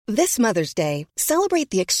This Mother's Day, celebrate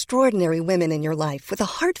the extraordinary women in your life with a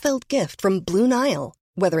heartfelt gift from Blue Nile.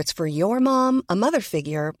 Whether it's for your mom, a mother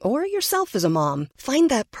figure, or yourself as a mom, find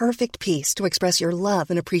that perfect piece to express your love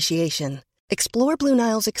and appreciation. Explore Blue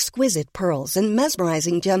Nile's exquisite pearls and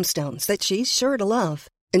mesmerizing gemstones that she's sure to love.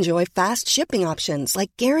 Enjoy fast shipping options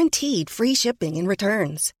like guaranteed free shipping and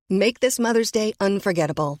returns. Make this Mother's Day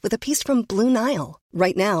unforgettable with a piece from Blue Nile.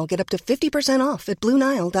 Right now, get up to 50% off at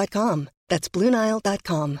BlueNile.com. That's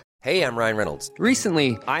BlueNile.com. Hey, I'm Ryan Reynolds.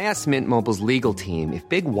 Recently, I asked Mint Mobile's legal team if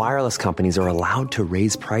big wireless companies are allowed to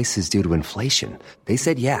raise prices due to inflation. They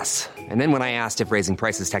said yes. And then when I asked if raising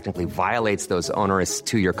prices technically violates those onerous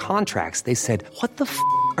two-year contracts, they said, "What the f***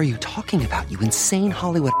 are you talking about, you insane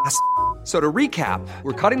Hollywood ass?" So to recap,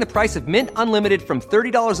 we're cutting the price of Mint Unlimited from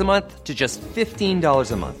 $30 a month to just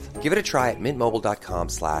 $15 a month. Give it a try at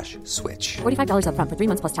mintmobile.com/switch. $45 up front for 3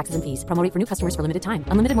 months plus taxes and fees. Promo rate for new customers for limited time.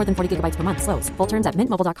 Unlimited more than 40 gigabytes per month. Slows full terms at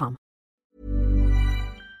mintmobile.com.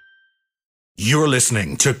 You're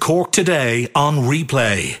listening to Cork Today on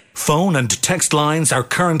replay. Phone and text lines are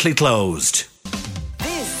currently closed.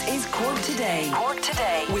 This is Cork Today. Cork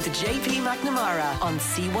Today with JP McNamara on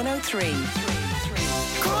C103.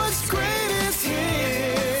 Cork's greatest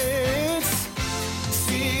hits,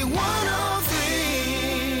 C103.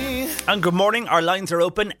 And good morning, our lines are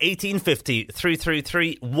open, 1850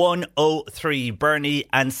 333 103. Bernie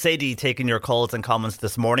and Sadie taking your calls and comments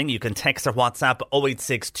this morning. You can text or WhatsApp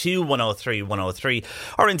 0862 103 103,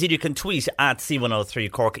 or indeed you can tweet at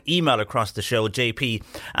C103 Cork. Email across the show, jp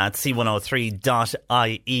at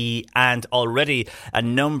c103.ie. And already a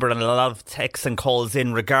number and a lot of texts and calls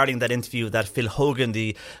in regarding that interview that Phil Hogan,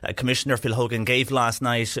 the Commissioner Phil Hogan, gave last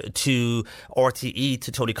night to RTE,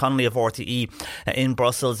 to Tony Connolly of RTE in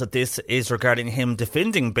Brussels. That this is regarding him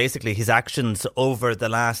defending basically his actions over the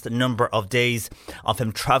last number of days of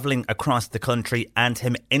him travelling across the country and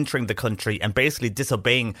him entering the country and basically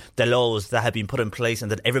disobeying the laws that have been put in place and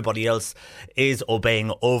that everybody else is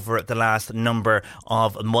obeying over the last number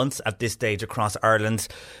of months at this stage across Ireland.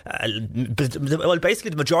 Well, basically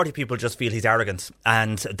the majority of people just feel he's arrogant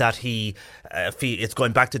and that it's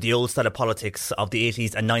going back to the old style of politics of the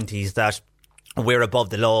 80s and 90s, that we're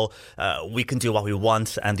above the law, we can do what we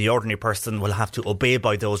want, and the ordinary person will have to obey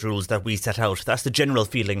by those rules that we set out. That's the general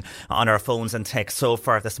feeling on our phones and texts so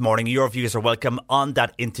far this morning. Your views are welcome on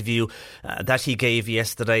that interview that he gave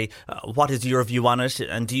yesterday. What is your view on it,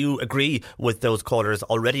 and do you agree with those callers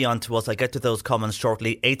already on to us? I'll get to those comments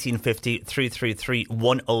shortly. 1850 333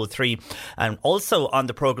 103. And also on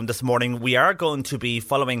the programme this morning, we are going to be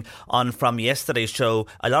following on from yesterday's show.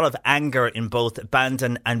 A lot of anger in both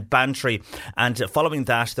Bandon and Bantry. And following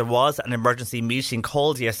that, there was an emergency meeting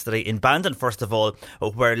called yesterday in Bandon, first of all,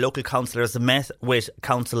 where local councillors met with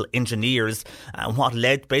council engineers, and what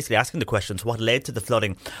led, basically asking the questions, what led to the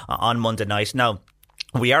flooding on Monday night. Now,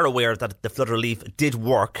 we are aware that the flood relief did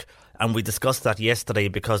work, and we discussed that yesterday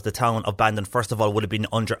because the town of Bandon, first of all, would have been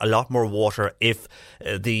under a lot more water if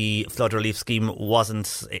the flood relief scheme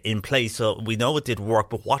wasn't in place. So we know it did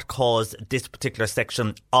work, but what caused this particular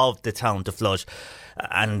section of the town to flood?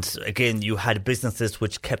 And again, you had businesses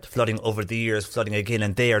which kept flooding over the years, flooding again,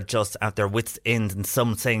 and they are just at their wits' end. And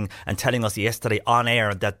some saying and telling us yesterday on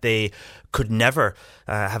air that they could never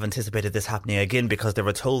have anticipated this happening again because they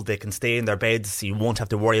were told they can stay in their beds, you won't have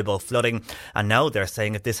to worry about flooding. And now they're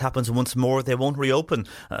saying if this happens once more, they won't reopen.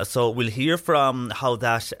 So we'll hear from how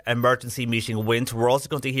that emergency meeting went. We're also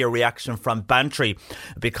going to hear reaction from Bantry,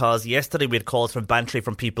 because yesterday we had calls from Bantry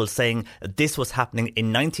from people saying this was happening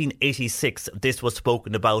in 1986. This was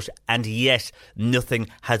spoken about, and yet nothing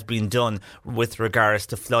has been done with regards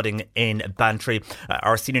to flooding in Bantry.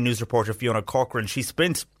 Our senior news reporter Fiona Corcoran, she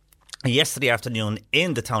spent yesterday afternoon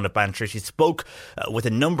in the town of Bantry. She spoke with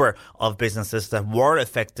a number of businesses that were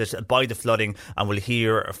affected by the flooding, and we'll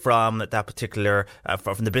hear from that particular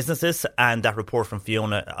from the businesses and that report from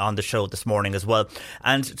Fiona on the show this morning as well.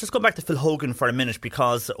 And just go back to Phil Hogan for a minute,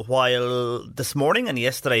 because while this morning and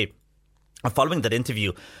yesterday, following that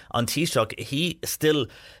interview on Taoiseach, he still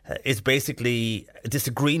is basically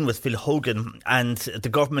disagreeing with Phil Hogan, and the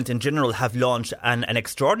government in general have launched an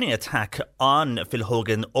extraordinary attack on Phil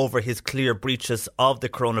Hogan over his clear breaches of the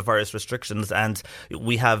coronavirus restrictions. And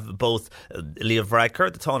we have both Leo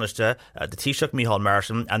Varadkar, the Taoiseach, the Taoiseach Micheál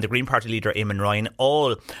Martin, and the Green Party leader Eamon Ryan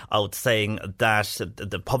all out saying that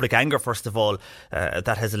the public anger, first of all,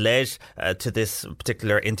 that has led to this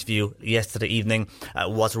particular interview yesterday evening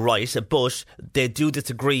was right. But but they do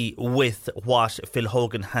disagree with what Phil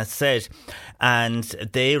Hogan has said. And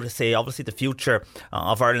they say, obviously, the future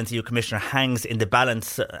of Ireland's EU Commissioner hangs in the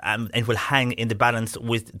balance and will hang in the balance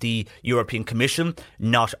with the European Commission,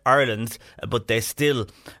 not Ireland. But they still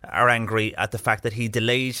are angry at the fact that he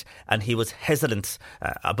delayed and he was hesitant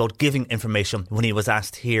about giving information when he was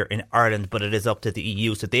asked here in Ireland. But it is up to the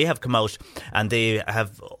EU. So they have come out and they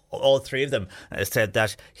have, all three of them, said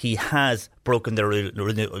that he has broken the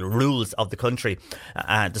rules of the country.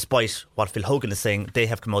 Despite what Phil Hogan is saying, they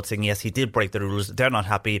have come out saying, yes, he did break the rules. They're not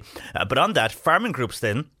happy. But on that, farming groups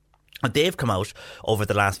then, they've come out over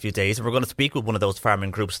the last few days. We're going to speak with one of those farming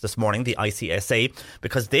groups this morning, the ICSA,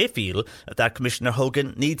 because they feel that Commissioner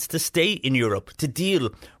Hogan needs to stay in Europe to deal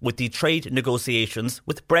with the trade negotiations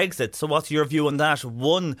with Brexit. So what's your view on that?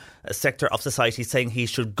 One sector of society saying he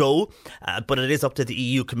should go, but it is up to the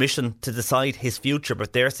EU Commission to decide his future.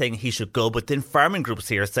 But they're saying he should go. But then farming groups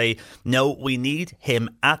here say, no, we need him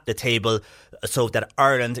at the table so that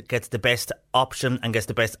Ireland gets the best option and gets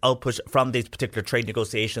the best output from these particular trade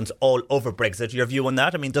negotiations all over Brexit. Your view on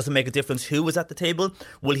that? I mean, does it make a difference who is at the table?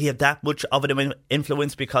 Will he have that much of an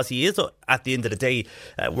influence because he is, at the end of the day,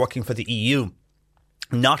 working for the EU,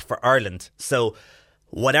 not for Ireland? So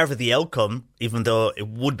whatever the outcome, even though it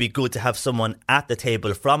would be good to have someone at the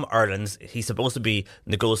table from Ireland, he's supposed to be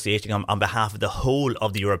negotiating on behalf of the whole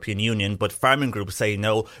of the European Union. But farming groups say,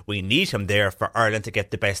 no, we need him there for Ireland to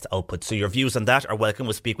get the best output. So your views on that are welcome.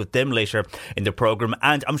 We'll speak with them later in the programme.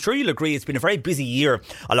 And I'm sure you'll agree it's been a very busy year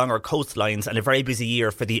along our coastlines and a very busy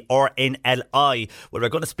year for the RNLI. Well, we're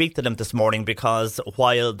going to speak to them this morning because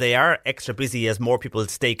while they are extra busy as more people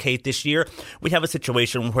staycate this year, we have a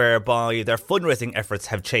situation whereby their fundraising efforts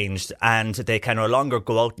have changed and they can no longer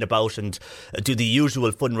go out and about and do the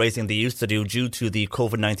usual fundraising they used to do due to the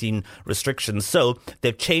COVID-19 restrictions. So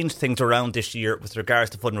they've changed things around this year with regards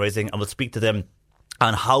to fundraising, and we'll speak to them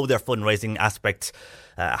on how their fundraising aspect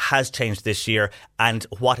has changed this year and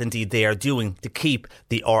what indeed they are doing to keep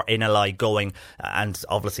the RNLI going and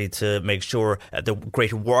obviously to make sure the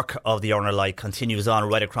great work of the RNLI continues on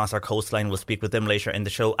right across our coastline. We'll speak with them later in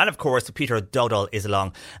the show. And of course, Peter Dowdall is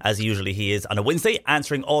along as usually he is on a Wednesday,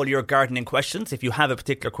 answering all your gardening questions. If you have a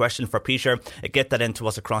particular question for Peter, get that into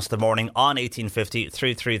us across the morning on 1850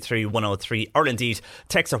 333 103 or indeed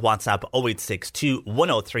text or WhatsApp 0862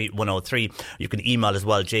 103 103. You can email as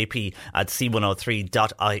well,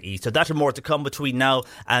 jp@c103.ie. So that and more to come between now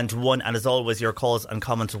and 1. And as always, your calls and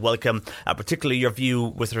comments are welcome, particularly your view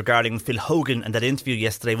with regarding Phil Hogan and that interview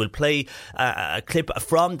yesterday. We'll play a clip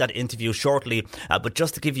from that interview shortly, but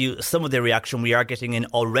just to give you some of the reaction we are getting in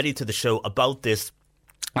already to the show about this.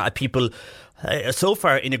 People so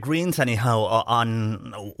far in agreement anyhow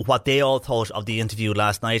on what they all thought of the interview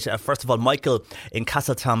last night. First of all, Michael in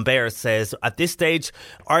Castletownbere says, at this stage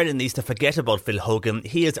Ireland needs to forget about Phil Hogan.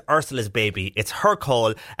 He is Ursula's baby. It's her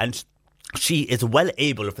call and she is well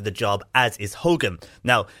able for the job, as is Hogan.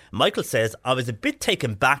 Now, Michael says, I was a bit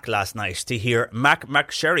taken back last night to hear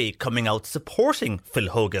Mark Sherry coming out supporting Phil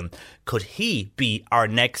Hogan. Could he be our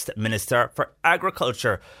next Minister for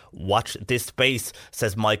Agriculture? Watch this space,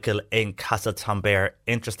 says Michael in Castletownbere.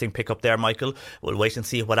 Interesting pick up there, Michael. We'll wait and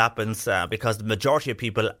see what happens because the majority of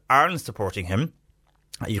people aren't supporting him.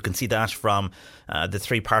 You can see that from the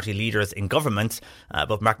three party leaders in government,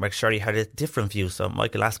 but Mark McSherry had a different view. So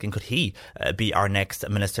Michael asking, could he be our next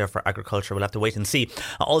Minister for Agriculture? We'll have to wait and see.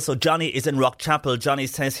 Also, Johnny is in Rockchapel. Johnny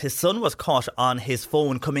says his son was caught on his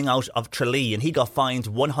phone coming out of Tralee and he got fined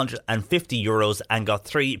 €150 and got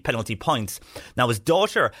 3 penalty points. Now his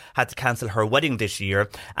daughter had to cancel her wedding this year,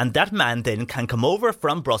 and that man then can come over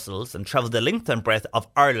from Brussels and travel the length and breadth of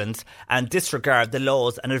Ireland and disregard the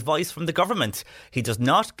laws and advice from the government. He does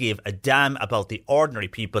not give a damn about the ordinary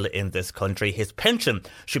people in this country. His pension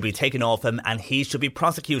should be taken off him and he should be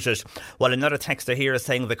prosecuted. While another texter here is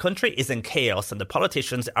saying the country is in chaos and the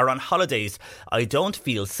politicians are on holidays. I don't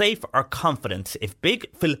feel safe or confident. If big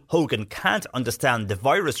Phil Hogan can't understand the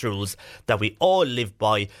virus rules that we all live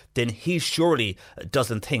by, then he surely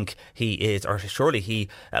doesn't think he is, or surely he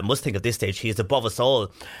must think at this stage he is above us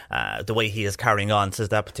all, the way he is carrying on, says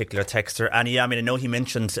that particular texter. And yeah, I mean, I know he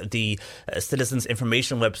mentioned the Citizens Information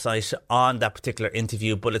website on that particular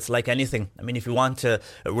interview, but it's like anything. I mean, if you want to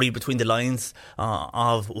read between the lines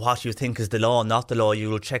of what you think is the law, not the law, you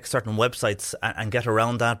will check certain websites and get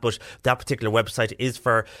around that. But that particular website is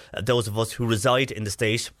for those of us who reside in the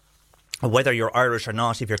state. whether you're Irish or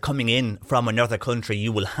not, if you're coming in from another country,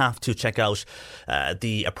 you will have to check out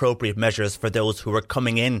the appropriate measures for those who are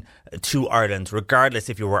coming in to Ireland, regardless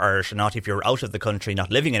if you were Irish or not. If you're out of the country,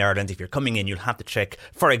 not living in Ireland, if you're coming in, you'll have to check,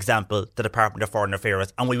 for example, the Department of Foreign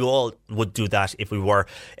Affairs. And we all would do that if we were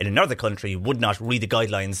in another country. You would not read the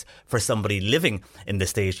guidelines for somebody living in the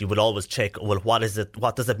state. You would always check, well, what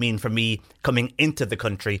does it mean for me coming into the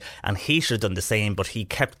country? And he should have done the same, but he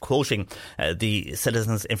kept quoting the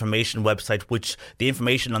Citizens Information website, which the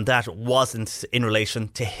information on that wasn't in relation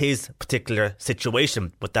to his particular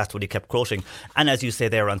situation, but that's what he kept quoting. And as you say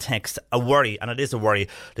there on text, a worry, and it is a worry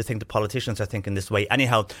to think the politicians are thinking this way.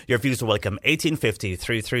 Anyhow, your views are welcome. 1850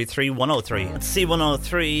 333 103. It's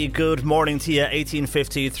C103. Good morning to you.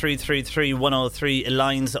 1850 333 103.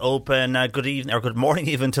 Lines open. Good evening, or good morning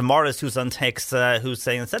even, to Morris, who's on text, who's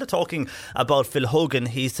saying, instead of talking about Phil Hogan,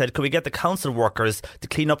 he said, could we get the council workers to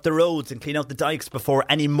clean up the roads and clean out the dikes before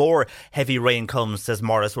any more heavy rain comes, says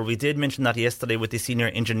Morris. Well, we did mention that yesterday with the senior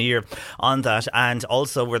engineer on that, and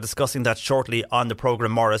also we're discussing that shortly on the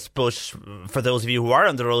programme, Morris. But for those of you who are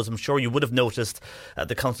on the roads, I'm sure you would have noticed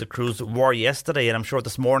the council crews were yesterday, and I'm sure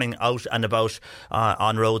this morning out and about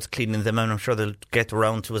on roads cleaning them, and I'm sure they'll get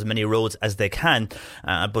around to as many roads as they can.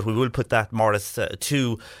 But we will put that, Morris,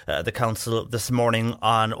 to the council this morning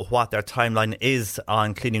on what their timeline is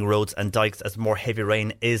on cleaning roads and dikes, as more heavy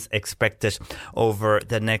rain is expected over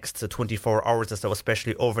the next 24 hours or so,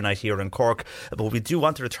 especially overnight here in Cork. But we do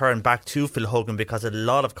want to return back to Phil Hogan, because a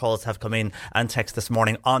lot of calls have come in and text this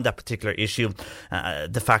morning on that particular issue.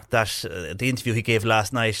 The fact that the interview he gave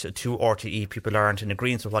last night to RTE, people aren't in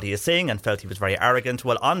agreement with what he is saying and felt he was very arrogant.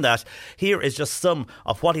 Well, on that, here is just some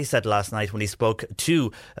of what he said last night when he spoke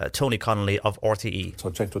to Tony Connolly of RTE. So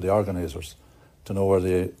I checked with the organisers to know where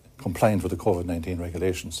they compliant with the COVID-19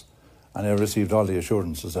 regulations, and I received all the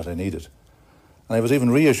assurances that I needed. And I was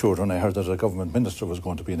even reassured when I heard that a government minister was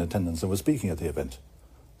going to be in attendance and was speaking at the event.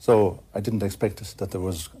 So I didn't expect that there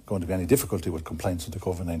was going to be any difficulty with compliance with the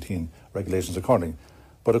COVID-19 regulations according.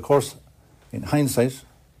 But of course, in hindsight,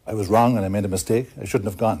 I was wrong and I made a mistake. I shouldn't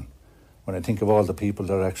have gone. When I think of all the people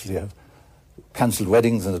that actually have cancelled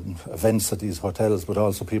weddings and events at these hotels, but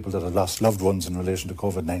also people that have lost loved ones in relation to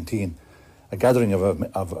COVID-19, a gathering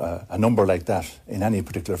of a number like that in any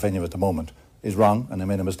particular venue at the moment is wrong, and I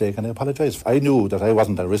made a mistake and I apologise. I knew that I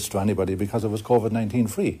wasn't a risk to anybody because it was COVID-19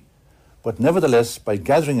 free. But nevertheless, by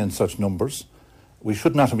gathering in such numbers, we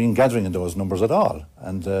should not have been gathering in those numbers at all.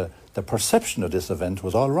 And the perception of this event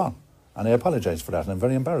was all wrong. And I apologise for that, and I'm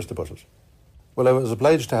very embarrassed about it. Well, I was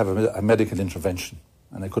obliged to have a medical intervention,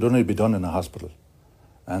 and it could only be done in a hospital.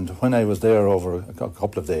 And when I was there over a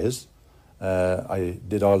couple of days, I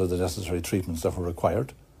did all of the necessary treatments that were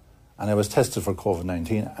required, and I was tested for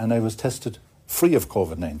COVID-19, and I was tested free of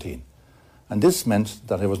COVID-19. And this meant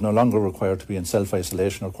that I was no longer required to be in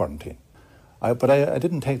self-isolation or quarantine. But I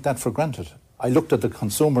didn't take that for granted. I looked at the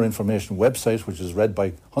Consumer Information website, which is read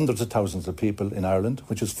by hundreds of thousands of people in Ireland,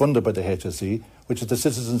 which is funded by the HSE, which is the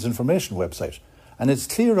Citizens Information website. And it's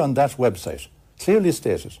clear on that website, clearly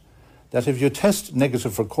stated, that if you test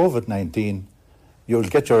negative for COVID-19, you'll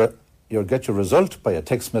get your result by a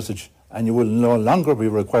text message, and you will no longer be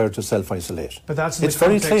required to self-isolate. But that's in it's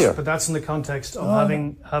very clear. But that's in the context of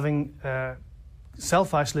having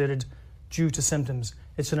self-isolated due to symptoms.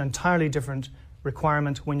 It's an entirely different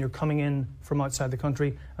requirement when you're coming in from outside the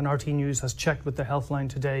country, and RT News has checked with the Healthline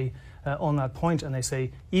today on that point, and they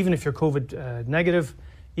say even if you're COVID negative,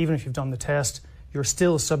 even if you've done the test, you're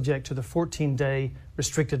still subject to the 14-day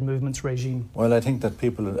restricted movements regime. Well, I think that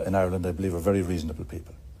people in Ireland, I believe, are very reasonable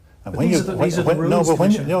people. And these are the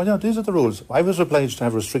rules. These are the rules. I was obliged to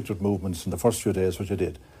have restricted movements in the first few days, which I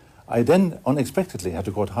did. I then unexpectedly had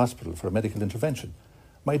to go to hospital for a medical intervention.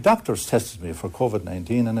 My doctors tested me for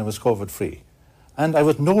COVID-19 and I was COVID-free. And I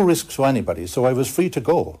was no risk to anybody, so I was free to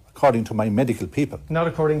go, according to my medical people. Not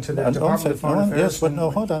according to the Department of Foreign Affairs? Yes, but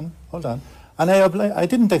no, hold on. And I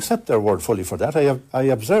didn't accept their word fully for that. I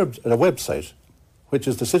observed a website, which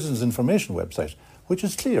is the Citizens Information website, which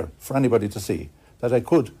is clear for anybody to see, that I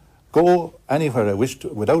could go anywhere I wished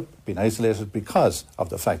without being isolated because of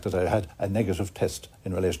the fact that I had a negative test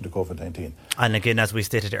in relation to COVID-19. And again, as we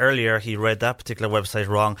stated earlier, he read that particular website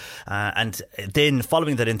wrong. And then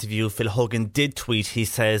following that interview, Phil Hogan did tweet. He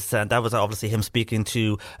says, and that was obviously him speaking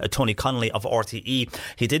to Tony Connolly of RTE.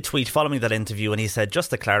 He did tweet following that interview and he said, just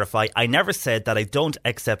to clarify, I never said that I don't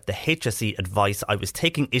accept the HSE advice. I was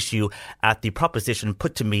taking issue at the proposition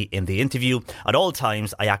put to me in the interview. At all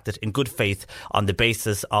times, I acted in good faith on the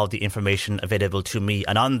basis of the the information available to me.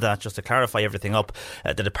 And on that, just to clarify everything up,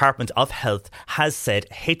 the Department of Health has said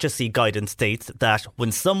HSE guidance states that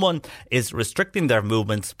when someone is restricting their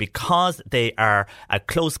movements because they are a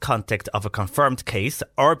close contact of a confirmed case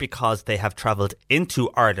or because they have travelled into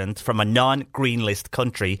Ireland from a non-green list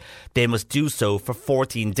country, they must do so for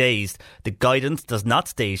 14 days. The guidance does not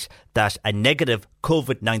state that a negative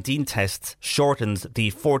COVID-19 test shortens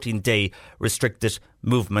the 14-day restricted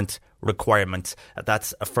movement requirement.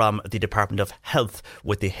 That's from the Department of Health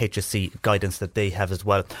with the HSE guidance that they have as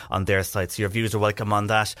well on their site. So your views are welcome on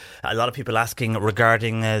that. A lot of people asking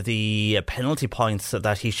regarding the penalty points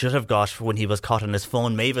that he should have got when he was caught on his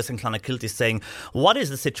phone. Mavis in Clonakilty saying, what is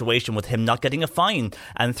the situation with him not getting a fine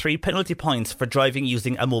and 3 penalty points for driving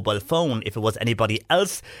using a mobile phone? If it was anybody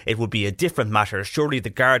else, it would be a different matter. Surely the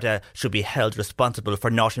Garda should be held responsible for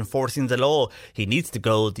not enforcing the law. He needs to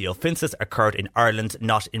go. The offences occurred in Ireland,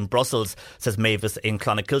 not in Brussels, says Mavis in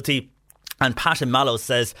Clonakilty. And Pat in Mallow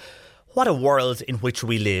says, what a world in which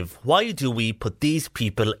we live. Why do we put these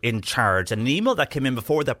people in charge? And an email that came in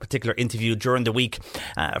before that particular interview during the week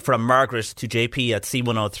from Margaret to JP at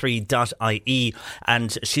c103.ie.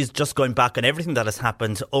 And she's just going back on everything that has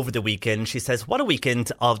happened over the weekend. She says, what a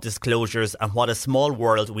weekend of disclosures and what a small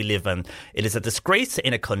world we live in. It is a disgrace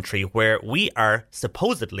in a country where we are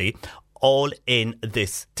supposedly all in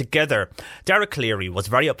this together. Derek Cleary was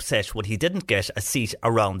very upset when he didn't get a seat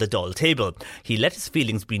around the Dáil table. He let his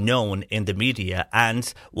feelings be known in the media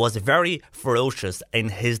and was very ferocious in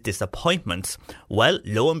his disappointment. Well,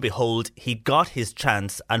 lo and behold, he got his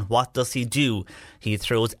chance, and what does he do? He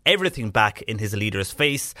throws everything back in his leader's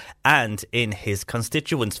face and in his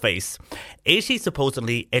constituents' face. 80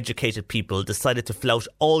 supposedly educated people decided to flout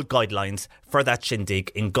all guidelines for that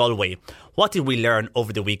shindig in Galway. What did we learn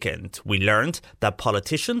over the weekend? We learned that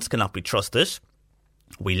politicians cannot be trusted.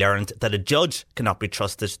 We learned that a judge cannot be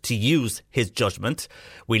trusted to use his judgment.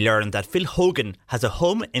 We learned that Phil Hogan has a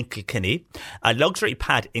home in Kilkenny, a luxury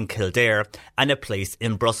pad in Kildare and a place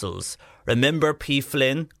in Brussels. Remember P.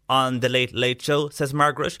 Flynn on The Late Late Show, says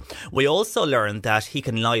Margaret. We also learned that he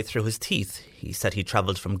can lie through his teeth. He said he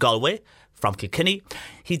travelled from Galway, from Kilkenny.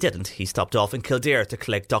 He didn't. He stopped off in Kildare to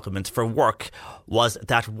collect documents for work. Was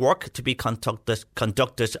that work to be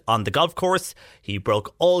conducted on the golf course? He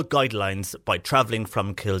broke all guidelines by travelling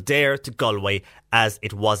from Kildare to Galway as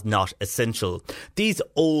it was not essential. These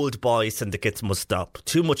old boy syndicates must stop.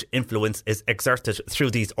 Too much influence is exerted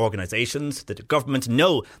through these organisations. Did the government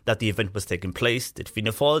know that the event was taking place? Did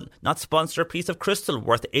Fianna Fáil not sponsor a piece of crystal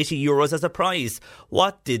worth €80 as a prize?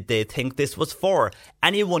 What did they think this was for?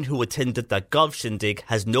 Anyone who attended that golf shindig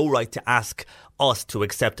has no right to ask us to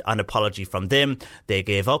accept an apology from them. They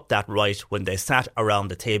gave up that right when they sat around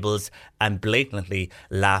the tables and blatantly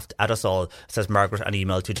laughed at us all, says Margaret, an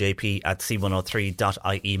email to jp at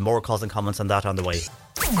c103.ie. More calls and comments on that on the way.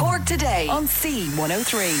 Cork Today on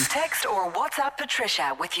C103. Text or WhatsApp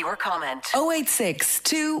Patricia with your comment.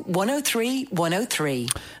 0862 103 103.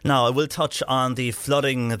 Now, I will touch on the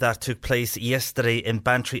flooding that took place yesterday in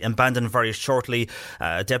Bantry and Bandon very shortly.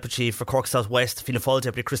 Deputy for Cork South West, Fianna Fáil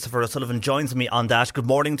Deputy Christopher O'Sullivan joins me on that. Good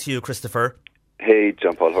morning to you, Christopher. Hey,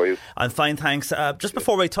 John Paul, how are you? I'm fine, thanks. Just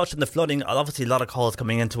before we touch on the flooding, obviously a lot of calls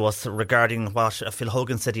coming into us regarding what Phil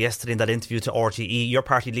Hogan said yesterday in that interview to RTE. Your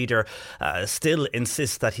party leader still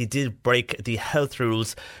insists that he did break the health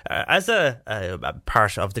rules as a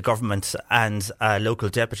part of the government and a local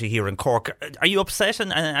deputy here in Cork. Are you upset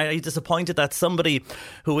and are you disappointed that somebody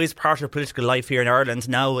who is part of political life here in Ireland,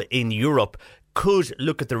 now in Europe, could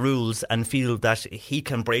look at the rules and feel that he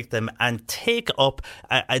can break them and take up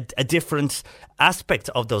a different aspect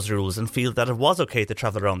of those rules and feel that it was okay to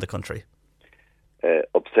travel around the country?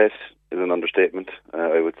 Upset is an understatement,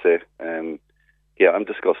 I would say. I'm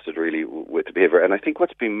disgusted really with the behaviour. And I think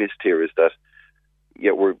what's been missed here is that,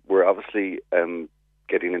 we're obviously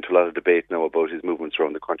getting into a lot of debate now about his movements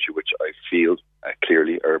around the country, which I feel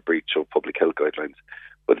clearly are a breach of public health guidelines.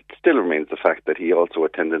 But it still remains the fact that he also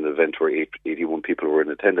attended an event where 81 people were in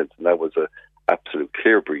attendance, and that was an absolute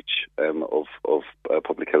clear breach of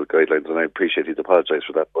public health guidelines, and I appreciate he's apologised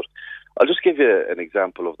for that. But I'll just give you an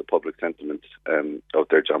example of the public sentiment out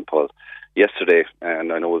there, John Paul. Yesterday,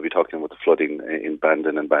 and I know we'll be talking about the flooding in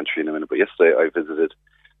Bandon and Bantry in a minute, but yesterday I visited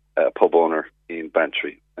a pub owner in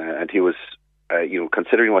Bantry, and he was,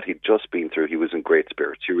 considering what he'd just been through, he was in great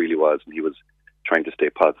spirits. He really was, and he was trying to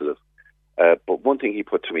stay positive. But one thing he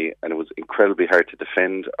put to me, and it was incredibly hard to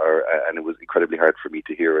defend, and it was incredibly hard for me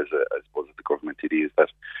to hear as the government TD, is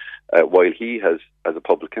that while he has, as a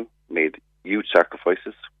publican, made huge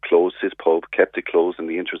sacrifices, closed his pub, kept it closed in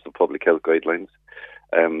the interest of public health guidelines,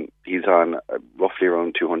 he's on roughly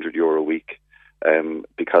around €200 a week,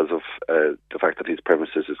 because of the fact that his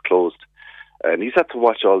premises is closed. And he's had to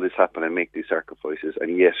watch all this happen and make these sacrifices,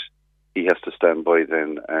 and yet he has to stand by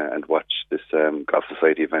then and watch this Golf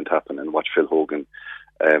Society event happen and watch Phil Hogan,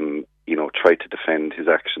 try to defend his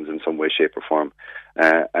actions in some way, shape or form.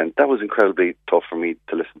 And that was incredibly tough for me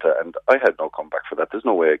to listen to, and I had no comeback for that. There's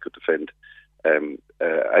no way I could defend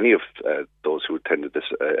any of those who attended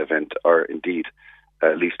this event, or indeed,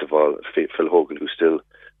 least of all, Phil Hogan, who still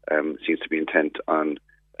seems to be intent on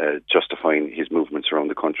justifying his movements around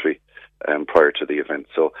the country prior to the event.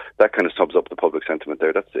 So that kind of sums up the public sentiment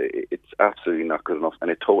there. It's absolutely not good enough, and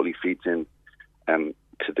it totally feeds in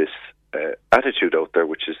to this attitude out there,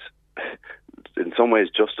 which is in some ways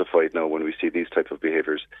justified now when we see these type of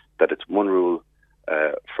behaviours, that it's one rule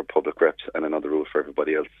for public reps and another rule for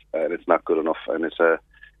everybody else, and it's not good enough. And it's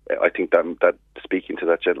I think that speaking to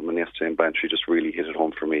that gentleman yesterday in Bantry just really hit it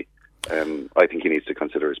home for me. I think he needs to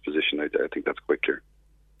consider his position. I think that's quite clear.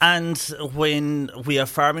 And when we have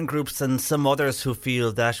farming groups and some others who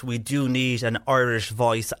feel that we do need an Irish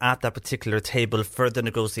voice at that particular table for the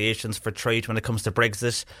negotiations for trade when it comes to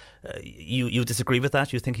Brexit, you disagree with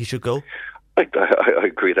that? You think he should go? I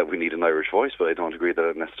agree that we need an Irish voice, but I don't agree that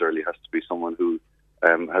it necessarily has to be someone who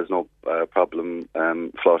has no problem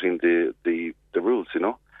flouting the rules,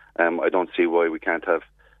 I don't see why we can't have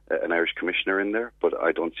an Irish commissioner in there, but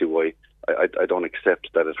I don't see why. I don't accept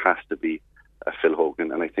that it has to be Phil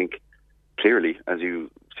Hogan. And I think clearly, as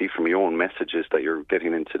you see from your own messages that you're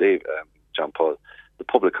getting in today, John Paul, the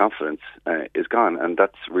public confidence is gone, and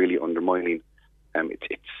that's really undermining.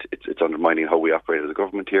 It's undermining how we operate as a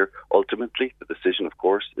government here. Ultimately, the decision, of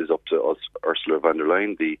course, is up to us, Ursula von der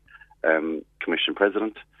Leyen, the Commission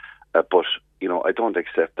President. But I don't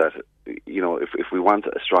accept that. If we want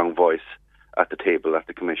a strong voice at the table, at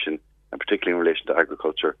the Commission, and particularly in relation to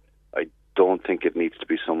agriculture, I don't think it needs to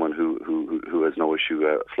be someone who has no issue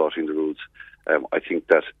flouting the rules. I think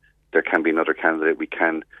that there can be another candidate. We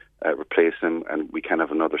can replace him, and we can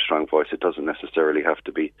have another strong voice. It doesn't necessarily have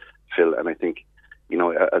to be Phil. And I think,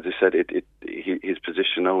 as I said, his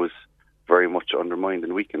position now is very much undermined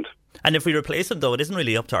and weakened. And if we replace him, though, it isn't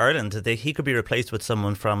really up to Ireland. He could be replaced with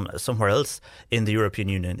someone from somewhere else in the European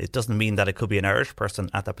Union. It doesn't mean that it could be an Irish person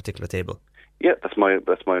at that particular table. Yeah, that's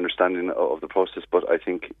my understanding of the process. But I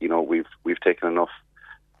think we've taken enough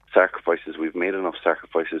sacrifices. We've made enough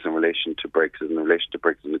sacrifices in relation to Brexit,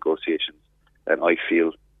 negotiations, and I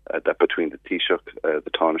feel that between the Taoiseach,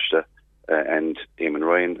 the Taoiseach, and Eamon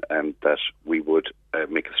Ryan, that we would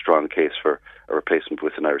make a strong case for a replacement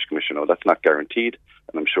with an Irish commissioner. Now, that's not guaranteed,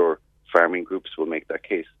 and I'm sure farming groups will make that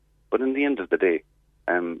case. But in the end of the day,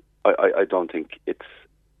 I don't think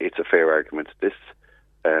it's a fair argument. This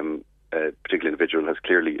particular individual has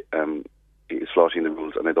clearly is flouting the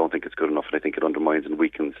rules, and I don't think it's good enough, and I think it undermines and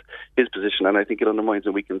weakens his position, and I think it undermines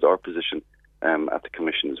and weakens our position at the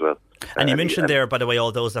Commission as well. And you mentioned there, by the way,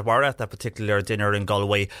 all those that were at that particular dinner in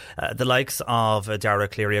Galway, the likes of Dara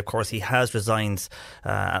Cleary. Of course, he has resigned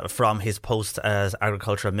from his post as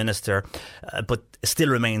Agriculture Minister, but still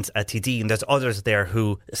remains a TD, and there's others there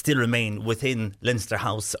who still remain within Leinster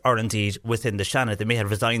House, or indeed within the Seanad. They may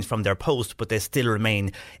have resigned from their post, but they still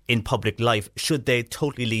remain in public life. Should they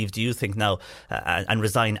totally leave, do you think, now, and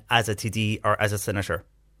resign as a TD or as a senator?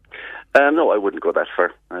 No, I wouldn't go that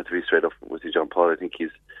far, to be straight up with you, John Paul. I think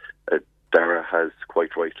Dara has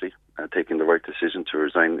quite rightly taken the right decision to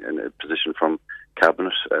resign in a position from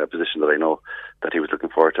Cabinet, a position that I know that he was looking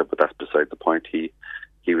forward to, but that's beside the point. He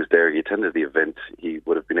was there, he attended the event, he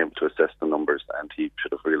would have been able to assess the numbers, and he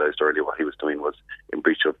should have realised earlier what he was doing was in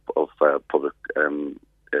breach of public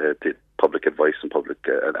the public advice and public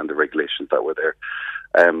and the regulations that were there.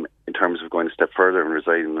 In terms of going a step further and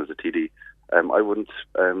resigning as a TD, I wouldn't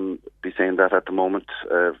be saying that at the moment,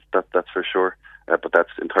 that's for sure, but that's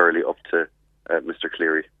entirely up to Mr.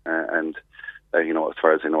 Cleary, and as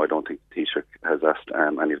far as I know, I don't think the Taoiseach has asked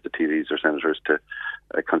any of the TDs or senators to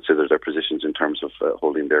consider their positions in terms of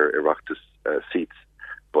holding their Oireachtas seats,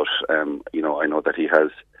 but I know that he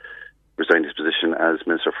has resigned his position as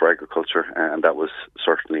Minister for Agriculture, and that was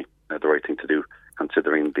certainly the right thing to do,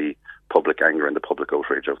 considering the public anger and the public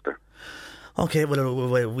outrage out there. OK,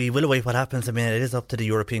 well, we will await what happens. I mean, it is up to the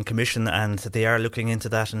European Commission, and they are looking into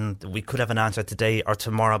that, and we could have an answer today or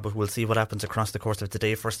tomorrow, but we'll see what happens across the course of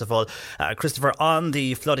today. First of all, Christopher, on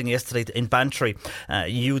the flooding yesterday in Bantry,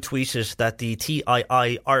 you tweeted that the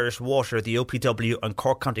TII, Irish Water, the OPW and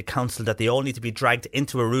Cork County Council, that they all need to be dragged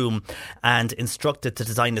into a room and instructed to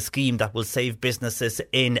design a scheme that will save businesses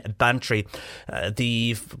in Bantry.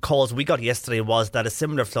 The calls we got yesterday was that a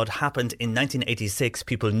similar flood happened in 1986.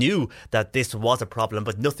 People knew that this was a problem,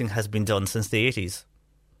 but nothing has been done since the 80s.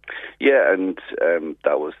 Yeah, and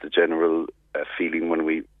that was the general feeling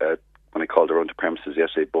when I called around to premises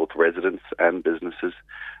yesterday, both residents and businesses.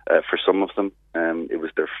 For some of them, it was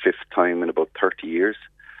their 5th time in about 30 years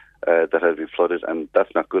that had been flooded, and that's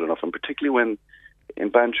not good enough. And particularly when in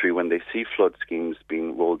Bantry, when they see flood schemes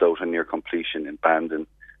being rolled out and near completion in Bandon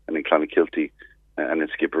and in Clonakilty and in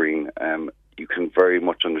Skibbereen, you can very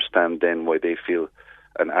much understand then why they feel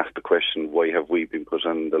and ask the question, why have we been put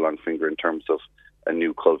on the long finger in terms of a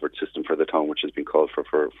new culvert system for the town, which has been called for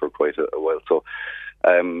quite a while. So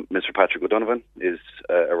Mr. Patrick O'Donovan is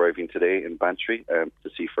arriving today in Bantry to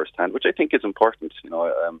see firsthand, which I think is important.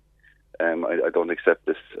 I don't accept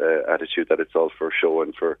this attitude that it's all for show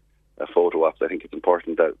and for photo ops. I think it's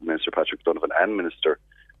important that Minister Patrick O'Donovan and Minister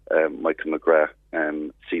Michael McGrath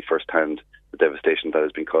see firsthand the devastation that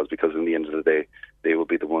has been caused, because in the end of the day, they will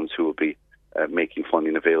be the ones who will be making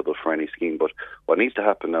funding available for any scheme. But what needs to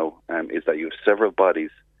happen now is that you have several bodies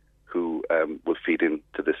who will feed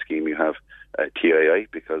into this scheme. You have TII,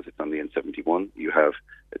 because it's on the N71. You have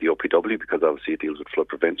the OPW, because obviously it deals with flood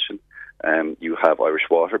prevention. You have Irish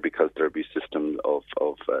Water, because there will be a system of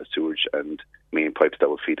sewage and main pipes that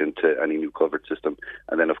will feed into any new culvert system.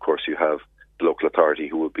 And then, of course, you have the local authority,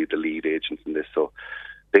 who will be the lead agents in this. So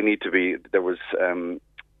they need to be... There was...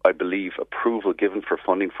 I believe, approval given for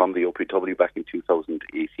funding from the OPW back in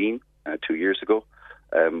 2018, 2 years ago,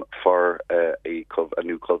 for a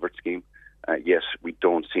new culvert scheme. Yet we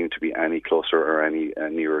don't seem to be any closer or any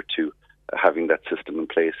nearer to having that system in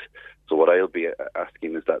place. So what I'll be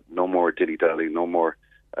asking is that no more dilly-dally, no more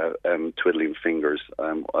twiddling fingers.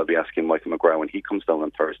 I'll be asking Michael McGrath, when he comes down on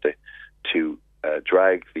Thursday, to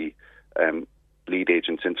drag the lead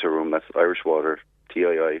agents into a room. That's Irish Water,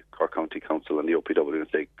 TII, Cork County Council and the OPW, and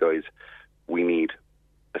say, guys, we need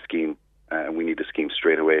a scheme, and we need a scheme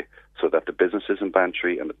straight away, so that the businesses in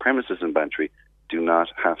Bantry and the premises in Bantry do not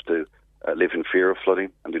have to live in fear of flooding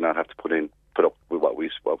and do not have to put up with what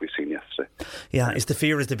we've seen yesterday. Yeah, the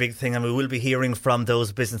fear is the big thing, and we will be hearing from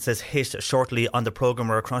those businesses hit shortly on the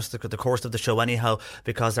programme or across the course of the show anyhow,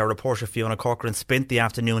 because our reporter Fiona Corcoran spent the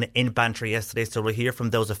afternoon in Bantry yesterday, so we'll hear from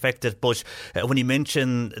those affected. But when you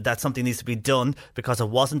mention that something needs to be done because it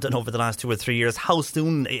wasn't done over the last 2 or 3 years, how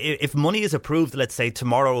soon, if money is approved, let's say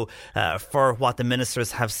tomorrow, for what the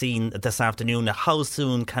ministers have seen this afternoon, how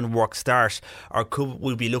soon can work start? Or could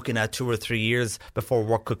we be looking at 2 or 3 years before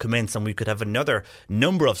work could commence, and we could have another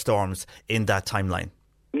number of storms in that timeline?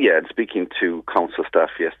 Yeah, and speaking to council staff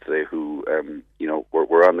yesterday who,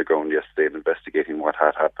 were on the ground yesterday and investigating what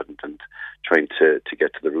had happened and trying to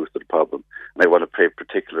get to the root of the problem. And I want to pay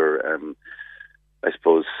particular,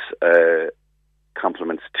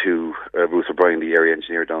 compliments to Ruth O'Brien, the area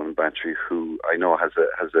engineer down in Bantry, who I know has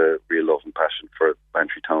a real love and passion for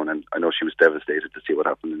Bantry town, and I know she was devastated to see what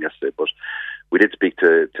happened yesterday. But we did speak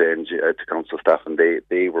to council staff, and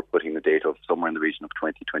they were putting the date of somewhere in the region of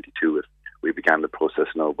 2022 if we began the process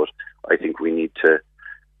now. But I think we need to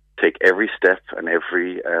take every step and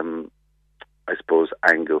every,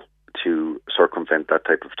 angle to circumvent that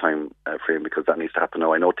type of time frame, because that needs to happen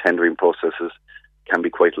now. I know tendering processes can be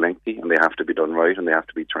quite lengthy, and they have to be done right, and they have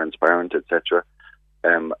to be transparent, etc.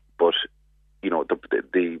 But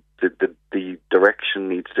the direction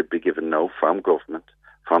needs to be given now from government,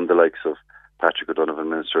 from the likes of Patrick O'Donovan,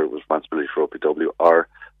 Minister with responsibility for OPW, or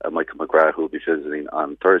Michael McGrath, who will be visiting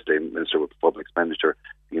on Thursday, Minister with Public Expenditure.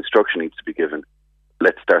 The instruction needs to be given.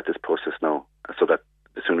 Let's start this process now, so that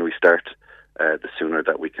the sooner we start, the sooner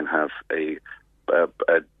that we can have a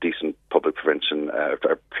decent public prevention,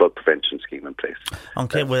 flood prevention scheme in place.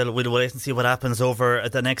 Okay, we'll wait and see what happens over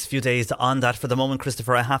the next few days on that. For the moment,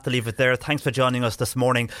 Christopher, I have to leave it there. Thanks for joining us this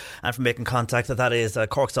morning and for making contact. That is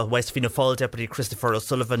Cork South West Fianna Fáil Deputy Christopher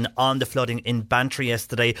O'Sullivan on the flooding in Bantry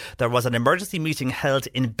yesterday. There was an emergency meeting held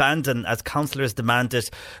in Bandon as councillors demanded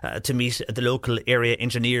to meet the local area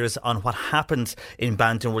engineers on what happened in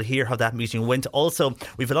Bandon. We'll hear how that meeting went. Also,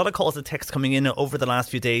 we've a lot of calls and texts coming in over the last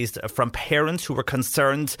few days from parents who were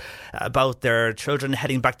concerned about their children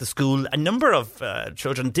heading back to school. A number of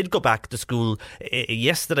children did go back to school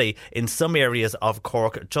yesterday in some areas of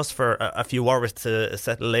Cork, just for a few hours to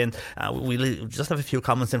settle in. We'll just have a few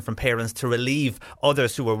comments in from parents to relieve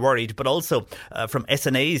others who were worried, but also from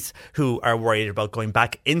SNAs who are worried about going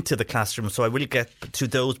back into the classroom. So I will get to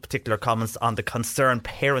those particular comments on the concern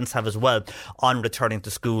parents have as well on returning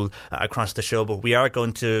to school across the show. But we are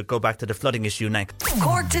going to go back to the flooding issue next.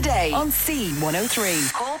 Cork Today on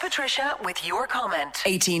C103. Call Patricia with your comment.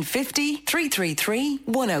 1850 333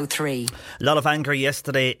 103. A lot of anger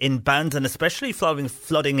yesterday in Bandon, especially following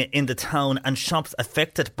flooding in the town and shops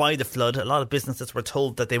affected by the flood. A lot of businesses were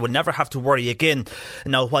told that they would never have to worry again.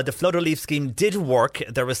 Now, while the flood relief scheme did work,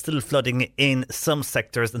 there was still flooding in some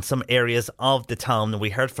sectors and some areas of the town. We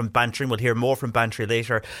heard from Bantry, we'll hear more from Bantry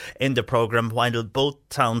later in the programme. While both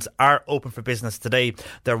towns are open for business today,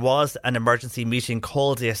 there was an emergency meeting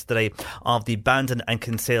called yesterday of the Bandon and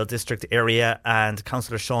Kinsale district area, and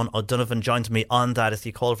Councillor Sean O'Donovan joined me on that as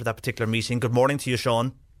he called for that particular meeting. Good morning to you,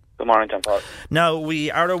 Sean. Good morning, John Paul. Now,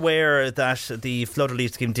 we are aware that the flood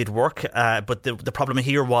relief scheme did work, but the problem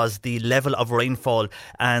here was the level of rainfall,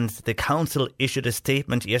 and the council issued a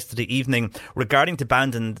statement yesterday evening regarding to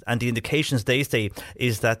Bandon, and the indications they say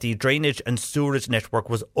is that the drainage and sewerage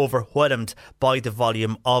network was overwhelmed by the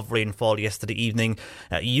volume of rainfall yesterday evening.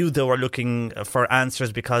 You, though, are looking for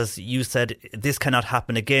answers because you said this cannot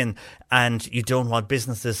happen again, and you don't want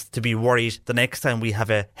businesses to be worried the next time we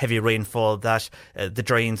have a heavy rainfall that the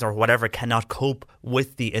drains or whatever cannot cope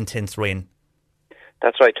with the intense rain.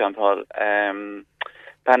 That's right, John Paul.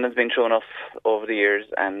 Bandon's been shown off over the years,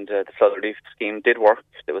 and the flood relief scheme did work.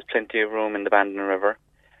 There was plenty of room in the Bandon River.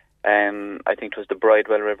 I think it was the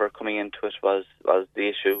Bridewell River coming into it was the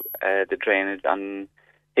issue. The drainage on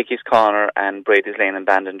Hickey's Corner and Brady's Lane in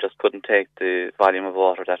Bandon just couldn't take the volume of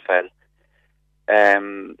water that fell.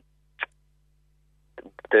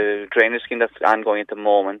 The drainage scheme that's ongoing at the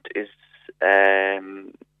moment is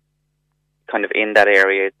kind of in that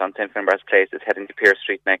area. It's on St. Finbarr's Place. It's heading to Pierce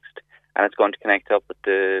Street next, and it's going to connect up with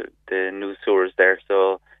the new sewers there.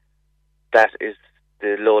 So that is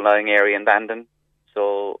the low-lying area in Bandon.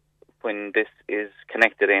 So when this is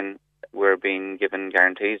connected in, we're being given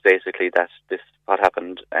guarantees basically that what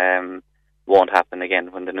happened won't happen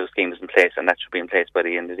again when the new scheme is in place, and that should be in place by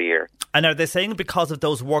the end of the year. And are they saying because of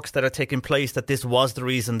those works that are taking place that this was the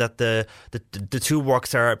reason that the two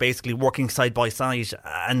works are basically working side by side,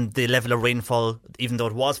 and the level of rainfall, even though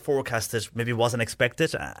it was forecasted, maybe wasn't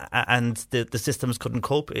expected, and the systems couldn't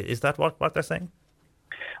cope? Is that what they're saying?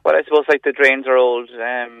 Well, I suppose like the drains are old,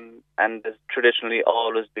 and there's traditionally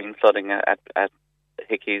always been flooding at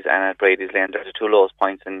Hickey's and at Brady's Lane. They're the two lowest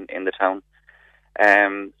points in the town.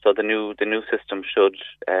 So the new system should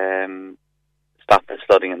stop this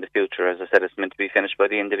flooding in the future. As I said, it's meant to be finished by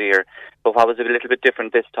the end of the year. But what was a little bit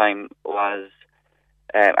different this time was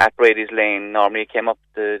at Brady's Lane, normally it came up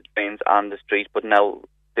the drains on the street, but now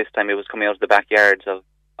this time it was coming out of the backyards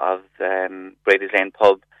of Brady's Lane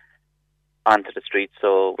pub onto the street.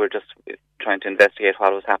 So we're just trying to investigate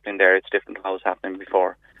what was happening there. It's different to what was happening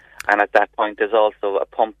before. And at that point, there's also a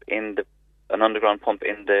pump an underground pump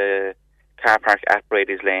in the car park at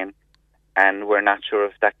Brady's Lane, and we're not sure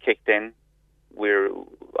if that kicked in.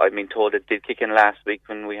 I've been told it did kick in last week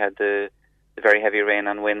when we had the very heavy rain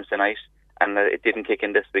on Wednesday night, and it didn't kick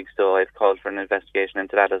in this week, so I've called for an investigation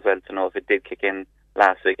into that as well to know if it did kick in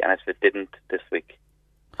last week and if it didn't this week.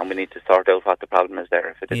 And we need to sort out what the problem is there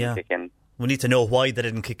if it didn't kick in. We need to know why they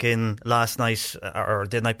didn't kick in last night or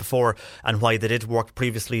the night before, and why they did work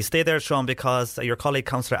previously. Stay there, Sean, because your colleague,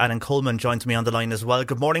 Councillor Alan Coleman, joins me on the line as well.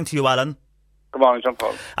 Good morning to you, Alan. Good morning, John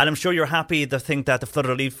Paul. And I'm sure you're happy to think that the flood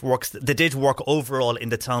relief works, they did work overall in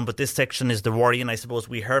the town, but this section is the worry, and I suppose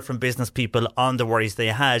we heard from business people on the worries they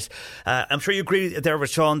had. I'm sure you agree there with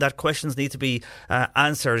Sean that questions need to be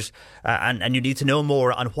answered, and you need to know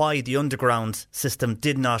more on why the underground system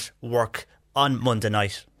did not work on Monday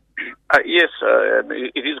night. Yes,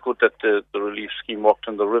 it is good that the relief scheme worked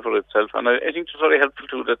in the river itself, and I think it was very helpful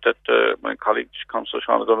too that my colleague Councillor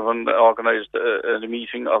Sean O'Donovan organised a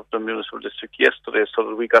meeting of the municipal district yesterday, so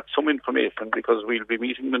that we got some information, because we'll be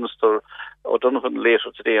meeting Minister O'Donovan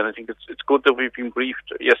later today, and I think it's good that we've been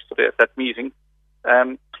briefed yesterday at that meeting.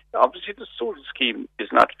 Obviously, the sewage scheme is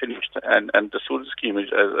not finished, and the sewage scheme,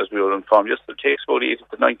 as we were informed yesterday, takes about 80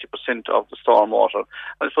 to 90% of the stormwater.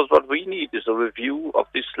 And I suppose what we need is a review of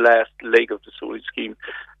this last leg of the sewage scheme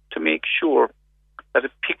to make sure that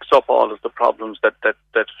it picks up all of the problems that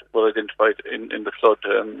were identified in the flood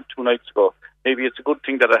 2 nights ago. Maybe it's a good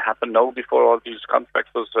thing that it happened now before all these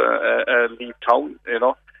contractors leave town,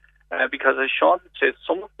 because as Sean said,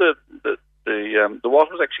 some of the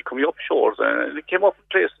water was actually coming up shores, and it came up in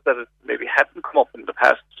places that it maybe hadn't come up in the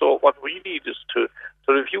past. So what we need is to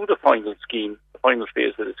review the final scheme, the final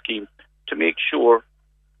phase of the scheme, to make sure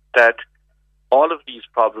that all of these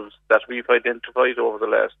problems that we've identified over the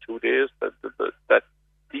last 2 days, that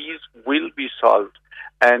these will be solved.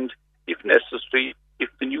 And if necessary, if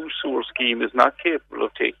the new sewer scheme is not capable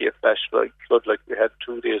of taking a flash flood like we had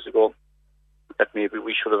 2 days ago, that maybe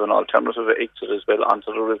we should have an alternative exit as well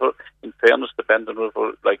onto the river. In fairness, the Bandon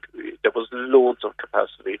River, there was loads of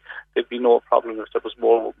capacity. There'd be no problem if there was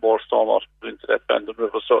more stormwater into that Bandon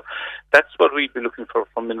River. So that's what we'd be looking for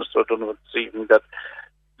from Minister O'Donovan this evening, that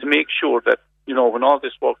to make sure that, when all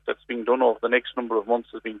this work that's being done over the next number of months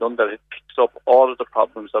has been done, that it picks up all of the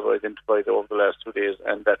problems that were identified over the last 2 days,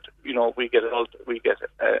 and that, we get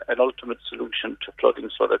an ultimate solution to flooding,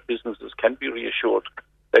 so that businesses can be reassured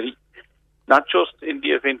that not just in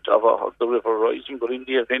the event of the river rising, but in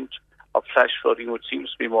the event of flash flooding, which seems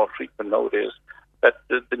to be more frequent nowadays, that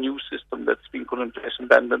the new system that's been put in place in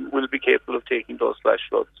Bandon will be capable of taking those flash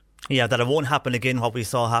floods. Yeah, that it won't happen again, what we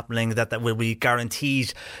saw happening, that will be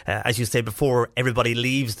guaranteed, as you say, before everybody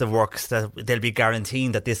leaves the works, that they'll be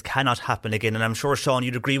guaranteeing that this cannot happen again. And I'm sure, Sean,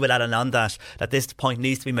 you'd agree with Alan on that this point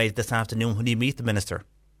needs to be made this afternoon when you meet the Minister.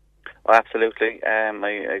 Oh, absolutely. I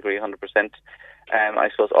agree 100%. I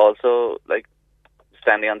suppose also,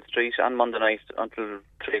 standing on the street on Monday night until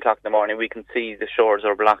 3 o'clock in the morning, we can see the shores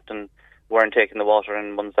are blocked and weren't taking the water,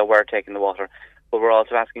 and ones that were taking the water. But we're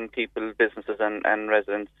also asking people, businesses and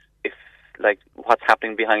residents, if what's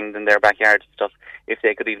happening behind in their backyards and stuff, if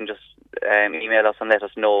they could even just email us and let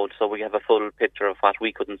us know, so we have a full picture of what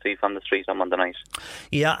we couldn't see from the street on Monday night.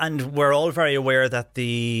 Yeah, and we're all very aware that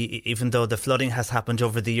even though the flooding has happened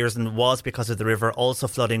over the years and was because of the river, also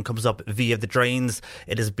flooding comes up via the drains.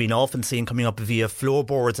 It has been often seen coming up via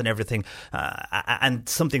floorboards and everything, and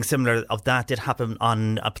something similar of that did happen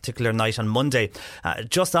on a particular night on Monday.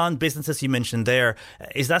 Just on businesses you mentioned there,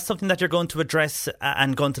 is that something that you're going to address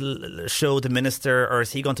and going to show the Minister, or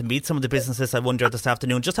is he going to meet some of the businesses, I wonder, this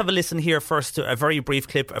afternoon? Just have a listen here first to a very brief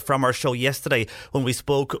clip from our show yesterday when we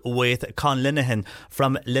spoke with Con Linehan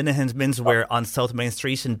from Linehan's Menswear on South Main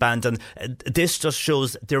Street in Bandon. This just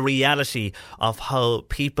shows the reality of how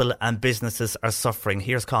people and businesses are suffering.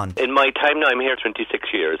 Here's Con. In my time now, I'm here 26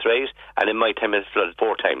 years, right? And in my time it's flooded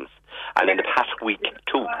 4 times. And in the past week,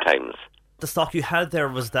 2 times. The stock you had there,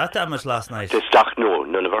 was that damaged last night? The stock, no,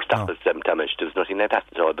 none of our stock was damaged. There was nothing like that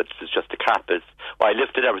at all, but it's just the carpets. Well, I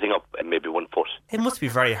lifted everything up maybe 1 foot. It must be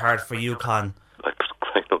very hard for you, Con. I was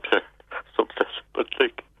crying up there, so upset, but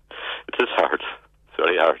it is hard. It's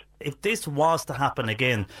very hard. If this was to happen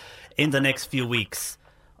again in the next few weeks,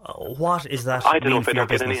 what is that I don't know if I mean for your don't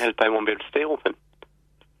get business? any help, I won't be able to stay open.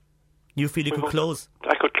 You feel you could close?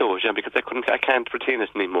 I could close, yeah, because I can't retain it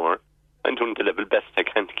anymore. I'm doing the level best I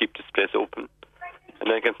can to keep this place open.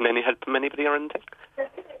 And I get any help from anybody or anything.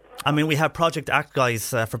 I mean, we have Project Act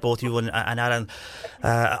guys for both you and Alan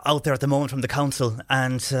out there at the moment from the council.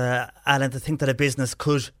 And Alan, to think that a business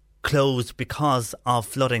could close because of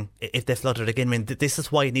flooding, if they flooded again, I mean, this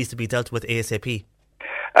is why it needs to be dealt with ASAP.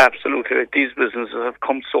 Absolutely. These businesses have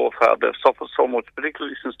come so far. They've suffered so much,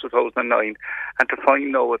 particularly since 2009. And to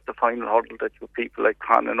find now at the final hurdle that you have people like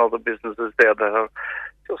Con and other businesses there that are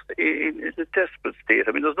just in a desperate state.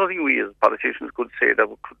 I mean, there's nothing we as politicians could say that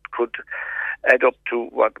could add up to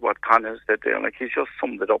what Con has said there. He's just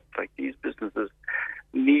summed it up. These businesses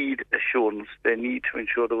need assurance. They need to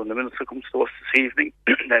ensure that when the Minister comes to us this evening,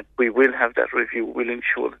 that we will have that review. We'll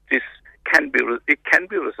ensure that this can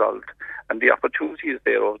be resolved, and the opportunity is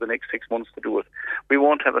there over the next 6 months to do it. We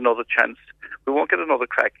won't have another chance. We won't get another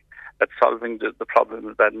crack at solving the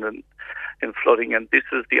problem in flooding, and this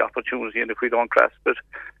is the opportunity, and if we don't grasp it,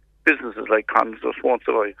 businesses like Con just won't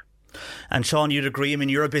survive. And Sean, you'd agree, I mean,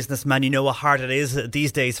 you're a businessman, you know how hard it is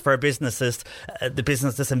these days for businesses. The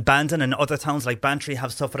businesses in Bandon and other towns like Bantry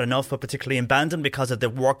have suffered enough, but particularly in Bandon because of the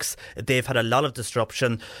works, they've had a lot of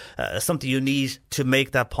disruption. Something you need to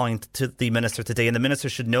make that point to the Minister today, and the Minister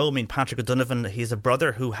should know. I mean, Patrick O'Donovan, he's a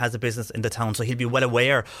brother who has a business in the town, so he'll be well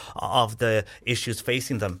aware of the issues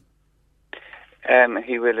facing them.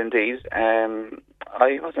 He will indeed.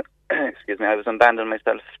 I was in Bandon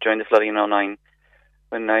myself during the flooding in 2009.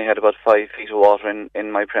 When I had about 5 feet of water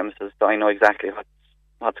in my premises, so I know exactly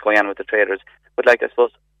what's going on with the traders. But I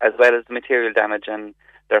suppose, as well as the material damage and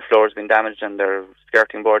their floors being damaged and their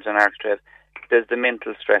skirting boards and architrave, there's the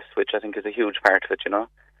mental stress, which I think is a huge part of it,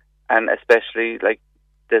 and especially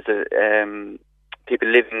there's people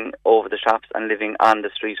living over the shops and living on the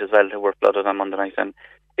street as well who were flooded on Monday night, and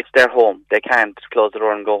it's their home. They can't close the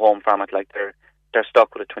door and go home from it. They're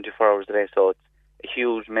stuck with it 24 hours a day, so it's a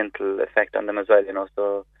huge mental effect on them as well,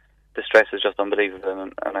 so the stress is just unbelievable,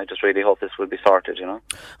 and I just really hope this will be sorted, you know.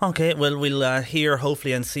 OK, well, we'll hear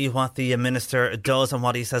hopefully and see what the Minister does and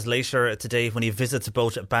what he says later today when he visits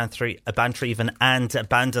both Bantry and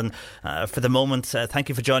Bandon. For the moment, thank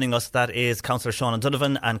you for joining us. That is Councillor Sean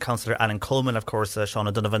O'Donovan and Councillor Alan Coleman. Of course, Sean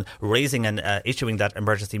O'Donovan raising and issuing that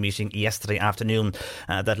emergency meeting yesterday afternoon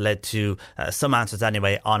that led to some answers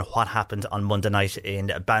anyway on what happened on Monday night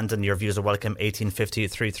in Bandon. Your views are welcome, 1850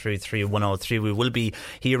 333 103. We will be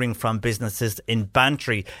hearing from businesses in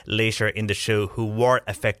Bantry later in the show who were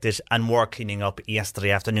affected and were cleaning up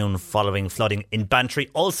yesterday afternoon following flooding in Bantry.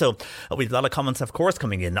 Also, we've a lot of comments, of course,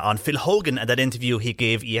 coming in on Phil Hogan and that interview he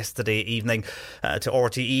gave yesterday evening to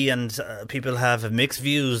RTE, and people have mixed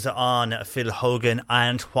views on Phil Hogan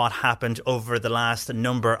and what happened over the last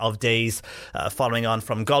number of days following on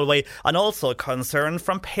from Galway, and also concern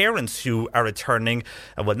from parents who are returning,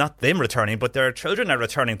 well, not them returning, but their children are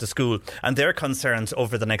returning to school, and their concerns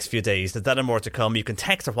over the next few days. That and more to come. You can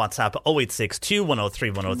text or WhatsApp 0862 103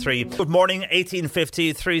 103. Good morning,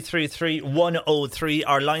 1850 333 103.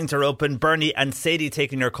 Our lines are open. Bernie and Sadie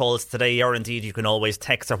taking your calls today, or indeed you can always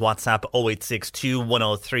text or WhatsApp 0862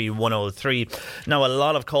 103 103. Now, a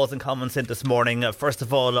lot of calls and comments in this morning. First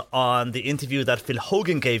of all, on the interview that Phil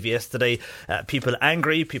Hogan gave yesterday, people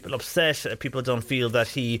angry, people upset, people don't feel that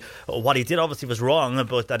what he did obviously was wrong,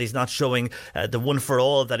 but that he's not showing the one for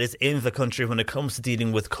all that is in the country when it comes to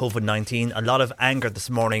dealing with COVID-19. A lot of anger this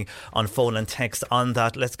morning on phone and text on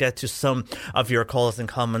that. Let's get to some of your calls and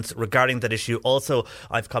comments regarding that issue. Also,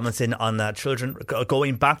 I've comments in on children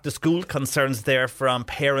going back to school, concerns there from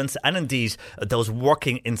parents and indeed those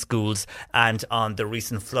working in schools, and on the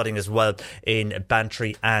recent flooding as well in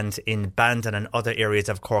Bantry and in Bandon and other areas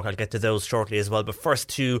of Cork. I'll get to those shortly as well. But first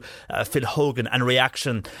to Phil Hogan and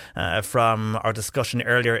reaction from our discussion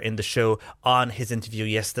earlier in the show on his interview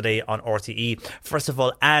yesterday on RTE. First of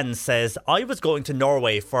all, Anne says, I was going to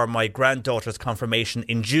Norway for my granddaughter's confirmation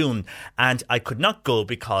in June and I could not go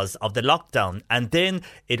because of the lockdown, and then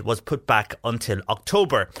it was put back until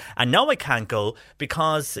October, and now I can't go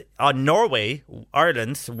because on Norway,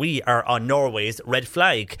 Ireland, we are on Norway's red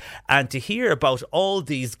flag. And to hear about all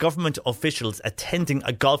these government officials attending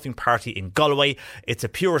a golfing party in Galway, it's a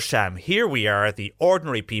pure sham. Here we are, the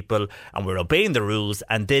ordinary people, and we're obeying the rules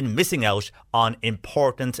and then missing out on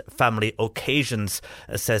important family occasions,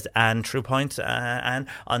 says Anne Truepoint, and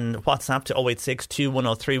on WhatsApp to 0862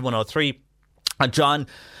 103 103. John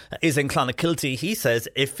is in Clonakilty. He says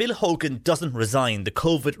if Phil Hogan doesn't resign, the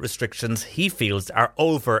COVID restrictions he feels are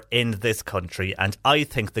over in this country, and I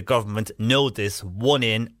think the government know this. One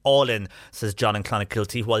in, all in, says John in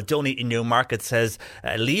Clonakilty. While Donny in Newmarket says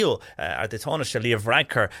Leo the Taoiseach Leo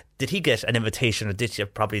Varadkar, did he get an invitation, or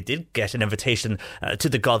probably did get an invitation to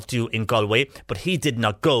the golf do in Galway, but he did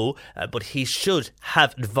not go, but he should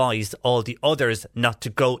have advised all the others not to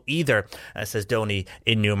go either, says Donny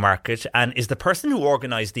in Newmarket. And is the person who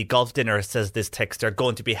organised the golf dinner, says this texter,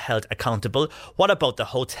 going to be held accountable? What about the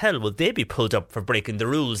hotel? Will they be pulled up for breaking the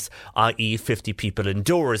rules, i.e. 50 people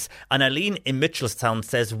indoors? And Eileen in Mitchelstown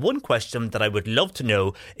says, one question that I would love to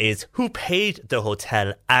know is who paid the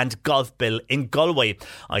hotel and golf bill in Galway?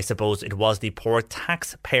 I suppose it was the poor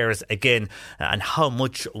taxpayers again. And how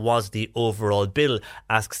much was the overall bill,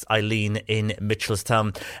 asks Eileen in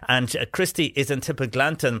Mitchelstown. And Christy is in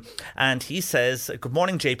Tippeglanton, and he says, good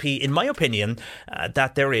morning JP, in my opinion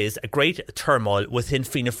that there is a great turmoil within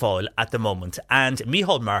Fianna Fáil at the moment, and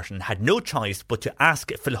Micheál Martin had no choice but to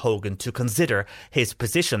ask Phil Hogan to consider his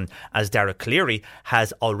position, as Derek Cleary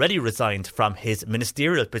has already resigned from his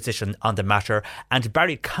ministerial position on the matter, and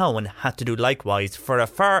Barry Cowan had to do likewise for a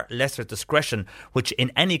far lesser discretion, which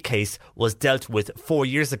in any case was dealt with 4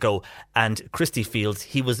 years ago, and Christie feels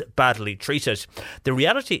he was badly treated. The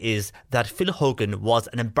reality is that Phil Hogan was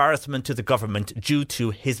an embarrassment to the government due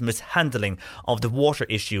to his mishandling of the water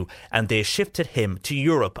issue, and they shifted him to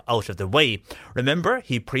Europe out of the way. Remember,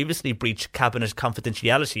 he previously breached cabinet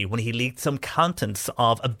confidentiality when he leaked some contents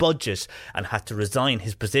of a budget and had to resign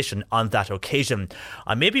his position on that occasion.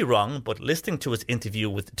 I may be wrong, but listening to his interview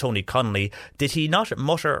with Tony Connolly, did he not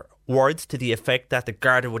mutter words to the effect that the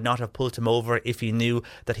Garda would not have pulled him over if he knew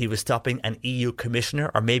that he was stopping an EU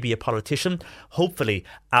commissioner or maybe a politician? Hopefully,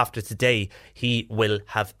 after today, he will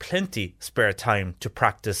have plenty spare time to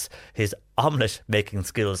practice his omelette making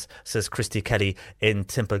skills, says Christy Kelly in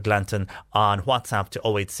Tippeglanton on WhatsApp to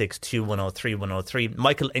 0862 103 103.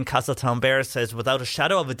 Michael in Castletownbere says, without a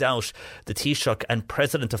shadow of a doubt, the Taoiseach and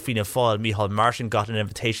President of Fianna Fáil, Micheál Martin, got an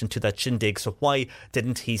invitation to that shindig, so why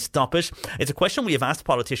didn't he stop it? It's a question we have asked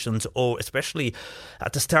politicians, especially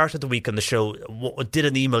at the start of the week on the show. Did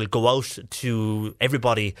an email go out to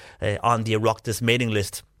everybody on the Oireachtas mailing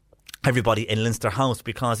list everybody in Leinster House,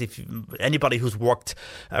 because if anybody who's worked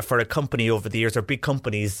for a company over the years, or big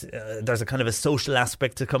companies, there's a kind of a social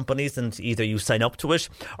aspect to companies, and either you sign up to it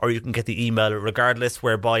or you can get the email regardless,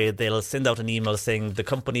 whereby they'll send out an email saying the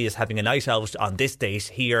company is having a night out on this date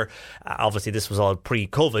here. Obviously this was all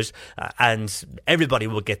pre-COVID, and everybody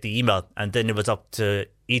would get the email, and then it was up to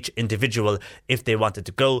each individual if they wanted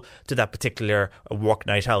to go to that particular work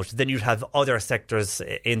night out. Then you'd have other sectors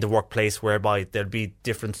in the workplace whereby there'd be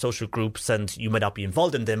different social groups, and you might not be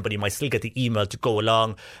involved in them, but you might still get the email to go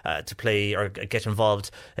along to play or get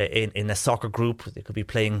involved in a soccer group. They could be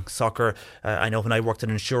playing soccer. I know when I worked in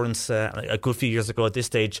insurance a good few years ago at this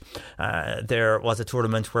stage, there was a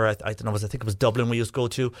tournament where I think it was Dublin we used to go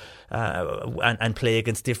to and play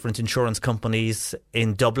against different insurance companies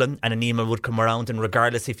in Dublin, and an email would come around, and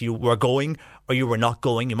regardless if you were going or you were not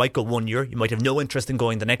going, you might go one year, you might have no interest in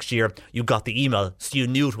going the next year, you got the email, so you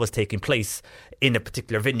knew it was taking place in a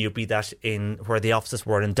particular venue, be that in where the offices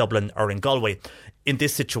were in Dublin or in Galway. In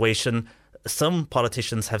this situation, some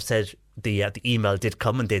politicians have said the email did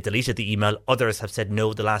come and they deleted the email. Others have said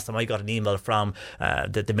no. The last time I got an email from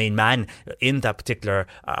the main man in that particular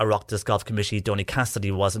Oireachtas Golf Committee, Donny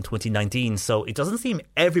Cassidy, was in 2019. So it doesn't seem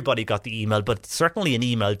everybody got the email, but certainly an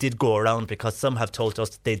email did go around, because some have told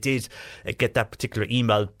us they did get that particular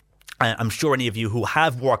email. I'm sure any of you who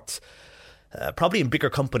have worked probably in bigger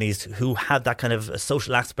companies who have that kind of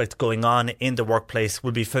social aspect going on in the workplace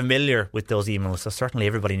will be familiar with those emails. So certainly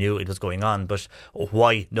everybody knew it was going on, but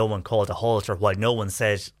why no one called a halt, or why no one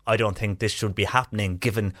said, I don't think this should be happening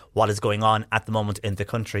given what is going on at the moment in the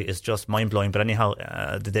country, is just mind-blowing. But anyhow,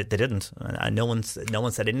 they didn't, and no one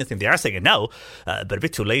said anything. They are saying it now, but a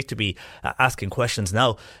bit too late to be asking questions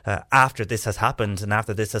now after this has happened and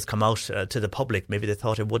after this has come out to the public. Maybe they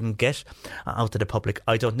thought it wouldn't get out to the public,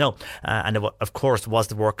 I don't know. And it, of course, was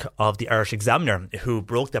the work of the Irish Examiner, who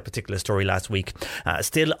broke that particular story last week.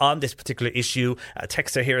 Still on this particular issue, a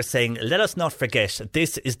texter here is saying, let us not forget,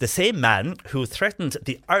 this is the same man who threatened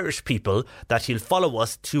the Irish people that he'll follow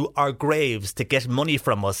us to our graves to get money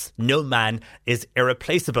from us. No man is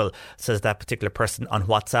irreplaceable, says that particular person on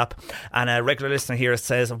WhatsApp. And a regular listener here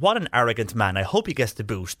says, what an arrogant man. I hope he gets the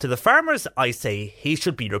boot. To the farmers, I say he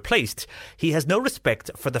should be replaced. He has no respect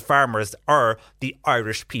for the farmers or the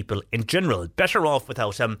Irish people in general. Better off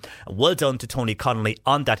without him. Well done to Tony Connolly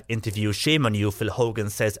on that interview. Shame on you, Phil Hogan,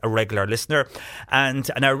 says a regular listener. And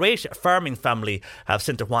an irate farming family have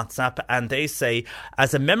sent a WhatsApp, and they say,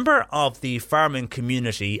 as a member of the farming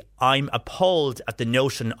community, I'm appalled at the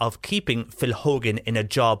notion of keeping Phil Hogan in a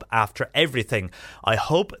job after everything. I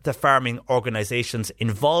hope the farming organisations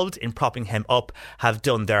involved in propping him up have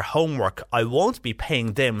done their homework. I won't be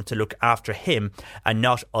paying them to look after him and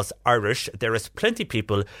not us Irish. There is plenty of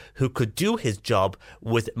people who could do his job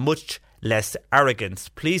with much less arrogance.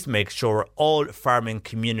 Please make sure all farming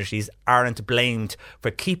communities aren't blamed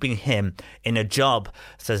for keeping him in a job,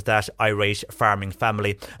 says that irate farming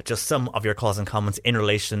family. Just some of your calls and comments in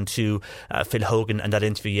relation to Phil Hogan and that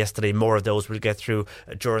interview yesterday. More of those we'll get through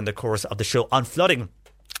during the course of the show. On flooding,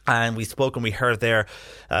 and we spoke and we heard there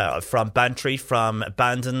from Bantry, from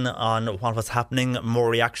Bandon, on what was happening. More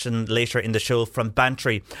reaction later in the show from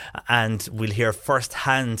Bantry, and we'll hear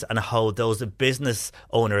firsthand on how those business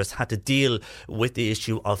owners had to deal with the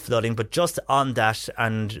issue of flooding. But just on that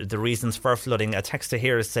and the reasons for flooding, a texter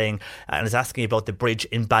here is saying and is asking about the bridge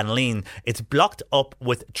in Banleen. It's blocked up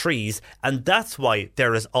with trees, and that's why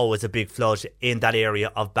there is always a big flood in that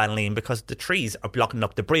area of Banleen, because the trees are blocking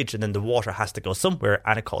up the bridge, and then the water has to go somewhere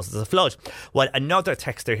and it causes a flood. While another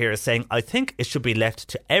texter here is saying, I think it should be left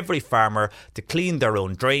to every farmer to clean their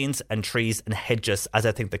own drains and trees and hedges, as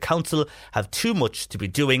I think the council have too much to be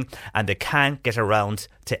doing and they can't get around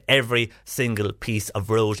to every single piece of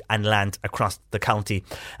road and land across the county.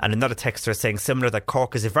 And another texter saying similar, that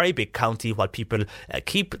Cork is a very big county, while people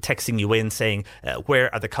keep texting you in saying,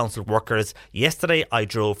 where are the council workers? Yesterday I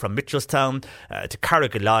drove from Mitchelstown to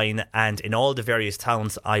Carrigaline, and in all the various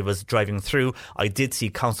towns I was driving through, I did see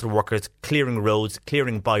council workers clearing roads,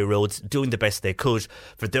 clearing by roads, doing the best they could.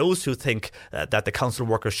 For those who think that the council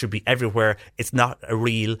workers should be everywhere, it's not a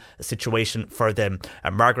real situation for them.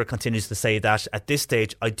 And Margaret continues to say that at this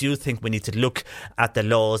stage I do think we need to look at the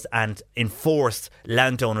laws and enforce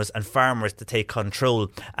landowners and farmers to take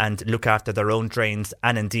control and look after their own drains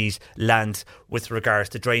and indeed land with regards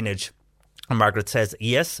to drainage. And Margaret says,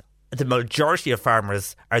 yes, the majority of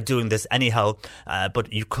farmers are doing this anyhow,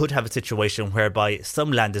 but you could have a situation whereby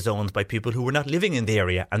some land is owned by people who were not living in the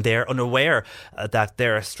area and they're unaware that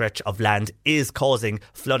their stretch of land is causing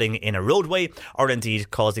flooding in a roadway or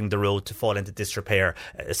indeed causing the road to fall into disrepair.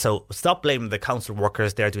 So stop blaming the council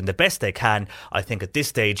workers. They're doing the best they can. I think at this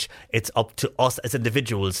stage it's up to us as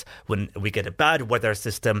individuals when we get a bad weather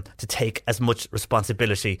system to take as much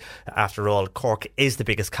responsibility. After all, Cork is the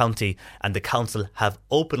biggest county and the council have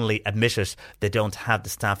openly admitted they don't have the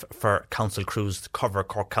staff for council crews to cover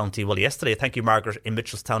Cork County. Well, yesterday, thank you Margaret in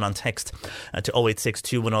Mitchelstown on text to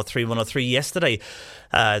 0862 103 103. Yesterday,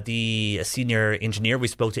 the senior engineer we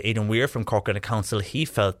spoke to, Aidan Weir from Cork County Council, he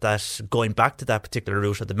felt that going back to that particular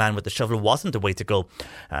route of the man with the shovel wasn't the way to go,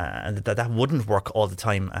 and that wouldn't work all the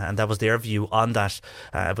time, and that was their view on that.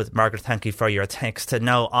 But Margaret, thank you for your text.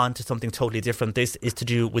 Now on to something totally different. This is to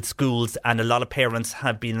do with schools, and a lot of parents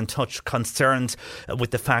have been in touch concerned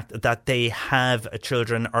with the fact that they have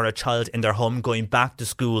children or a child in their home going back to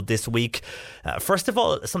school this week. First of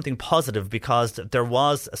all, something positive, because there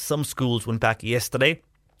was some schools went back yesterday,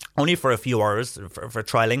 only for a few hours for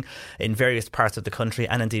trialling in various parts of the country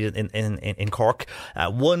and indeed in Cork.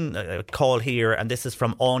 One call here, and this is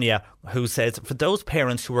from Anya, who says, for those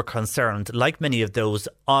parents who were concerned, like many of those,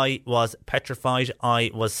 I was petrified. I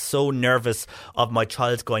was so nervous of my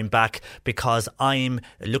child going back because I'm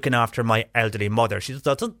looking after my elderly mother. She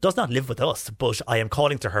does not live with us, but I am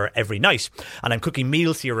calling to her every night and I'm cooking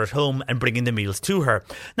meals here at home and bringing the meals to her.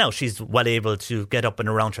 Now, she's well able to get up and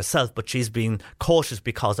around herself, but she's been cautious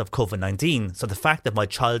because of COVID-19. So the fact that my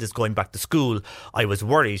child is going back to school, I was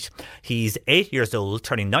worried. He's 8 years old,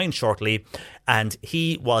 turning 9 shortly, and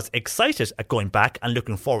he was excited at going back and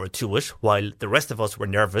looking forward to it, while the rest of us were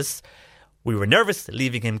nervous. We were nervous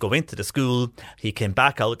leaving him go into the school. He came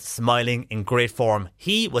back out smiling in great form.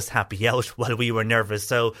 He was happy out while we were nervous.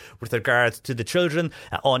 So with regards to the children,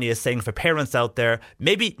 Anya is saying for parents out there,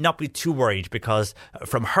 maybe not be too worried, because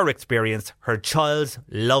from her experience, her child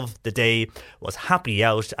loved the day, was happy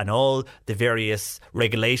out, and all the various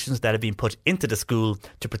regulations that have been put into the school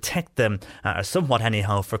to protect them, somewhat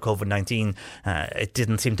anyhow, for COVID-19, it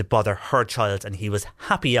didn't seem to bother her child, and he was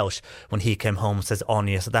happy out when he came home, says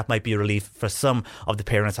Anya. So that might be a relief for some of the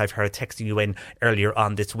parents I've heard texting you in earlier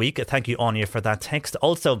on this week. Thank you, Anya, for that text.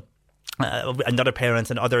 Also, another parent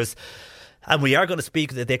and others. And we are going to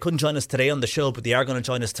speak, they couldn't join us today on the show, but they are going to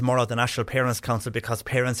join us tomorrow at the National Parents Council, because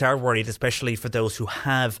parents are worried, especially for those who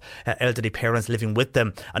have elderly parents living with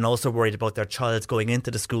them, and also worried about their child going into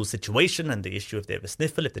the school situation and the issue if they have a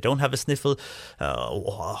sniffle, if they don't have a sniffle,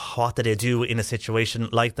 what do they do in a situation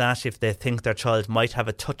like that if they think their child might have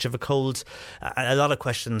a touch of a cold. A lot of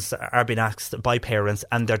questions are being asked by parents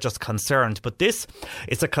and they're just concerned. But this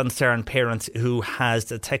is a concerned parent who has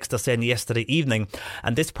texted us in yesterday evening,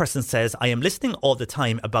 and this person says, I am listening all the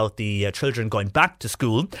time about the children going back to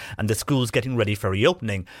school and the schools getting ready for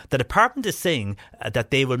reopening. The department is saying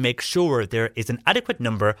that they will make sure there is an adequate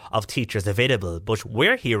number of teachers available, but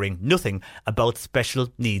we're hearing nothing about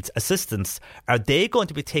special needs assistance. Are they going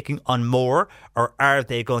to be taking on more, or are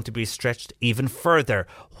they going to be stretched even further?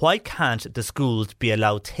 Why can't the schools be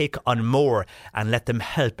allowed to take on more and let them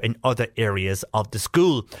help in other areas of the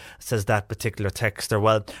school, says that particular texter.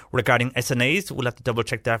 Well, regarding SNAs, we'll have to double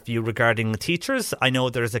check that for you. Regarding teachers, I know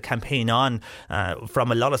there's a campaign on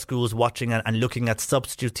from a lot of schools watching and looking at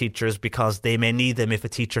substitute teachers, because they may need them if a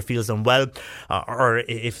teacher feels unwell, or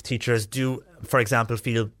if teachers do, for example,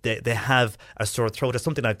 feel they have a sore throat or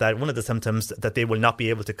something like that. One of the symptoms that they will not be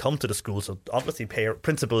able to come to the school. So obviously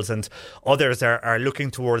principals and others are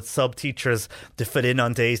looking towards sub-teachers to fill in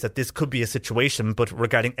on days that this could be a situation. But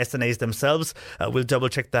regarding SNAs themselves, we'll double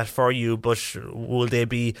check that for you. But will they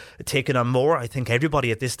be taking on more? I think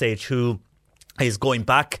everybody at this stage who is going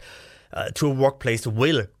back to a workplace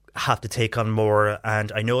will have to take on more.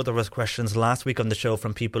 And I know there was questions last week on the show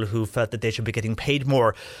from people who felt that they should be getting paid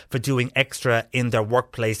more for doing extra in their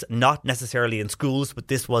workplace, not necessarily in schools, but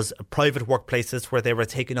this was private workplaces where they were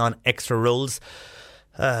taking on extra roles.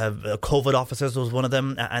 COVID officers was one of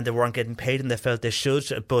them, and they weren't getting paid and they felt they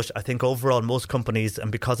should. But I think overall most companies,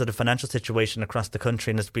 and because of the financial situation across the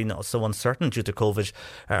country, and it's been so uncertain due to COVID,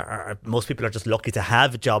 most people are just lucky to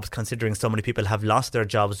have jobs, considering so many people have lost their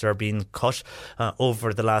jobs or are being cut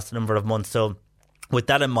over the last number of months. So with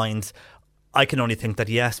that in mind, I can only think that,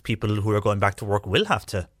 yes, people who are going back to work will have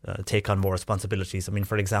to take on more responsibilities. I mean,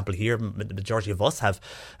 for example, here, the majority of us have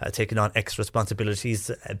taken on extra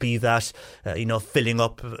responsibilities, be that, filling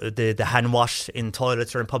up the hand wash in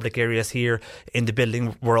toilets or in public areas here in the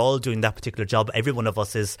building. We're all doing that particular job. Every one of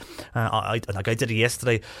us is. I did it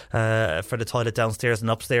yesterday for the toilet downstairs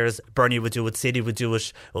and upstairs. Bernie would do it, Sadie would do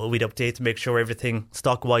it. We'd update to make sure everything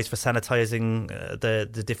stock-wise for sanitising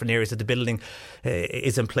the different areas of the building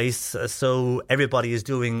is in place. So everybody is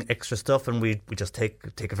doing extra stuff, and we just take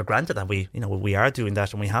it for granted that we are doing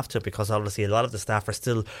that, and we have to, because obviously a lot of the staff are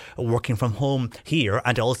still working from home here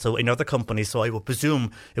and also in other companies. So I would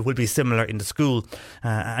presume it will be similar in the school.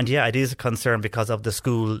 And yeah, it is a concern because of the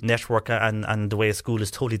school network and the way a school is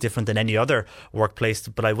totally different than any other workplace.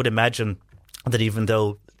 But I would imagine that even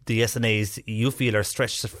though the SNAs you feel are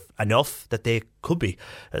stretched enough, that they could be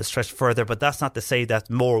stretched further, but that's not to say that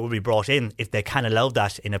more will be brought in if they can allow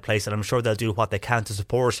that in a place, and I'm sure they'll do what they can to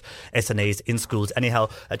support SNAs in schools. Anyhow,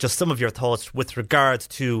 just some of your thoughts with regard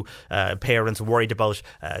to parents worried about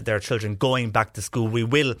their children going back to school. We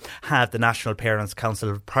will have the National Parents Council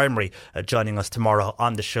of Primary joining us tomorrow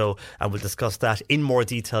on the show, and we'll discuss that in more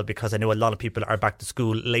detail, because I know a lot of people are back to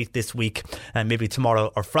school late this week, maybe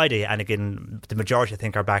tomorrow or Friday, and again the majority I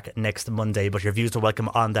think are back next Monday, but your views are welcome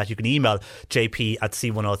on that. You can email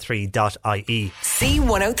jp@c103.ie.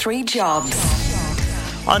 C103 Jobs.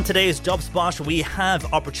 On today's Job Spot, we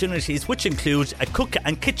have opportunities which include a cook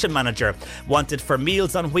and kitchen manager wanted for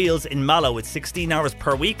Meals on Wheels in Mallow with 16 hours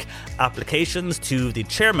per week. Applications to the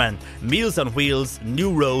chairman, Meals on Wheels,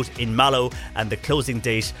 New Road in Mallow, and the closing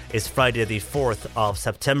date is Friday the 4th of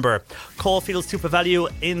September. Caulfield SuperValue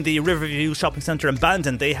in the Riverview Shopping Centre in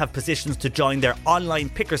Bandon, they have positions to join their online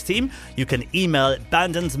pickers team. You can email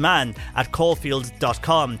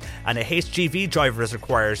bandonsman@caulfield.com, and a HGV driver is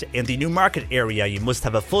required in the Newmarket area. You must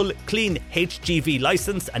have a full clean HGV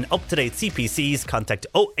licence and up-to-date CPCs. Contact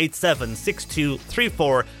 087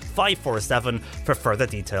 6234 547 for further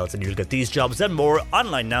details, and you'll get these jobs and more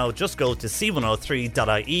online now. Just go to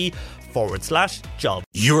c103.ie/job.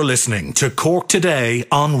 You're listening to Cork Today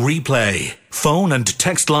on replay. Phone and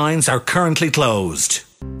text lines are currently closed.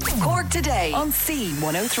 Cork Today on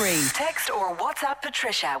C103. Text or WhatsApp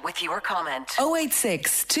Patricia with your comment.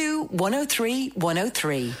 0862 103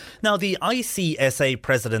 103. Now, the ICSA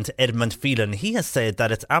President Edmund Phelan, he has said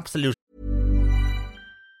that it's absolute.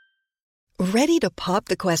 Ready to pop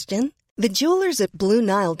the question? The jewelers at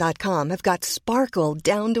BlueNile.com have got sparkle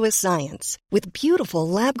down to a science with beautiful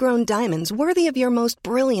lab-grown diamonds worthy of your most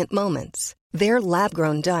brilliant moments. Their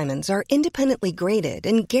lab-grown diamonds are independently graded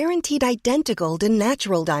and guaranteed identical to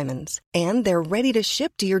natural diamonds, and they're ready to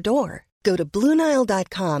ship to your door. Go to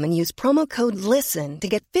BlueNile.com and use promo code LISTEN to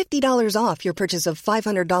get $50 off your purchase of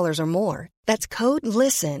 $500 or more. That's code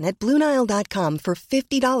LISTEN at BlueNile.com for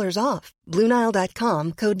 $50 off.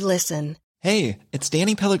 BlueNile.com, code LISTEN. Hey, it's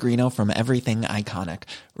Danny Pellegrino from Everything Iconic.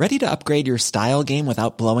 Ready to upgrade your style game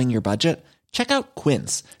without blowing your budget? Check out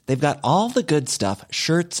Quince. They've got all the good stuff,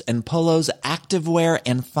 shirts and polos, activewear,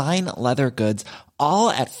 and fine leather goods, all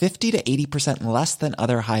at 50 to 80% less than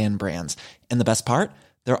other high-end brands. And the best part?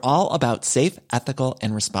 They're all about safe, ethical,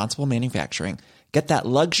 and responsible manufacturing. Get that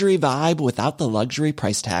luxury vibe without the luxury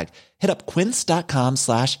price tag. Hit up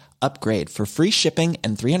quince.com/upgrade for free shipping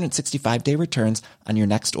and 365-day returns on your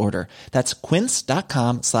next order. That's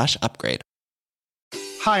quince.com/upgrade.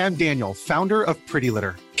 Hi, I'm Daniel, founder of Pretty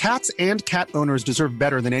Litter. Cats and cat owners deserve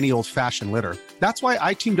better than any old-fashioned litter. That's why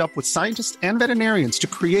I teamed up with scientists and veterinarians to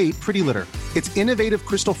create Pretty Litter. Its innovative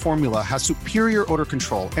crystal formula has superior odor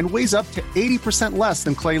control and weighs up to 80% less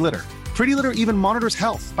than clay litter. Pretty Litter even monitors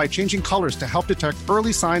health by changing colors to help detect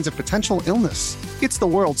early signs of potential illness. It's the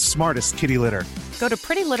world's smartest kitty litter. Go to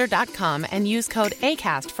prettylitter.com and use code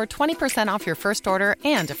ACAST for 20% off your first order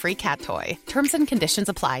and a free cat toy. Terms and conditions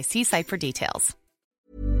apply. See site for details.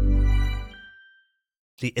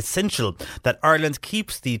 Essential that Ireland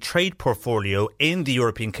keeps the trade portfolio in the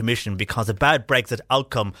European Commission, because a bad Brexit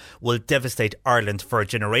outcome will devastate Ireland for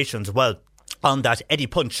generations. Well, on that, Eddie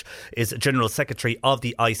Punch is General Secretary of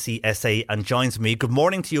the ICSA and joins me. Good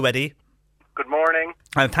morning to you, Eddie. Good morning.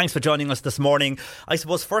 And thanks for joining us this morning. I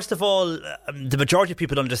suppose, first of all, the majority of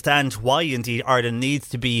people understand why indeed Ireland needs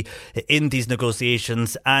to be in these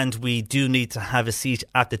negotiations, and we do need to have a seat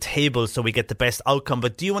at the table so we get the best outcome.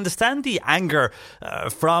 But do you understand the anger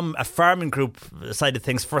from a farming group side of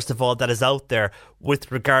things, first of all, that is out there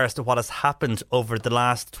with regards to what has happened over the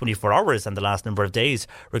last 24 hours and the last number of days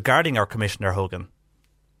regarding our Commissioner Hogan?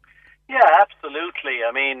 Yeah, absolutely.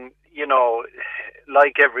 I mean, you know,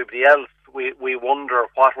 like everybody else, we wonder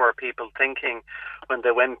what were people thinking when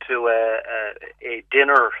they went to a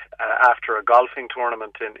dinner after a golfing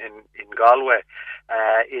tournament in Galway.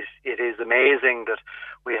 It is amazing that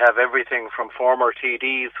we have everything from former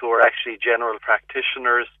TDs who are actually general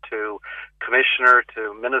practitioners to commissioner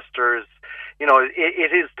to ministers. You know,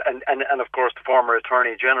 it is, and of course the former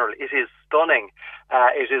Attorney General. It is stunning.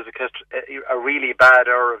 It is a really bad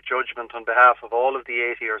error of judgment on behalf of all of the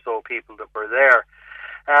 80 or so people that were there.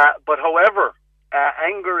 But however,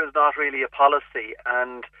 anger is not really a policy,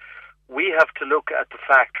 and we have to look at the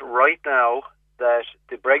fact right now that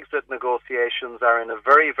the Brexit negotiations are in a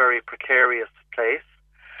very, very precarious place,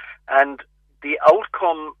 and the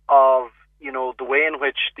outcome of, you know, the way in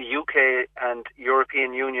which the UK and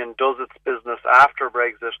European Union does its business after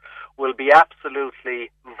Brexit will be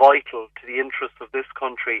absolutely vital to the interests of this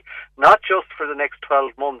country, not just for the next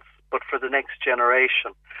 12 months, but for the next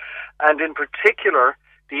generation. And in particular,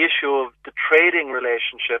 the issue of the trading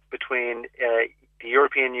relationship between the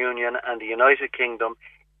European Union and the United Kingdom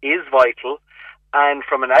is vital. And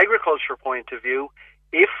from an agriculture point of view,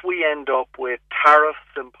 if we end up with tariffs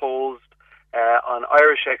imposed on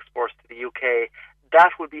Irish exports to the UK,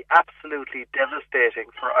 that would be absolutely devastating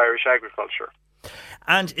for Irish agriculture.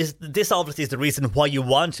 And this obviously is the reason why you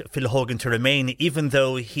want Phil Hogan to remain, even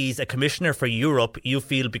though he's a commissioner for Europe. You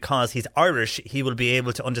feel because he's Irish, he will be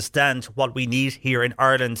able to understand what we need here in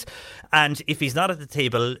Ireland. And if he's not at the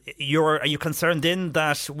table, are you concerned in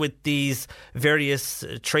that with these various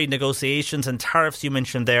trade negotiations and tariffs you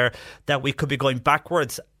mentioned there, that we could be going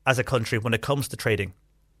backwards as a country when it comes to trading?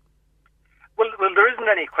 Well, there isn't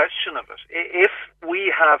any question of it. If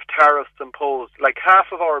we have tariffs imposed, like half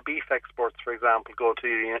of our beef exports, for example, go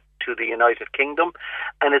to the United Kingdom,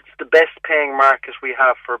 and it's the best paying market we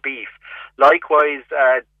have for beef. Likewise,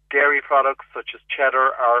 dairy products such as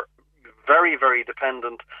cheddar are very, very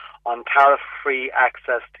dependent on tariff-free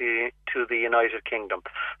access to the United Kingdom.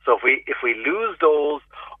 So if we lose those,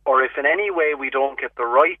 or if in any way we don't get the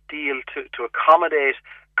right deal to accommodate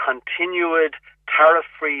continued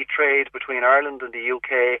tariff-free trade between Ireland and the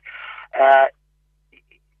UK,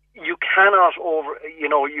 you cannot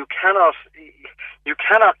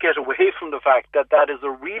get away from the fact that is a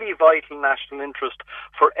really vital national interest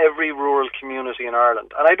for every rural community in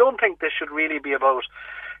Ireland. And I don't think this should really be about,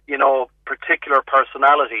 you know, particular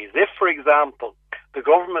personalities. If, for example, the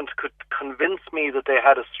government could convince me that they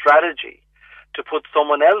had a strategy to put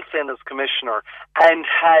someone else in as commissioner and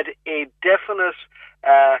had a definite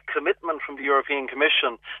commitment from the European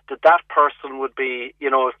Commission that person would be, you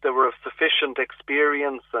know, if they were of sufficient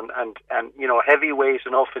experience and you know, heavyweight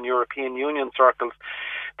enough in European Union circles,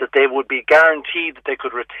 that they would be guaranteed that they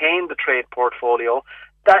could retain the trade portfolio,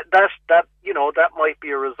 that you know, that might be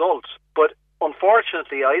a result. But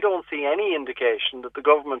unfortunately, I don't see any indication that the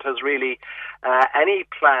government has really any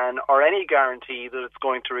plan or any guarantee that it's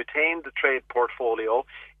going to retain the trade portfolio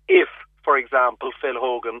if, for example, Phil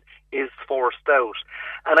Hogan is forced out.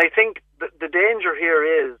 And I think the danger here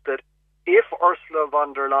is that if Ursula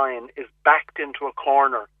von der Leyen is backed into a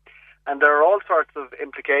corner, and there are all sorts of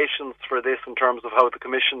implications for this in terms of how the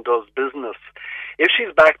Commission does business, if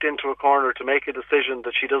she's backed into a corner to make a decision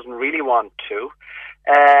that she doesn't really want to,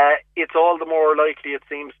 it's all the more likely, it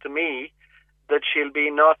seems to me, that she'll be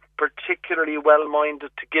not particularly well-minded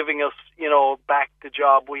to giving us, you know, back the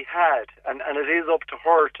job we had. And it is up to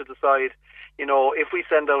her to decide, you know, if we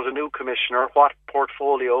send out a new commissioner, what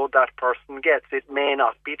portfolio that person gets. It may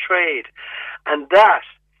not be trade. And that,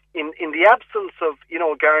 in the absence of, you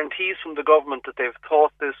know, guarantees from the government that they've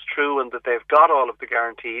thought this through and that they've got all of the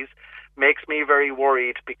guarantees, makes me very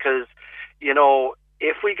worried because, you know,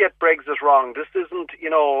 if we get Brexit wrong, this isn't, you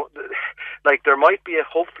know, like there might be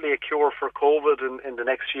hopefully a cure for COVID in the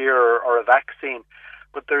next year or a vaccine,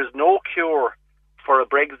 but there's no cure for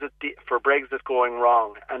Brexit going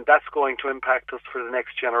wrong, and that's going to impact us for the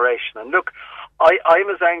next generation. And look, I'm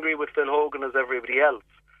as angry with Phil Hogan as everybody else,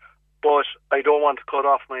 but I don't want to cut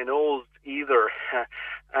off my nose either,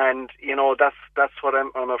 and you know that's what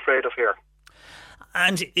I'm afraid of here.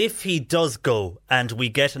 And if he does go and we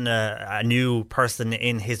get a new person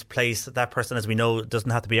in his place, that person, as we know,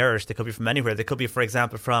 doesn't have to be Irish. They could be from anywhere. They could be, for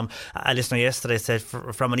example, from a listener yesterday said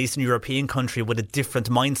from an Eastern European country with a different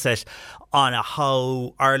mindset on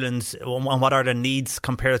how Ireland, on what Ireland needs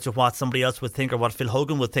compared to what somebody else would think or what Phil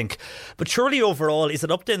Hogan would think. But surely overall, is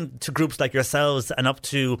it up then to groups like yourselves and up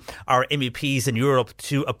to our MEPs in Europe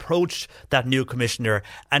to approach that new commissioner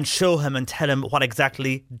and show him and tell him what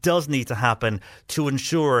exactly does need to happen to to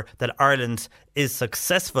ensure that Ireland is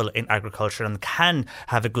successful in agriculture and can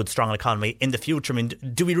have a good, strong economy in the future? I mean,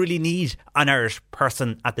 do we really need an Irish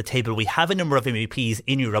person at the table? We have a number of MEPs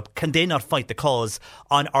in Europe. Can they not fight the cause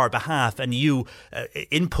on our behalf and you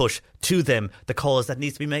input to them the cause that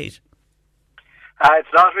needs to be made?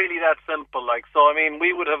 It's not really that simple. I mean,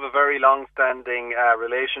 we would have a very long-standing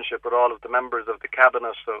relationship with all of the members of the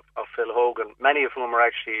cabinet of Phil Hogan, many of whom are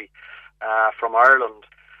actually from Ireland.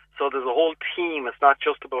 So there's a whole team. It's not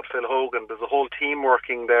just about Phil Hogan. There's a whole team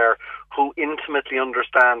working there who intimately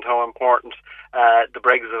understand how important the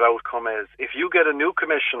Brexit outcome is. If you get a new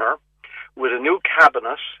commissioner with a new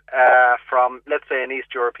cabinet from, let's say, an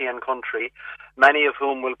East European country, many of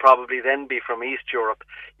whom will probably then be from East Europe,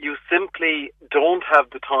 you simply don't have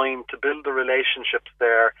the time to build the relationships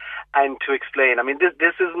there and to explain. I mean,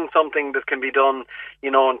 this isn't something that can be done,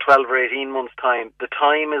 in 12 or 18 months' time. The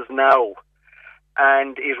time is now.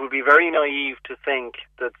 And it would be very naive to think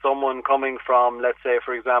that someone coming from, let's say,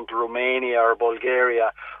 for example, Romania or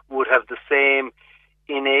Bulgaria would have the same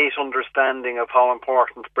innate understanding of how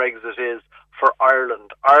important Brexit is for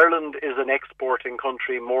Ireland. Ireland is an exporting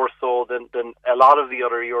country more so than a lot of the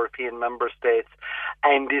other European member states,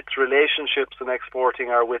 and its relationships in exporting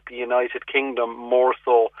are with the United Kingdom more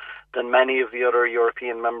so than many of the other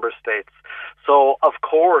European member states. So, of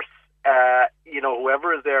course,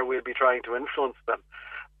 whoever is there will be trying to influence them.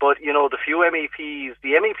 But, the few MEPs,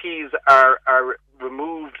 the MEPs are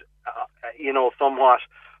removed, somewhat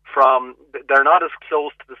from, they're not as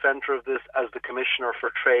close to the centre of this as the Commissioner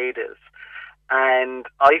for Trade is. And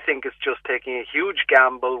I think it's just taking a huge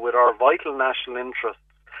gamble with our vital national interests.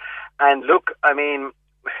 And look, I mean,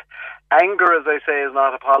 anger, as I say, is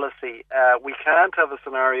not a policy. We can't have a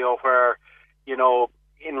scenario where,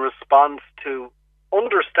 in response to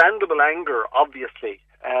understandable anger, obviously,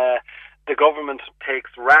 the government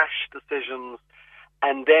takes rash decisions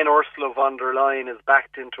and then Ursula von der Leyen is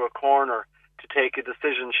backed into a corner to take a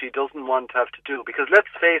decision she doesn't want to have to do. Because let's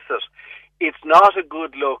face it, it's not a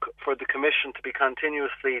good look for the Commission to be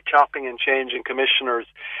continuously chopping and changing commissioners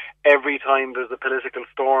every time there's a political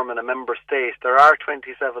storm in a member state. There are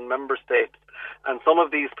 27 member states, and some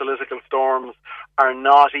of these political storms are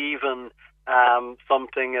not even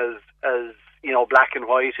something as black and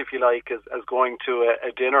white, if you like, as going to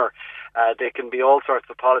a dinner. They can be all sorts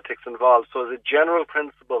of politics involved. So as a general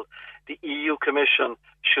principle, the EU Commission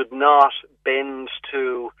should not bend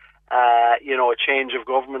to a change of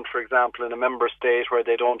government, for example, in a member state where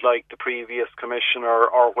they don't like the previous commissioner,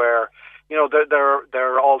 or where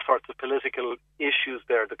there are all sorts of political issues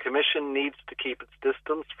there. The Commission needs to keep its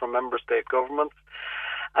distance from member state governments.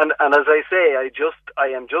 And as I say, I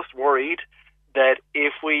am just worried that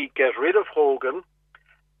if we get rid of Hogan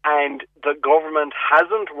and the government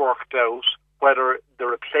hasn't worked out whether the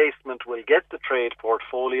replacement will get the trade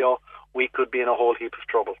portfolio, we could be in a whole heap of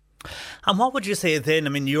trouble. And what would you say then?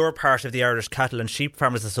 I mean, you're part of the Irish Cattle and Sheep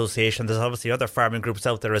Farmers Association. There's obviously other farming groups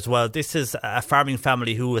out there as well. This is a farming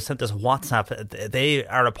family who has sent us WhatsApp. They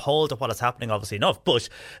are appalled at what is happening, obviously enough, but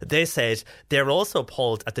they said they're also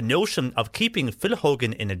appalled at the notion of keeping Phil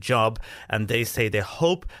Hogan in a job, and they say they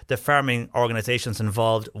hope the farming organisations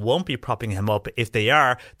involved won't be propping him up. If they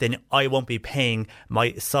are, then I won't be paying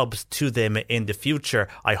my subs to them in the future.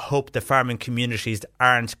 I hope the farming communities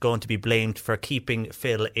aren't going to be blamed for keeping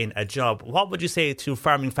Phil in a job. What would you say to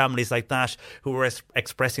farming families like that who were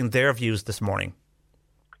expressing their views this morning?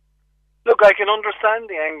 Look, I can understand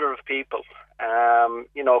the anger of people.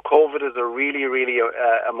 COVID is a really, really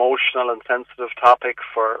emotional and sensitive topic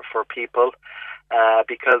for people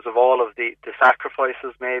because of all of the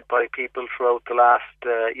sacrifices made by people throughout the last,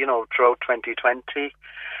 throughout 2020.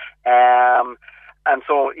 And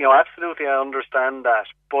so, absolutely I understand that.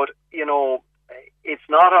 But, it's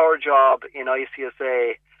not our job in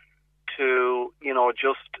ICSA to,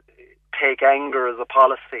 just take anger as a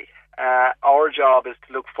policy. Our job is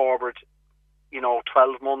to look forward,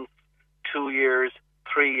 12 months, 2 years,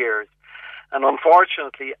 3 years. And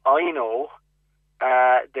unfortunately, I know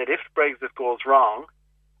that if Brexit goes wrong,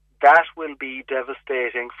 that will be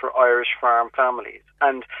devastating for Irish farm families.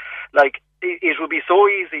 And, it would be so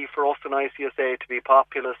easy for us in ICSA to be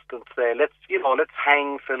populist and say, let's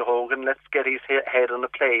hang Phil Hogan, let's get his head on a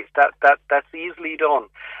plate. That's easily done.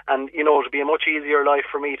 And, it would be a much easier life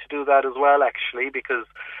for me to do that as well, actually, because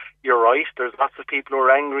you're right, there's lots of people who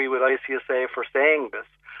are angry with ICSA for saying this.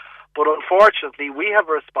 But unfortunately, we have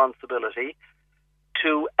a responsibility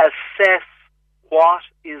to assess what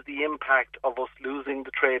is the impact of us losing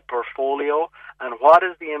the trade portfolio and what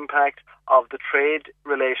is the impact of the trade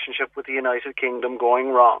relationship with the United Kingdom going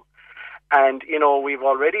wrong. And, we've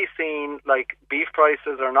already seen, beef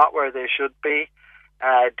prices are not where they should be.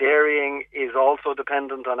 Dairying is also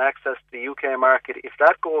dependent on access to the UK market. If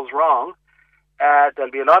that goes wrong,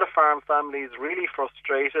 there'll be a lot of farm families really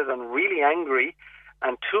frustrated and really angry.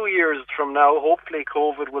 And 2 years from now, hopefully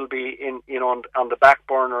COVID will be on the back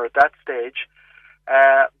burner at that stage.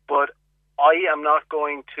 But I am not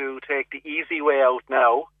going to take the easy way out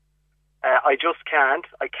now. I just can't.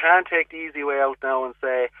 I can't take the easy way out now and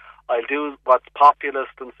say, I'll do what's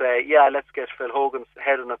populist and say, yeah, let's get Phil Hogan's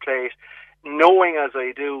head on a plate, knowing as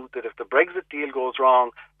I do that if the Brexit deal goes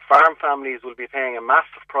wrong, farm families will be paying a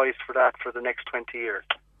massive price for that for the next 20 years.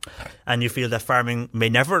 And you feel that farming may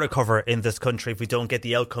never recover in this country if we don't get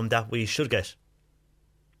the outcome that we should get?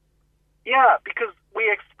 Yeah, because we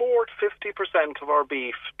export 50% of our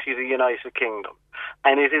beef to the United Kingdom,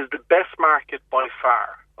 and it is the best market by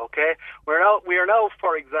far. Okay, we are now,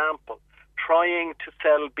 for example, trying to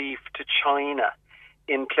sell beef to China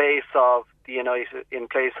in place of the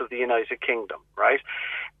United Kingdom, right?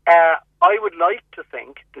 I would like to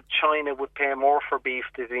think that China would pay more for beef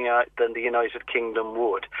than the United Kingdom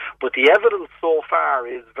would, but the evidence so far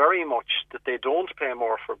is very much that they don't pay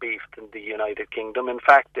more for beef than the United Kingdom. In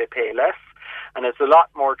fact, they pay less, and it's a lot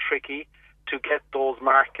more tricky to get those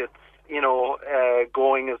markets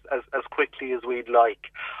going as quickly as we'd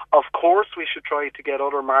like. Of course, we should try to get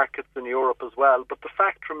other markets in Europe as well, but the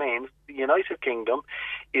fact remains the United Kingdom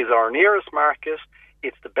is our nearest market.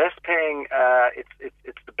 It's the best paying,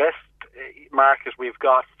 it's the best market we've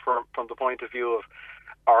got from the point of view of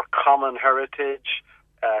our common heritage,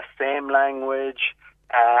 same language,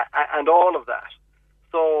 and all of that.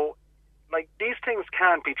 So, like, these things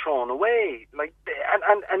can't be thrown away. Like,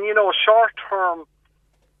 and short term.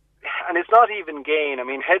 And it's not even gain. I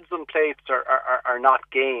mean, heads and plates are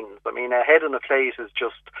not gains. I mean, a head and a plate is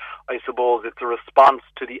just, I suppose, it's a response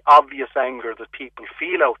to the obvious anger that people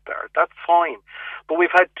feel out there. That's fine. But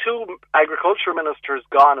we've had 2 agriculture ministers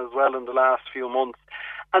gone as well in the last few months.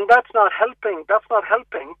 And that's not helping. That's not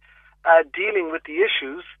helping dealing with the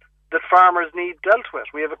issues that farmers need dealt with.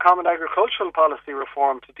 We have a common agricultural policy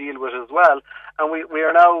reform to deal with as well. And we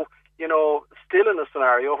are now, still in a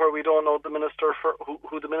scenario where we don't know the minister for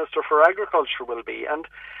who the Minister for Agriculture will be. And,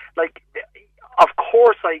 like, of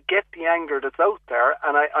course I get the anger that's out there,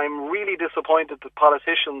 and I'm really disappointed that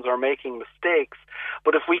politicians are making mistakes.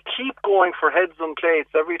 But if we keep going for heads and plates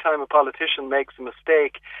every time a politician makes a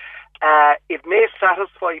mistake, it may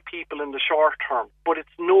satisfy people in the short term, but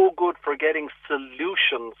it's no good for getting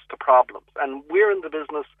solutions to problems. And we're in the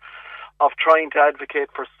business of trying to advocate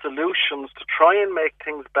for solutions to try and make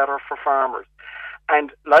things better for farmers.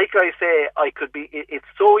 And like I say, it's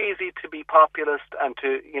so easy to be populist and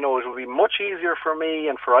it would be much easier for me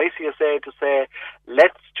and for ICSA to say,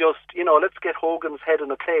 let's get Hogan's head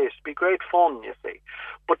in a plate. It'd be great fun, you see.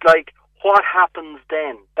 But, like, what happens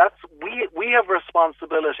then? We have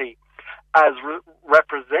responsibility as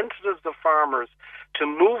representatives of farmers to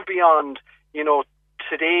move beyond,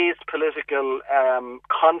 today's political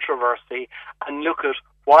controversy and look at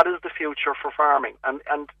what is the future for farming, and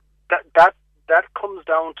that comes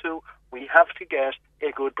down to we have to get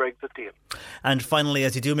a good Brexit deal. And finally,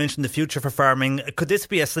 as you do mention the future for farming, could this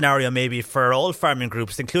be a scenario maybe for all farming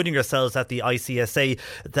groups, including yourselves at the ICSA,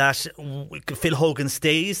 that Phil Hogan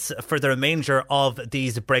stays for the remainder of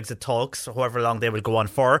these Brexit talks, however long they will go on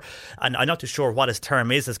for? And I'm not too sure what his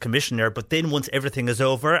term is as Commissioner, but then once everything is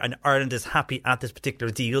over and Ireland is happy at this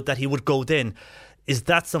particular deal, that he would go then. Is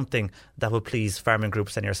that something that would please farming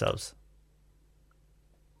groups and yourselves?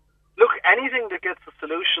 Look, anything that gets a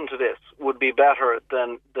solution to this would be better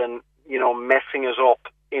than messing it up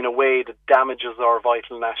in a way that damages our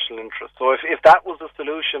vital national interest. So if that was a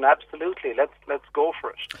solution, absolutely, let's go for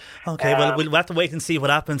it. Okay, well, we'll have to wait and see what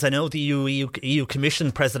happens. I know the EU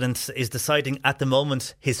Commission President is deciding at the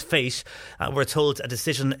moment his fate. We're told a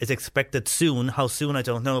decision is expected soon. How soon, I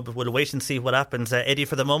don't know, but we'll wait and see what happens. Eddie,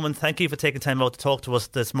 for the moment, thank you for taking time out to talk to us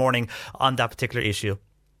this morning on that particular issue.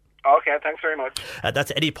 Okay, thanks very much.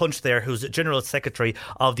 That's Eddie Punch there, who's General Secretary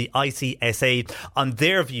of the ICSA, on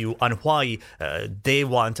their view on why they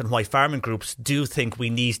want and why farming groups do think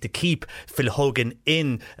we need to keep Phil Hogan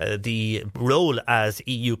in the role as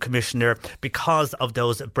EU Commissioner because of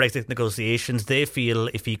those Brexit negotiations. They feel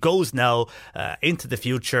if he goes now into the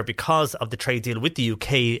future because of the trade deal with the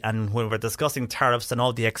UK, and when we're discussing tariffs and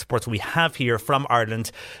all the exports we have here from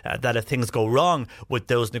Ireland, that if things go wrong with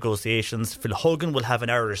those negotiations, Phil Hogan will have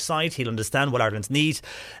an Irish side. he'll understand what Ireland's need,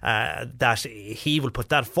 that he will put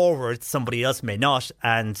that forward, somebody else may not,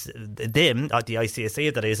 and them, the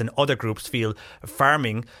ICSA that is, and other groups feel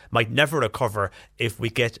farming might never recover if we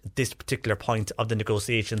get this particular point of the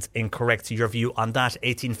negotiations incorrect. Your view on that?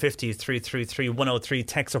 1850 333 103,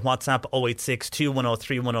 text or WhatsApp 0862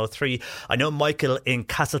 103 103. I know Michael in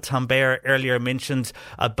Castletownbere earlier mentioned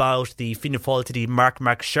about the Fianna Fáil TD Mark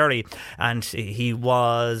McSherry, and he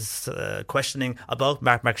was questioning about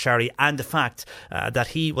Mark McSherry and the fact that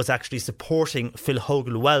he was actually supporting Phil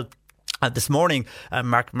Hogan. Well, this morning,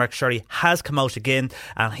 Mark McSherry has come out again,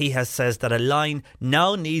 and he has says that a line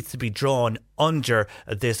now needs to be drawn under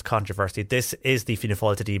this controversy. This is the Fianna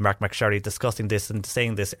Fáil TD Mark McSherry discussing this and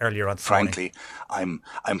saying this earlier on. Frankly, I'm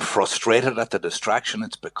frustrated at the distraction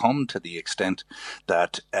it's become, to the extent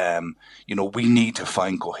that we need to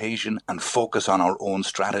find cohesion and focus on our own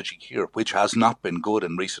strategy here, which has not been good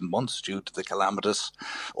in recent months due to the calamitous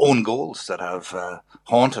own goals that have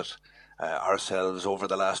haunted ourselves over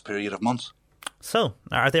the last period of months. So,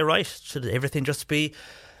 are they right? Should everything just be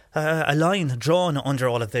a line drawn under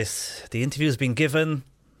all of this? The interview's been given,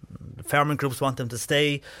 farming groups want them to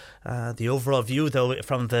stay. The overall view, though,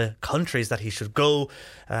 from the country is that he should go,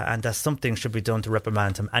 and that something should be done to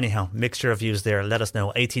reprimand him. Anyhow, mixture of views there. Let us know.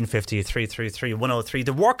 1850 333 103.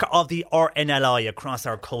 The work of the RNLI across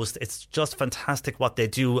our coast, it's just fantastic what they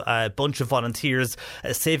do. A bunch of volunteers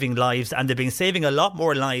saving lives, and they've been saving a lot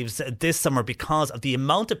more lives this summer because of the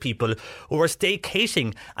amount of people who are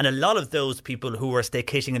staycating, and a lot of those people who are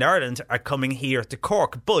staycating in Ireland are coming here to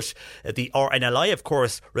Cork. But the RNLI, of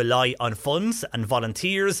course, rely on funds and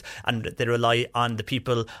volunteers, and they rely on the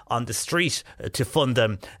people on the street to fund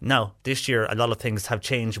them. Now, this year, a lot of things have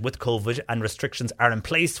changed with COVID, and restrictions are in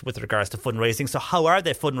place with regards to fundraising. So how are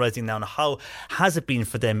they fundraising now, and how has it been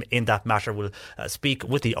for them in that matter? We'll speak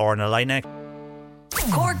with the RNLI next.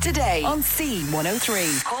 Cork Today on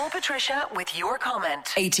C103. Call Patricia with your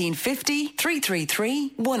comment. 1850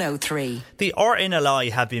 333 103. The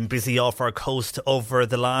RNLI have been busy off our coast over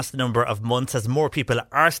the last number of months as more people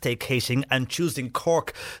are staycating and choosing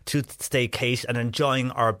Cork to staycate and enjoying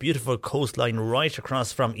our beautiful coastline right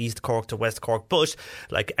across from East Cork to West Cork. But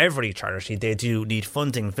like every charity, they do need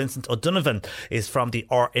funding. Vincent O'Donovan is from the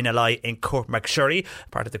RNLI in Cork McSherry,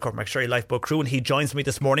 part of the Cork McSherry Lifeboat crew, and he joins me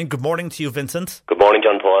this morning. Good morning to you, Vincent. Good morning,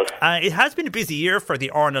 John Paul. It has been a busy year for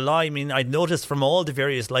the RNLI. I mean, I noticed from all the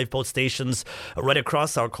various lifeboat stations right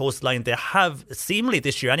across our coastline, they have seemingly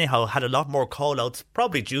this year anyhow had a lot more call-outs,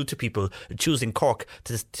 probably due to people choosing Cork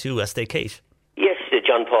to staycate. Yes,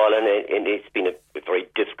 John Paul, and it's been a very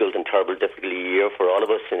difficult year for all of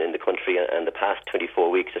us in the country, and the past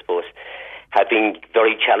 24 weeks, I suppose, have been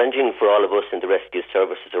very challenging for all of us in the rescue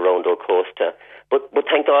services around our coast. But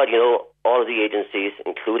thank God, all of the agencies,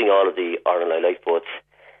 including all of the RNLI lifeboats,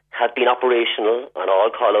 have been operational on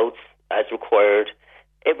all call-outs as required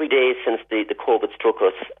every day since the COVID struck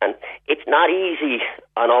us. And it's not easy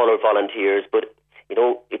on all our volunteers, but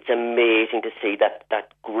it's amazing to see that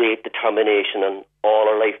great determination on all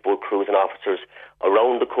our lifeboat crews and officers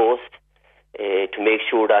around the coast to make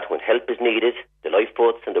sure that when help is needed, the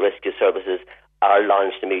lifeboats and the rescue services are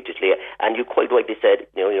launched immediately. And you quite rightly said,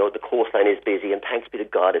 the coastline is busy, and thanks be to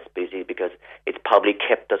God it's busy, because it's probably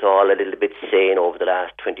kept us all a little bit sane over the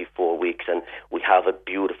last 24 weeks, and we have a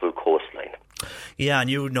beautiful coastline. Yeah, and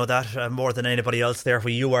you know that more than anybody else there,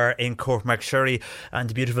 where you are in Cork McSherry and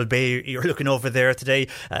the beautiful bay you're looking over there today.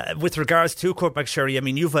 With regards to Cork McSherry, I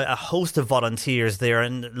mean, you've a host of volunteers there,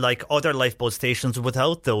 and like other lifeboat stations,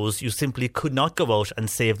 without those, you simply could not go out and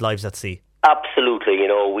save lives at sea. Absolutely,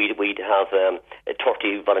 we'd have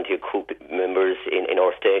 30 volunteer crew members in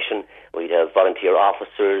our station. We'd have volunteer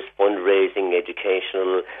officers, fundraising,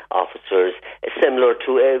 educational officers, similar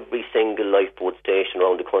to every single lifeboat station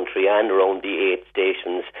around the country and around the 8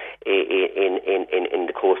 stations in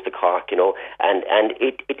the coast of Cork, And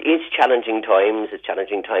it is challenging times. It's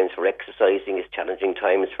challenging times for exercising. It's challenging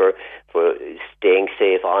times for staying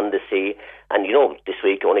safe on the sea. And,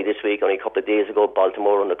 only a couple of days ago,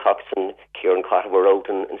 Baltimore under Cox and Kieran Cotter were out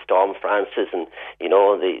in Storm Francis, and,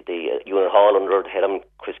 the Ewan Hall under Helen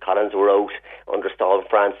Chris Collins were out under Storm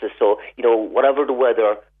Francis. So, whatever the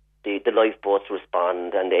weather, the lifeboats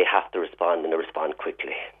respond, and they have to respond, and they respond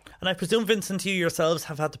quickly. And I presume, Vincent, you yourselves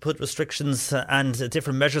have had to put restrictions and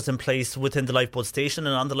different measures in place within the lifeboat station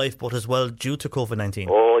and on the lifeboat as well due to COVID-19.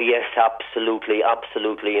 Oh, yes, absolutely.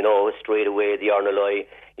 Straight away, the RNLI,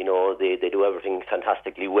 they do everything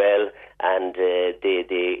fantastically well, and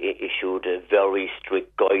they issued very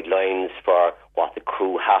strict guidelines for what the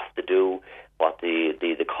crew have to do what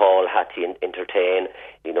the call had to entertain,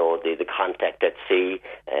 the contact at sea,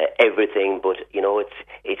 everything. But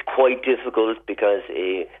it's quite difficult because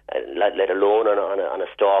let alone on a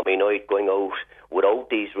stormy night, going out without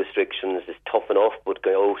these restrictions is tough enough, but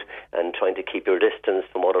going out and trying to keep your distance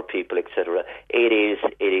from other people, etc.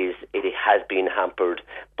 It has been hampered,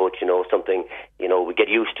 but something, we get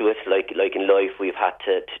used to it. Like in life, we've had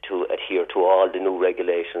to adhere to all the new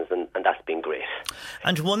regulations, and that's been great.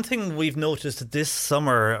 And one thing we've noticed this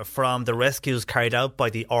summer from the rescues carried out by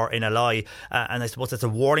the RNLI, and I suppose it's a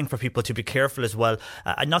warning for people to be careful as well,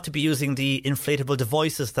 and not to be using the inflatable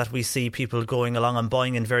devices that we see people going along and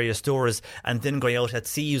buying in various stores and then going out at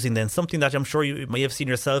sea using them. Something that I'm sure you may have seen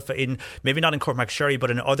yourself in, maybe not in Cormac-Sherry,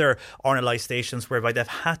 but in other RNLI stations whereby they've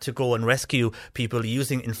had to go and rescue people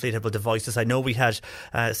using inflatable devices. I know we had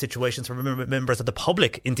situations where members of the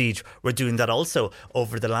public indeed were doing that also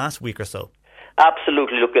over the last week or so.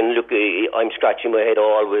 Absolutely. Look, I'm scratching my head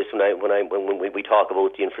always when we talk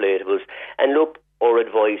about the inflatables. And look, our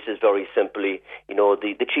advice is very simply,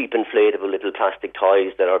 the cheap inflatable little plastic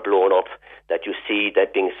toys that are blown up, that you see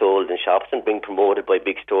that being sold in shops and being promoted by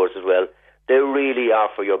big stores as well, they really are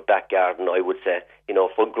for your back garden, I would say,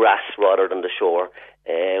 for grass rather than the shore.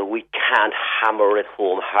 We can't hammer it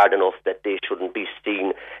home hard enough that they shouldn't be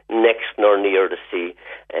seen next nor near the sea.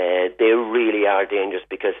 They really are dangerous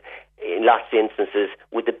because in lots of instances,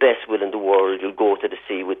 with the best will in the world, you'll go to the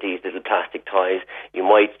sea with these little plastic toys. You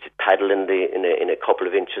might paddle in a couple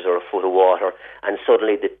of inches or a foot of water, and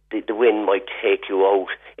suddenly the wind might take you out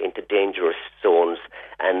into dangerous zones.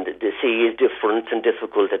 And the sea is different and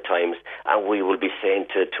difficult at times, and we will be saying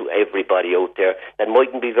to everybody out there that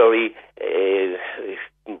mightn't be very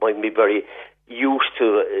used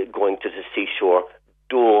to going to the seashore,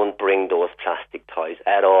 don't bring those plastic toys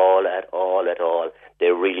at all.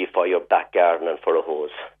 They're really for your back garden and for a hose.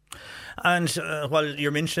 And while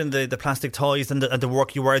you're mentioning the plastic toys and the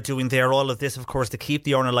work you are doing there, all of this, of course, to keep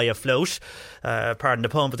the RNLI afloat, pardon the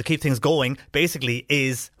pun, but to keep things going, basically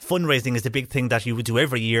is fundraising is the big thing that you would do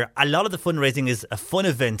every year. A lot of the fundraising is fun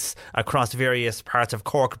events across various parts of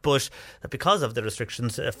Cork, but because of the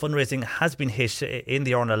restrictions, fundraising has been hit in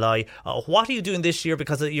the RNLI. What are you doing this year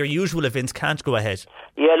because your usual events can't go ahead?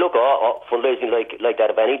 Yeah, look, fundraising like that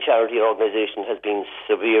of any charity organisation has been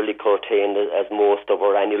severely curtailed, as most of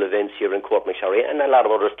our annual events here in Cormac-Sherry and a lot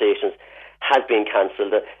of other stations has been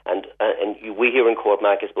cancelled. And we here in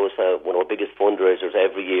Cormac, I suppose, one of our biggest fundraisers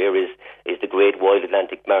every year is the Great Wild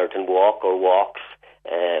Atlantic Marathon Walk, or walks.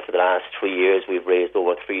 For the last 3 years, we've raised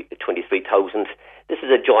over 23,000. This is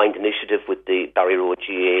a joint initiative with the Barry Road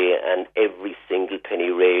GA, and every single penny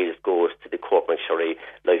raised goes to the Cormac-Sherry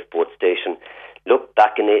Lifeboat Station. Look,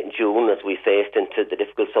 back in June, as we faced into the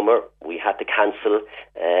difficult summer, we had to cancel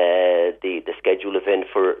the scheduled event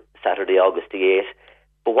for Saturday, August the 8th.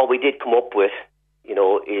 But what we did come up with,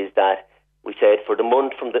 is that we said for the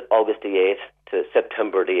month from August the 8th to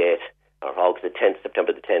September the 8th, or August the 10th,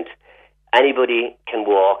 September the 10th, anybody can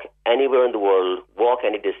walk anywhere in the world, walk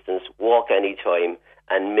any distance, walk any time,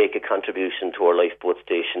 and make a contribution to our lifeboat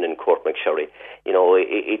station in Cormac-Sherry.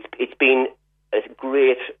 It's been a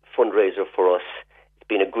great fundraiser for us. It's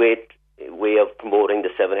been a great way of promoting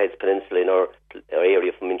the Seven Heads Peninsula in our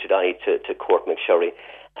area from Inchydoney to Cormac-Sherry.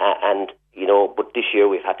 But this year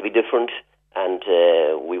we've had to be different, and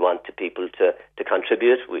we want the people to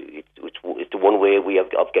contribute. It's the one way we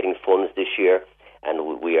have of getting funds this year,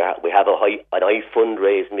 and we have an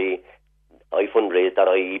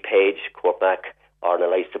ifundraise.ie page, Cormac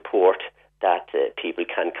RNLI support, that people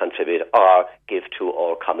can contribute or give to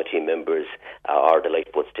our committee members or the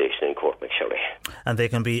Lifeboat Station in Cormac-Sherry. And they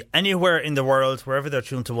can be anywhere in the world, wherever they're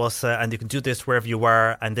tuned to us, and you can do this wherever you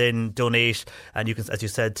are, and then donate, and you can, as you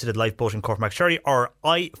said, to the Lifeboat in Cormac-Sherry, or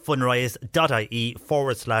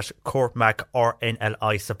ifundraise.ie/Cormac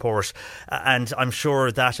RNLI support. And I'm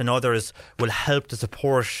sure that and others will help to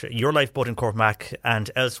support your Lifeboat in Cormac and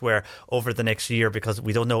elsewhere over the next year, because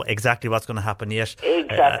we don't know exactly what's going to happen yet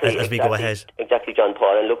as we go ahead. Exactly, John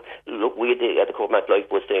Paul. And look, we at the Cormac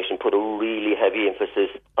Lifeboat Station put a really heavy emphasis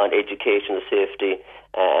on educational safety,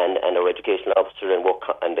 and our educational officer and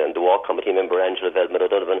the walk committee member Angela Veltman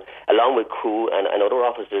O'Donovan, along with crew and other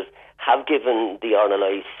officers, have given the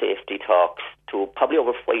RNLI safety talks to probably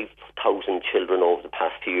over 5,000 children over the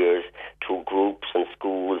past few years, to groups and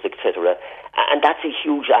schools, etc. And that's a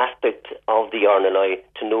huge aspect of the RNLI,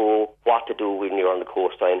 to know what to do when you're on the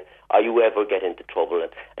coastline. Are you ever get into trouble?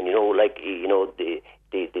 And the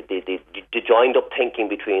joined up thinking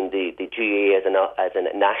between the GA as a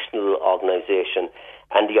national organisation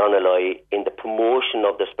and the RNLI in the promotion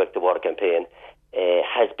of the Respect the Water campaign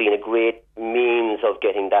has been a great means of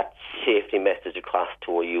getting that safety message across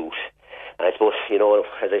to our youth. And I suppose, you know,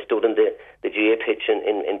 as I stood in the GA pitch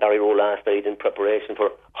in Barryroe last night in preparation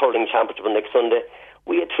for hurling championship next Sunday,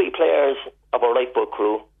 we had 3 players of our lifeboat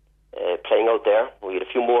crew playing out there. We had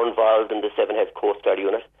a few more involved in the Seven Heads Coast Guard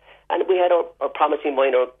unit. And we had our promising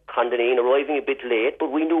minor, Condonine, arriving a bit late, but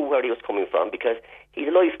we knew where he was coming from because he's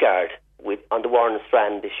a lifeguard on the Warren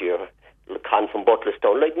Strand this year. Con from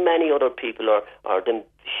Butlerstown, like many other people, are the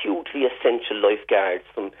hugely essential lifeguards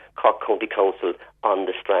from Cork County Council on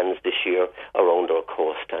the strands this year around our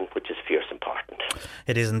coast, and which is fierce important.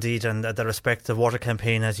 It is indeed, and the Respect the Water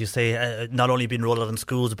campaign, as you say, not only being rolled out in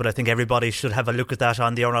schools, but I think everybody should have a look at that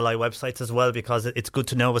on the RNLI websites as well, because it's good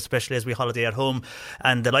to know, especially as we holiday at home.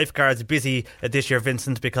 And the lifeguards busy this year,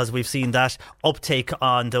 Vincent, because we've seen that uptake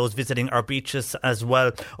on those visiting our beaches as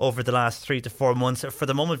well over the last 3 to 4 months. For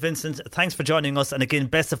the moment, Vincent, thanks for joining us, and again,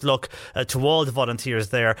 best of luck to all the volunteers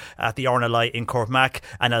there at the RNLI in Cormac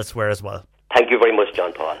and elsewhere as well. Thank you very much,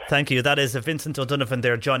 John Paul. Thank you. That is Vincent O'Donovan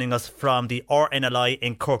there joining us from the RNLI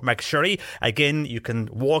in Cormac-Sherry. Again, you can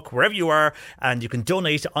walk wherever you are and you can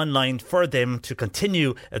donate online for them to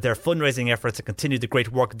continue their fundraising efforts and continue the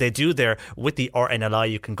great work they do there with the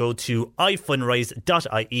RNLI. You can go to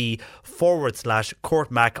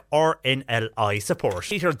ifundraise.ie/Cormac RNLI support.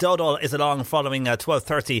 Peter Dowdall is along following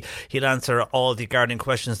 12:30. He'll answer all the gardening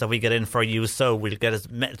questions that we get in for you, so we'll get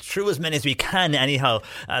through as many as we can anyhow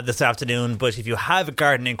this afternoon. But if you have a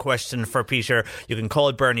gardening question for Peter, you can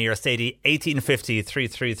call Bernie or Sadie 1850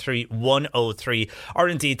 333 103, or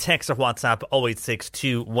indeed text or WhatsApp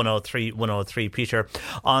 0862 103 103. Peter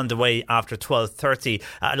on the way after 12:30.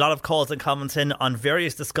 A lot of calls and comments in on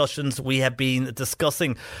various discussions we have been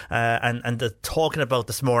discussing and talking about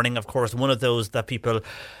this morning. Of course, one of those that people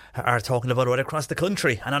are talking about right across the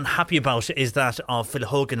country and unhappy about is that of Phil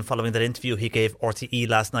Hogan following that interview he gave RTE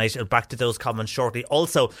last night. Back to those comments shortly.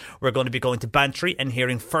 Also, we're going to be going to Bantry and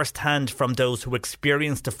hearing firsthand from those who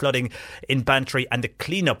experienced the flooding in Bantry and the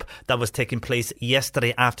clean-up that was taking place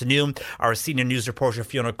yesterday afternoon. Our senior news reporter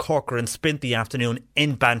Fiona Corcoran spent the afternoon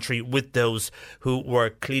in Bantry with those who were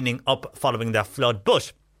cleaning up following that flood.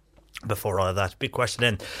 But before all of that, big question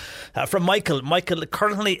in from Michael. Michael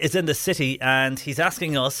currently is in the city and he's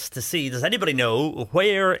asking us to see, does anybody know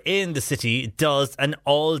where in the city does an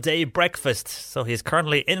all-day breakfast? So he's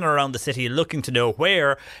currently in and around the city looking to know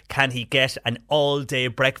where can he get an all-day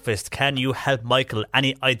breakfast. Can you help Michael?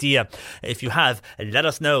 Any idea? If you have, let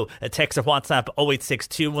us know. Text or WhatsApp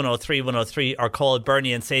 0862 103 103 or call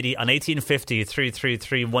Bernie and Sadie on 1850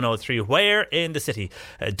 333 103. Where in the city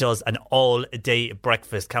does an all-day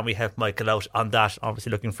breakfast? Can we help Michael out on that?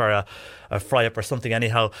 Obviously looking for a fry-up or something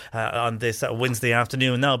anyhow on this Wednesday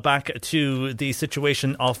afternoon. Now back to the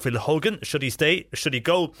situation of Phil Hogan. Should he stay? Should he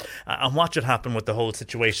go? And what should happen with the whole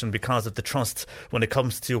situation because of the trust when it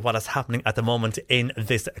comes to what is happening at the moment in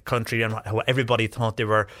this country, and how everybody thought they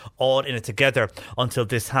were all in it together until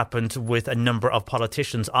this happened with a number of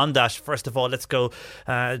politicians. On that, first of all, let's go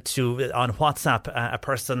to on WhatsApp a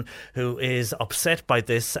person who is upset by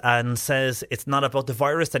this and says it's not about the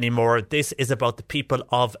virus anymore. This is about the people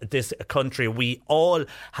of this country. We all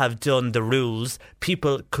have done the rules.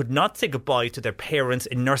 People could not say goodbye to their parents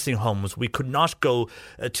in nursing homes. We could not go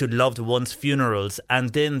to loved ones' funerals.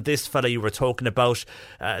 And then this fella you were talking about,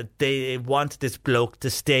 they want this bloke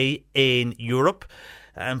to stay in Europe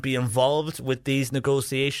and be involved with these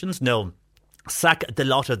negotiations. No. Sack the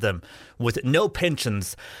lot of them with no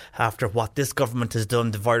pensions after what this government has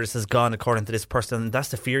done. The virus has gone, according to this person. That's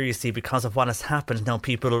the fear, you see, because of what has happened. Now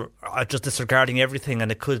people are just disregarding everything,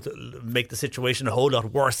 and it could make the situation a whole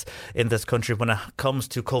lot worse in this country when it comes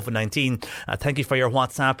to COVID-19. Thank you for your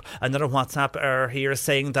WhatsApp. Another WhatsApp here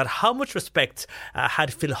saying that how much respect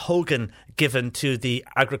had Phil Hogan given to the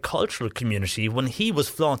agricultural community when he was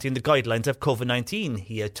flaunting the guidelines of COVID-19.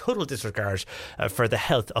 He had total disregard for the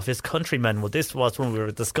health of his countrymen. Well, this was when we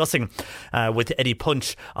were discussing with Eddie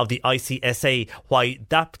Punch of the ICSA why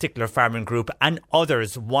that particular farming group and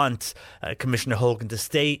others want Commissioner Hogan to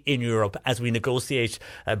stay in Europe as we negotiate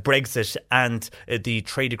Brexit and the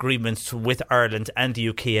trade agreements with Ireland and the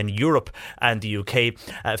UK and Europe and the UK.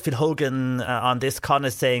 Phil Hogan on this con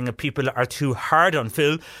is saying people are too hard on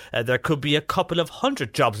Phil. There could be a couple of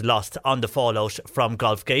 100 jobs lost on the fallout from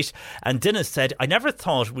Golfgate. And Dennis said, I never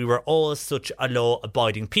thought we were all such a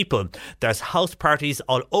law-abiding people. There's house parties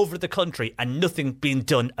all over the country and nothing being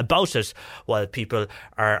done about it. While people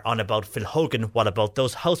are on about Phil Hogan, what about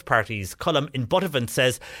those house parties? Colm in Buttevant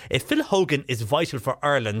says, if Phil Hogan is vital for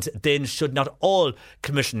Ireland, then should not all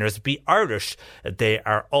commissioners be Irish? They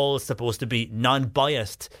are all supposed to be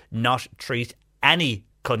non-biased, not treat any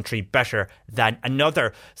country better than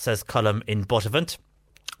another, says Colm in Buttevant.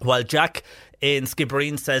 While Jack in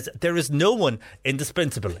Skibbereen says there is no one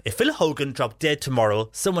indispensable. If Phil Hogan dropped dead tomorrow,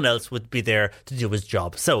 someone else would be there to do his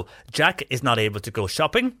job. So Jack is not able to go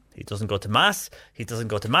shopping. He doesn't go to mass. He doesn't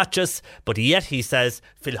go to matches. But yet he says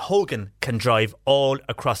Phil Hogan can drive all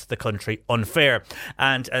across the country unfair.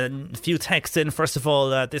 And a few texts in. First of all,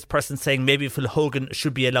 this person saying maybe Phil Hogan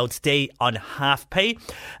should be allowed to stay on half pay.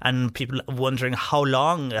 And people wondering how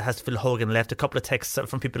long has Phil Hogan left. A couple of texts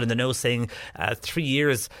from people in the know saying 3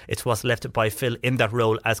 years it was left by Phil in that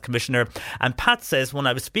role as commissioner. And Pat says, when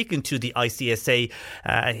I was speaking to the ICSA,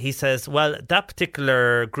 he says, well, that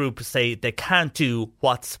particular group say they can't do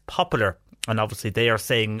what's popular. And obviously they are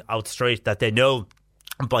saying out straight that they know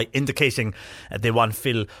by indicating they want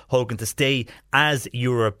Phil Hogan to stay as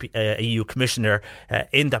EU Commissioner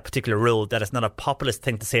in that particular role, that it's not a populist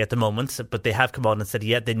thing to say at the moment, but they have come on and said,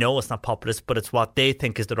 yeah, they know it's not populist, but it's what they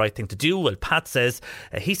think is the right thing to do. Well, Pat says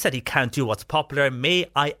he said he can't do what's popular. May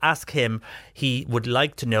I ask him? He would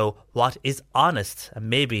like to know what is honest, and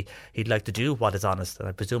maybe he'd like to do what is honest. And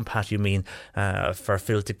I presume, Pat, you mean for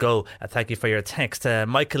Phil to go. Thank you for your text.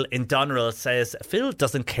 Michael in Doneraile says Phil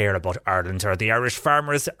doesn't care about Ireland or the Irish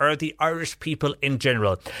farmers or the Irish people in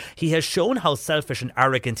general. He has shown how selfish and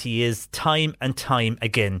arrogant he is time and time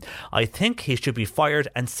again. I think he should be fired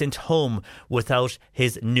and sent home without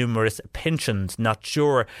his numerous pensions. Not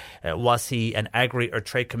sure was he an Agri or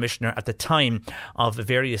Trade Commissioner at the time of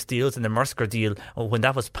various deals in the Mercer deal when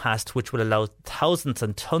that was passed, which would allow thousands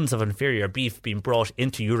and tons of inferior beef being brought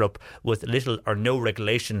into Europe with little or no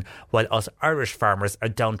regulation, while us Irish farmers are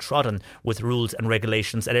downtrodden with rules and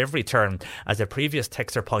regulations at every turn. As a previous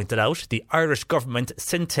texter pointed out, the Irish government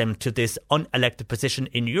sent him to this unelected position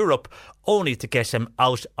in Europe only to get him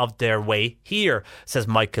out of their way here, says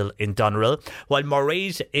Michael in Doneraile. While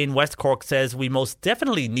Mairead in West Cork says we most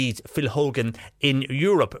definitely need Phil Hogan in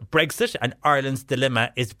Europe. Brexit and Ireland's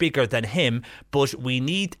dilemma is bigger than him, but we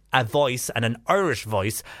need a voice, and an Irish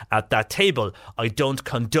voice, at that table. I don't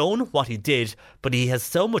condone what he did, but he has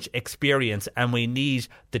so much experience and we need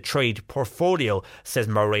the trade portfolio, says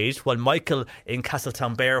Mairead. While Michael in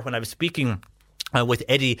Castletownbere, when I was speaking with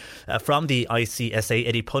Eddie from the ICSA,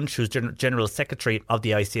 Eddie Punch, who's General Secretary of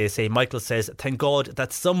the ICSA, Michael says, thank God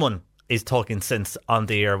that someone is talking sense on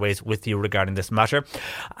the airways with you regarding this matter.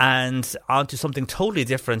 And on to something totally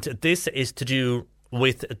different. This is to do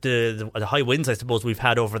with the high winds, I suppose, we've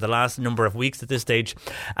had over the last number of weeks at this stage,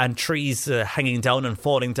 and trees hanging down and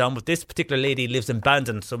falling down. But this particular lady lives in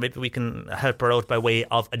Bandon, so maybe we can help her out by way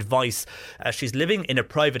of advice. She's living in a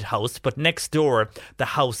private house, but next door the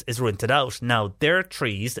house is rented out. Now, their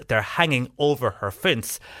trees, they're hanging over her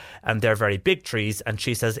fence, and they're very big trees, and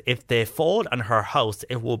she says if they fall on her house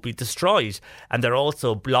it will be destroyed, and they're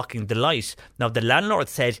also blocking the light. Now, the landlord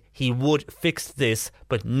said he would fix this,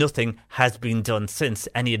 but nothing has been done since.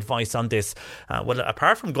 Any advice on this? Well,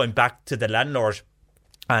 apart from going back to the landlord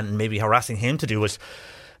and maybe harassing him to do it,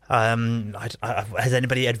 has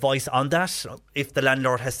anybody advice on that? If the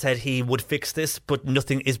landlord has said he would fix this, but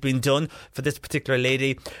nothing is being done for this particular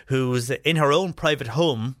lady who's in her own private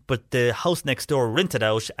home, but the house next door rented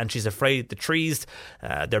out, and she's afraid the trees,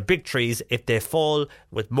 they're big trees, if they fall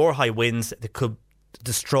with more high winds, they could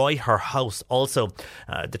destroy her house. Also,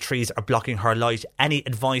 the trees are blocking her light. Any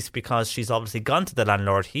advice? Because she's obviously gone to the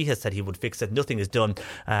landlord. He has said he would fix it. Nothing is done.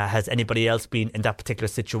 Has anybody else been in that particular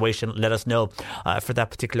situation? Let us know for that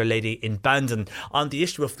particular lady in Bandon. On the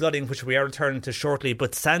issue of flooding, which we are returning to shortly,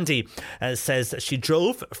 but Sandy says she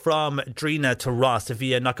drove from Drina to Ross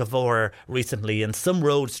via Knockavour recently, and some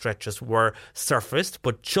road stretches were surfaced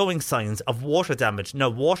but showing signs of water damage. Now,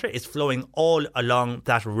 water is flowing all along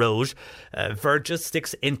that road. Verges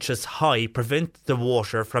 6 inches high prevent the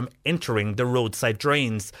water from entering the roadside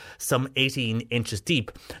drains, some 18 inches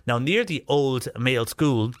deep. Now, near the old male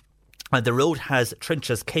school, the road has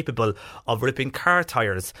trenches capable of ripping car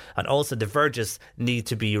tyres, and also the verges need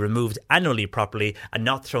to be removed annually properly and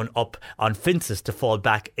not thrown up on fences to fall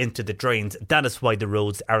back into the drains. That is why the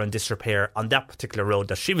roads are in disrepair on that particular road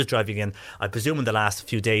that she was driving in, I presume, in the last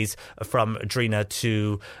few days from Drina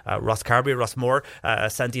to Rosscarbery, Rossmore.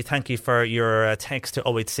 Sandy, thank you for your text to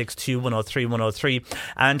 0862 103 103.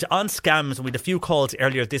 And on scams, we had a few calls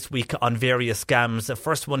earlier this week on various scams. The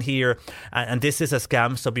first one here, and this is a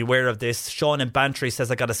scam, so beware of this. Sean in Bantry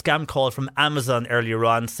says, I got a scam call from Amazon earlier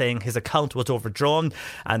on saying his account was overdrawn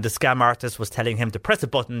and the scam artist was telling him to press a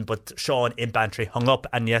button, but Sean in Bantry hung up.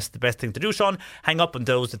 And yes, the best thing to do, Sean, hang up on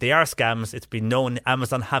those. If they are scams, it's been known.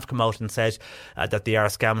 Amazon have come out and said that they are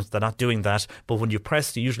scams. They're not doing that. But when you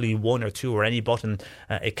press usually one or two or any button,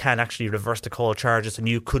 it can actually reverse the call charges and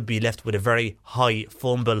you could be left with a very high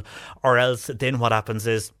phone bill. Or else then what happens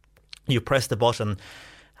is you press the button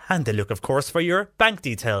and they look, of course, for your bank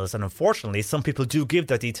details. And unfortunately, some people do give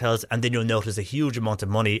their details and then you'll notice a huge amount of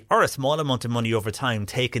money or a small amount of money over time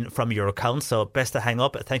taken from your account. So best to hang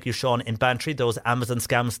up. Thank you, Sean in Bantry. Those Amazon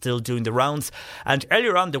scams still doing the rounds. And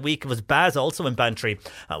earlier on the week, it was Baz also in Bantry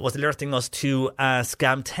was alerting us to a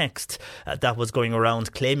scam text that was going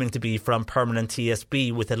around claiming to be from Permanent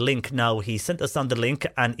TSB with a link. Now, he sent us on the link,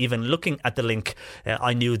 and even looking at the link,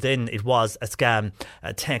 I knew then it was a scam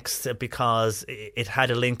text because it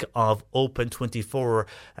had a link of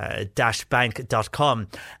open24-bank.com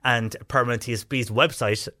and Permanent TSB's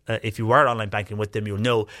website. If you are online banking with them, you'll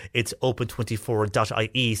know it's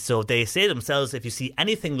open24.ie. So they say themselves, if you see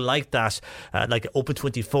anything like that, like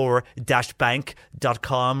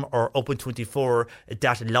open24-bank.com or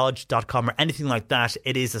open24-lodge.com or anything like that,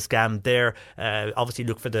 it is a scam there. Obviously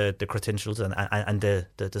look for the credentials and the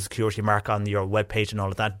security mark on your webpage and all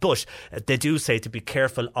of that. But they do say to be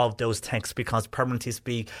careful of those texts because Permanent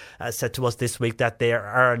TSB said to us this week that there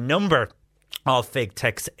are a number of fake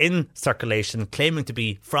texts in circulation claiming to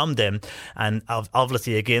be from them, and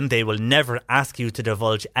obviously again they will never ask you to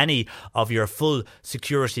divulge any of your full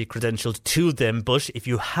security credentials to them. But if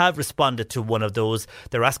you have responded to one of those,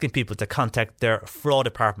 they're asking people to contact their fraud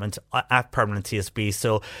department at Permanent TSB.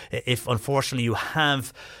 So if unfortunately you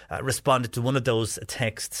have responded to one of those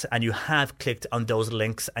texts and you have clicked on those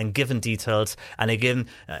links and given details, and again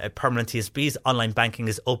Permanent TSB's online banking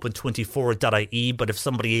is open24.ie, but if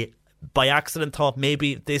somebody by accident thought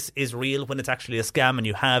maybe this is real when it's actually a scam, and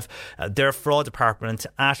you have their fraud department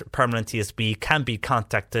at Permanent TSB can be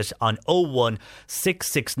contacted on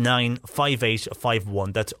 01669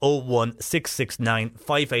 5851. That's 01669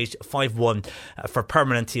 5851 for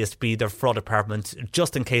Permanent TSB, their fraud department,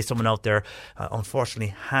 just in case someone out there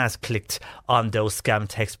unfortunately has clicked on those scam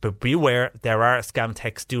texts. But beware, there are scam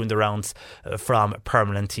texts doing the rounds from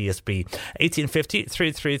Permanent TSB. 1850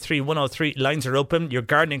 333 103 lines are open. Your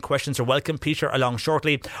gardening questions are welcome. Peter along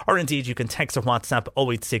shortly, or indeed you can text or WhatsApp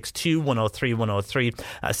 0862 103 103.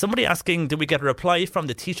 Somebody asking, did we get a reply from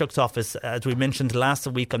the Taoiseach's office as we mentioned last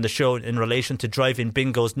week on the show in relation to drive-in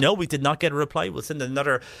bingos? No, we did not get a reply. We'll send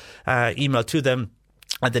another email to them,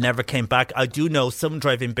 and they never came back. I do know some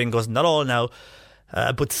drive-in bingos, not all now,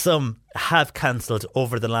 but some have cancelled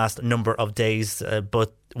over the last number of days,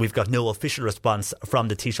 but we've got no official response from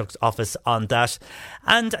the Taoiseach's office on that.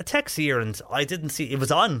 And a text here, and I didn't see it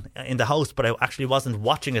was on in the house, but I actually wasn't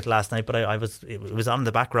watching it last night, but it was on in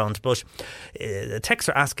the background. But texts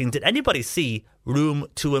are asking, did anybody see Room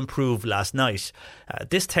to Improve last night?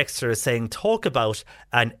 This texter is saying, talk about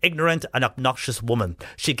an ignorant and obnoxious woman.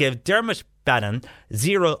 She gave Dermot Bannon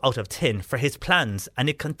 0 out of 10 for his plans, and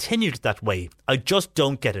it continued that way. I just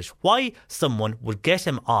don't get it. Why someone would get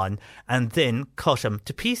him on and then cut him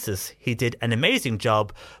to pieces. He did an amazing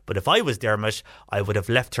job, but if I was Dermot, I would have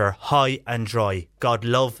left her high and dry. God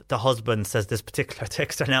love the husband, says this particular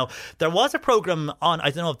texter. Now, there was a programme on, I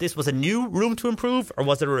don't know if this was a new Room to Improve or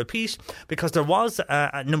was it a repeat, because there was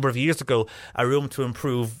a number of years ago a Room to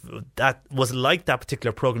Improve that was like that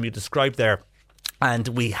particular programme you described there. And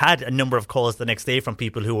we had a number of calls the next day from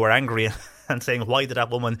people who were angry and saying, why did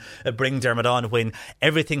that woman bring Dermot on when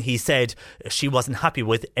everything he said she wasn't happy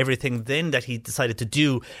with, everything then that he decided to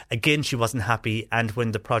do, again she wasn't happy, and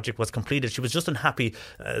when the project was completed she was just unhappy.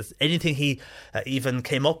 Anything he even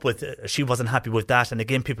came up with, she wasn't happy with that, and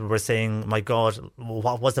again people were saying, my God,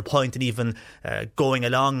 what was the point in even going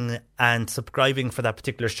along and subscribing for that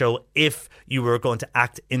particular show if you were going to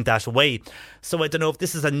act in that way? So I don't know if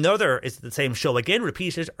this is is it the same show again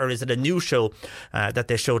repeated, or is it a new show that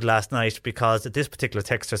they showed last night, because this particular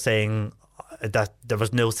texter saying that there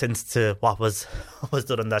was no sense to what was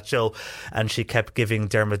done on that show, and she kept giving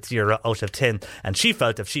Dermot 0 out of 10, and she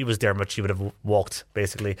felt if she was Dermot she would have walked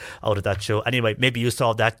basically out of that show. Anyway, maybe you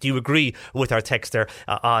saw that. Do you agree with our texter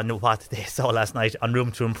on what they saw last night on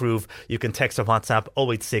Room to Improve? You can text or WhatsApp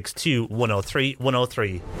 0862 103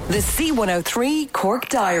 103. The C103 Cork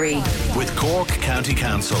Diary with Cork County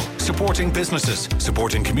Council, supporting businesses,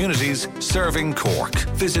 supporting communities, serving Cork.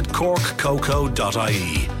 Visit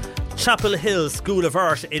corkcoco.ie. Chapel Hill School of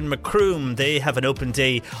Art in Macroom, they have an open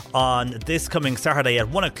day on this coming Saturday at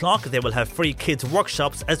 1 o'clock. They will have free kids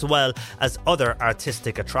workshops as well as other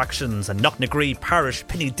artistic attractions. And Knocknagree Parish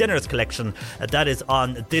Penny Dinners Collection, that is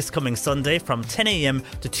on this coming Sunday from 10 a.m.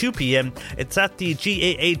 to 2 p.m. It's at the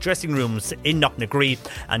GAA dressing rooms in Knocknagree,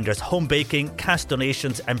 and there's home baking, cash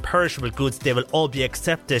donations and perishable goods. They will all be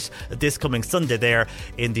accepted this coming Sunday there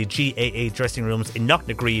in the GAA dressing rooms in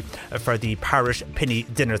Knocknagree for the Parish Penny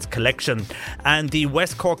Dinners Collection. And the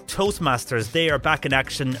West Cork Toastmasters, they are back in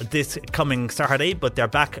action this coming Saturday, but they're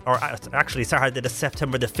back, or actually Saturday,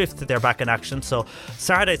 September the 5th, they're back in action. So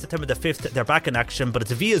Saturday, September the 5th, they're back in action, but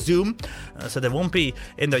it's via Zoom, so they won't be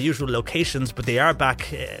in their usual locations, but they are back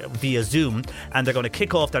via Zoom, and they're going to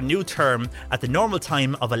kick off their new term at the normal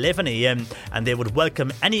time of 11 a.m, and they would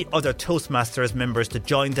welcome any other Toastmasters members to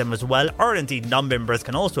join them as well, or indeed non-members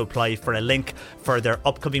can also apply for a link for their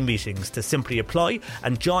upcoming meetings. To simply apply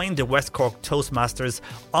and join the West Cork Toastmasters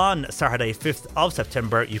on Saturday 5th of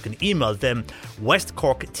September, you can email them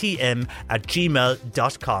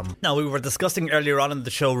westcorktm@gmail.com. Now, we were discussing earlier on in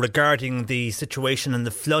the show regarding the situation and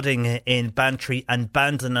the flooding in Bantry and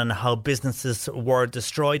Bandon and how businesses were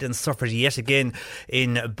destroyed and suffered yet again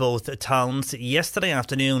in both towns. Yesterday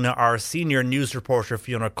afternoon, our senior news reporter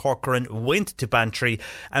Fiona Corcoran went to Bantry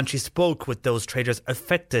and she spoke with those traders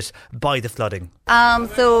affected by the flooding.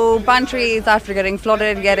 So Bantry is after getting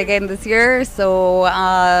flooded yet again this year, so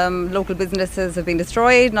local businesses have been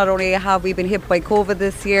destroyed. Not only have we been hit by COVID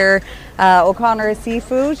this year, O'Connor's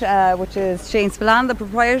Seafood, which is Shane Spillane, the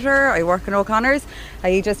proprietor, I work in O'Connor's,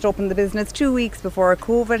 he just opened the business 2 weeks before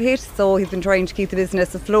COVID hit, so he's been trying to keep the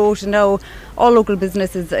business afloat, and now all local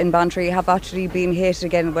businesses in Bantry have actually been hit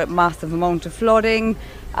again with massive amount of flooding.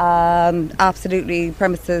 Absolutely,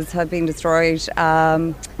 premises have been destroyed.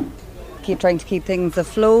 Keep trying to keep things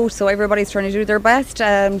afloat, so everybody's trying to do their best.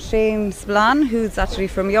 Shane Spillane, who's actually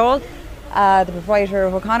from Youghal, the proprietor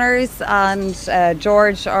of O'Connor's, and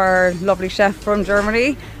George, our lovely chef from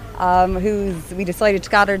Germany, we decided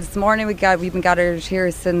to gather this morning. We've been gathered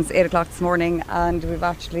here since 8 o'clock this morning, and we've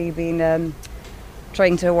actually been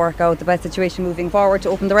trying to work out the best situation moving forward to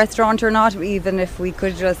open the restaurant or not, even if we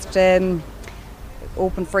could just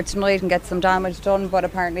open for tonight and get some damage done, but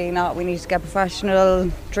apparently not. We need to get professional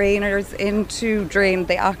drainers in to drain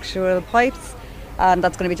the actual pipes, and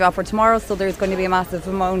that's going to be dropped for tomorrow, so there's going to be a massive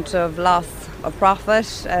amount of loss of profit,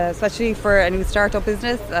 especially for a new start-up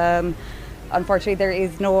business. Unfortunately, there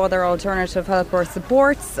is no other alternative help or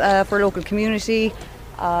supports for local community.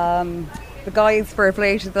 The guys, fair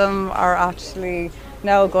play to them, are actually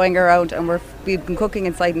now going around, and we've been cooking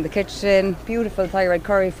inside in the kitchen. Beautiful thyroid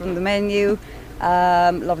curry from the menu.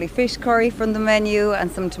 Lovely fish curry from the menu,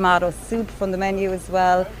 and some tomato soup from the menu as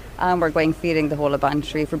well. And we're going feeding the whole of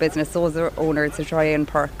Bantry for business owners to try and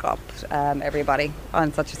perk up everybody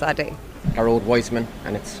on such a sad day. I rode Wiseman,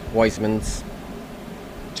 and it's Wiseman's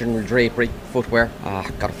general drapery, footwear.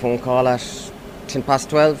 Got a phone call at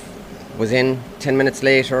 12:10, was in 10 minutes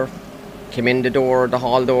later, came in the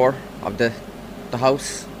hall door of the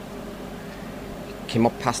house, came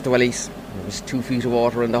up past the wellies. There was 2 feet of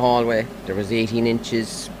water in the hallway. There was 18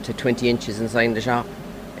 inches to 20 inches inside the shop.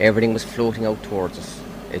 Everything was floating out towards us.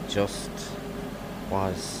 It just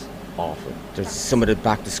was awful. There's some of the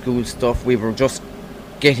back to school stuff. We were just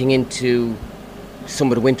getting into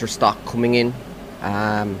some of the winter stock coming in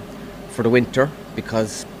for the winter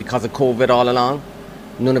because of COVID all along.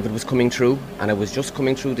 None of it was coming through, and it was just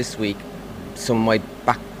coming through this week. Some of my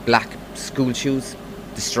black school shoes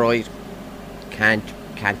destroyed. Can't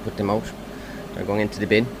put them out. They're going into the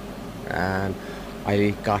bin. I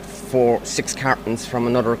got 6 cartons from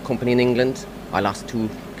another company in England. I lost 2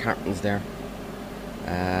 cartons there.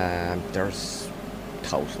 There's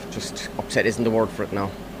just upset isn't the word for it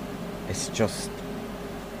now. It's just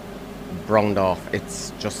browned off.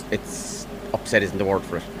 It's upset isn't the word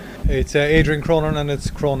for it. It's Adrian Cronin, and it's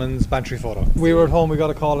Cronin's Bantry Photo. We were at home. We got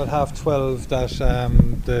a call at 12:30 that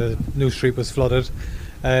the New Street was flooded.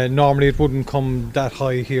 Normally it wouldn't come that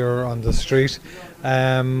high here on the street.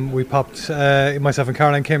 We popped, myself and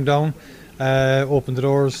Caroline came down, opened the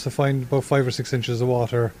doors to find about 5 or 6 inches of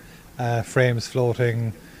water, frames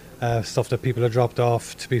floating, stuff that people had dropped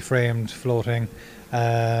off to be framed floating.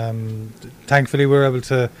 Thankfully we were able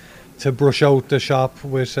to brush out the shop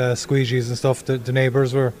with squeegees and stuff. The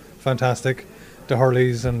neighbours were fantastic, the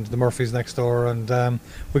Hurleys and the Murphys next door, and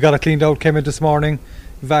we got it cleaned out, came in this morning,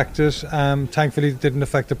 vacked it. Thankfully it didn't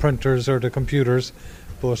affect the printers or the computers,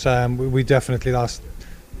 but we definitely lost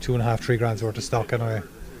 2.5-3 grand's worth of stock anyway,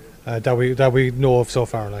 that we know of so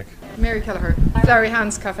far. Like Mary Kelleher, Larry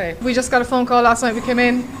Hand's Cafe. We just got a phone call last night. We came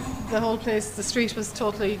in, the whole place, the street was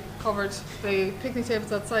totally covered. The picnic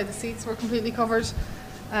tables outside, the seats were completely covered.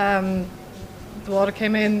 The water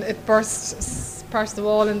came in, it burst part of the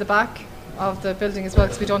wall in the back of the building as well,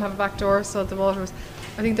 because we don't have a back door, so the water was,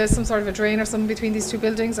 I think there's some sort of a drain or something between these two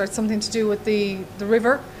buildings, or something to do with the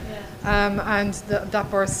river. And that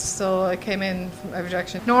burst, so it came in from every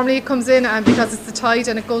direction. Normally it comes in, and because it's the tide,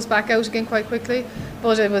 and it goes back out again quite quickly,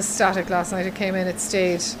 but it was static last night. It came in, it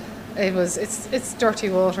stayed. It's dirty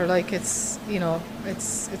water, like it's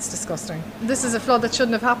disgusting. This is a flood that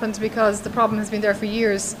shouldn't have happened, because the problem has been there for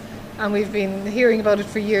years, and we've been hearing about it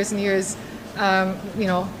for years and years.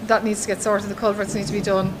 That needs to get sorted, the culverts need to be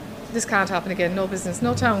done. This can't happen again. No business,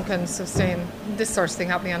 no town can sustain this sort of thing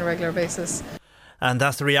happening on a regular basis. And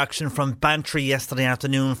that's the reaction from Bantry yesterday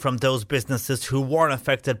afternoon from those businesses who weren't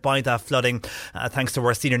affected by that flooding. Thanks to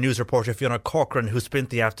our senior news reporter Fiona Corcoran, who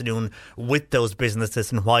spent the afternoon with those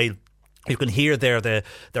businesses. And while you can hear there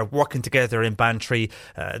they're working together in Bantry.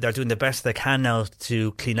 They're doing the best they can now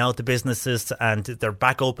to clean out the businesses, and they're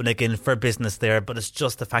back open again for business there. But it's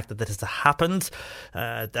just the fact that this has happened.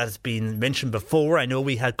 That has been mentioned before. I know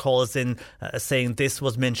we had calls in saying this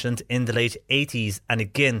was mentioned in the late 80s, and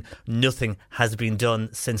again, nothing has been done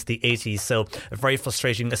since the 80s. So very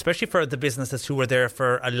frustrating, especially for the businesses who were there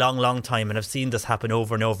for a long, long time and have seen this happen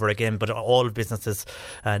over and over again. But all businesses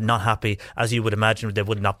not happy, as you would imagine they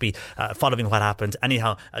would not be following what happened.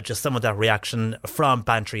 Anyhow, just some of that reaction from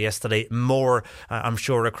Bantry yesterday. More, I'm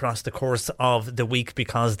sure, across the course of the week,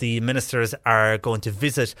 because the ministers are going to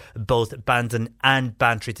visit both Bandon and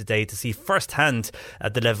Bantry today to see firsthand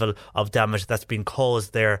the level of damage that's been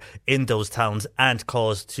caused there in those towns and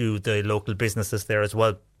caused to the local businesses there as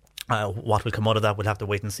well. What will come out of that, we'll have to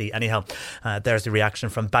wait and see. Anyhow, there's the reaction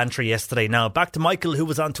from Bantry yesterday. Now back to Michael, who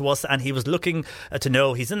was on to us, and he was looking to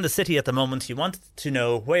know, he's in the city at the moment, he wanted to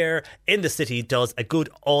know where in the city does a good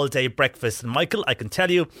all-day breakfast. And Michael, I can tell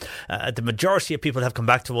you, the majority of people have come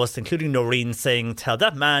back to us, including Noreen, saying tell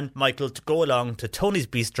that man Michael to go along to Tony's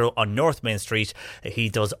Bistro on North Main Street. He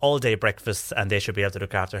does all-day breakfasts and they should be able to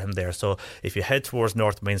look after him there. So if you head towards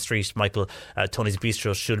North Main Street, Michael, Tony's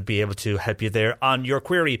Bistro should be able to help you there on your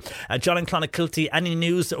query. John in Clonakilty, any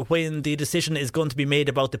news when the decision is going to be made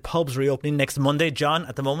about the pubs reopening next Monday? John,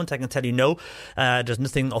 at the moment I can tell you no. There's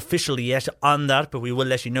nothing official yet on that, but we will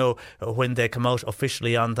let you know when they come out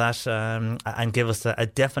officially on that and give us a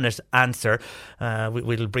definite answer.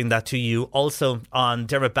 We'll bring that to you. Also on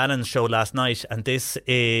Dermot Bannon's show last night, and this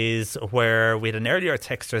is where we had an earlier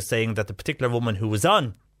texter saying that the particular woman who was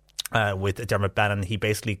on with Dermot Bannon, he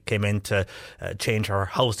basically came in to change her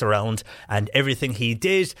house around, and everything he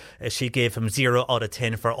did, she gave him 0 out of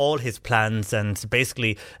 10 for all his plans. And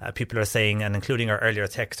basically people are saying, and including our earlier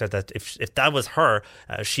texter, that if that was her,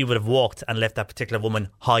 she would have walked and left that particular woman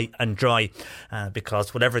high and dry,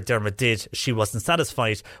 because whatever Dermot did, she wasn't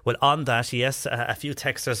satisfied. Well, on that, yes, a few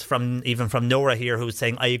texters from Nora here who's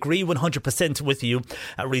saying, I agree 100% with you.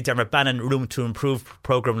 Read Dermot Bannon Room to Improve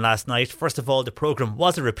programme last night. First of all, the programme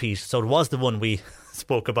was a repeat, so it was the one we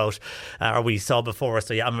spoke about or we saw before.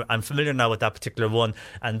 So yeah, I'm familiar now with that particular one,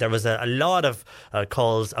 and there was a lot of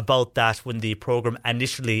calls about that when the programme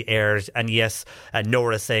initially aired. And yes,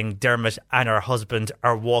 Nora saying Dermot and her husband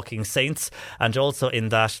are walking saints. And also in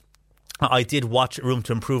that, I did watch Room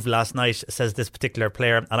to Improve last night, says this particular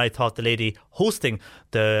player, and I thought the lady hosting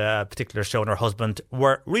the particular show and her husband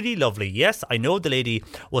were really lovely. Yes, I know the lady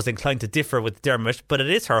was inclined to differ with Dermot, but it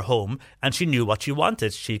is her home and she knew what she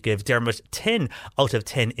wanted. She gave Dermot 10 out of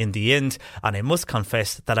 10 in the end, and I must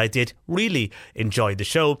confess that I did really enjoy the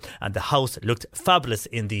show, and the house looked fabulous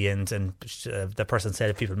in the end. And the person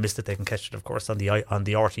said if people missed it, they can catch it, of course, on the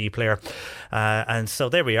RTE player. And so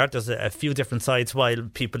there we are. There's a few different sides. While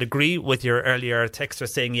people agree with your earlier texter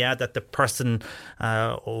saying, yeah, that the person,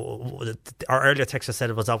 our earlier texter said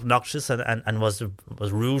it was obnoxious and was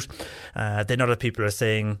rude, then other people are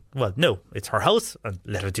saying, well, no, it's her house and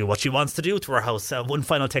let her do what she wants to do to her house. One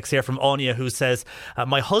final text here from Anya, who says,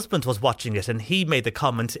 my husband was watching it and he made the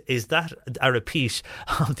comment, is that a repeat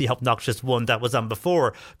of the obnoxious one that was on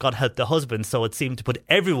before? God help the husband. So it seemed to put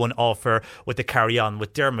everyone off her with the carry on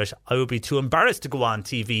with Dermot. I would be too embarrassed to go on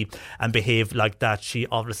TV and behave like that. She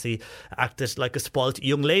obviously acted like a spoilt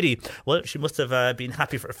young lady. Well, she must have been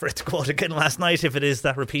happy for it to go out again last night if it is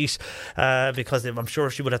that repeat, because I'm sure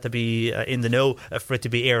she would have to be in the know for it to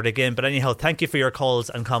be aired again. But anyhow, thank you for your calls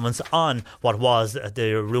and comments on what was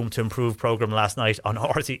the Room to Improve programme last night on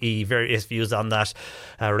RTE. Various views on that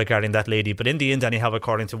regarding that lady. But in the end, anyhow,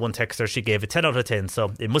 according to one texter, she gave it 10 out of 10.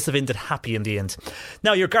 So it must have ended happy in the end.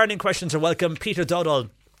 Now, your gardening questions are welcome. Peter Dowdall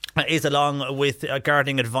is along with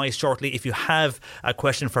gardening advice shortly. If you have a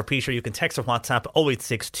question for Peter, you can text or WhatsApp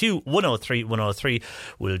 0862 103 103.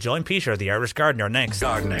 We'll join Peter, the Irish gardener, next.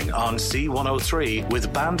 Gardening on C103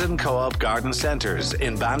 with Bandon Co-op Garden Centres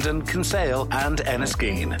in Bandon, Kinsale and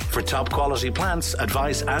Enniskeane. For top quality plants,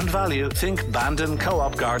 advice and value, think Bandon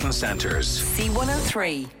Co-op Garden Centres.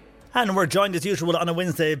 C103. And we're joined as usual on a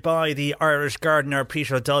Wednesday by the Irish gardener,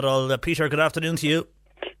 Peter Duddle. Peter, good afternoon to you.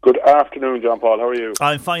 Good afternoon, John Paul. How are you?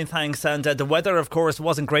 I'm fine, thanks. And the weather, of course,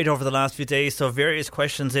 wasn't great over the last few days, so various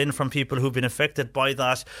questions in from people who've been affected by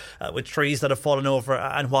that, with trees that have fallen over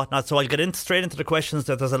and whatnot. So I'll get straight into the questions.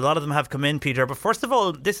 There's a lot of them have come in, Peter. But first of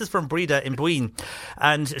all, this is from Breda in Buin,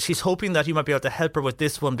 and she's hoping that you might be able to help her with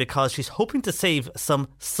this one because she's hoping to save some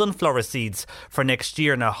sunflower seeds for next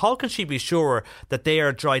year. Now, how can she be sure that they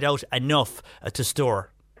are dried out enough to store?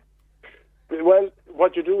 Well,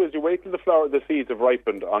 what you do is you wait till the seeds have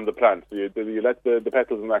ripened on the plant. So you let the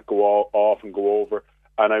petals and that go off and go over.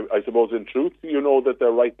 And I suppose in truth, you know that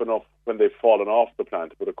they're ripe enough when they've fallen off the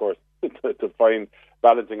plant. But of course, to find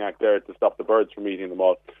balancing act there to stop the birds from eating them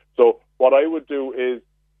all. So what I would do is,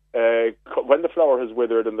 when the flower has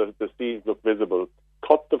withered and the seeds look visible,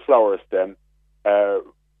 cut the flower stem.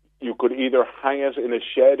 You could either hang it in a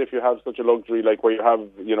shed if you have such a luxury, like where you have,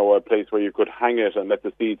 a place where you could hang it and let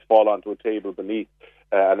the seeds fall onto a table beneath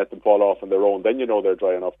and let them fall off on their own. Then you know they're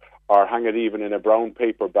dry enough. Or hang it even in a brown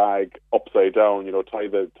paper bag upside down. Tie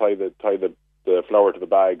the flower to the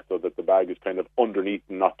bag so that the bag is kind of underneath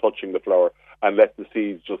and not touching the flower, and let the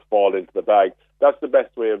seeds just fall into the bag. That's the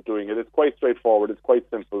best way of doing it. It's quite straightforward. It's quite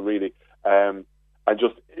simple, really. And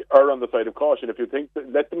just err on the side of caution. If you think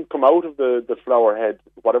let them come out of the flower head,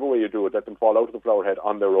 whatever way you do it, let them fall out of the flower head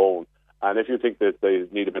on their own. And if you think that they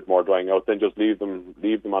need a bit more drying out, then just leave them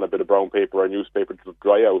on a bit of brown paper or newspaper to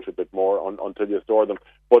dry out a bit more until you store them.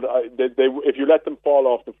 But if you let them fall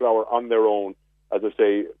off the flower on their own, as I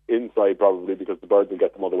say, inside probably because the birds will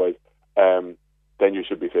get them otherwise, then you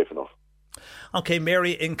should be safe enough. OK,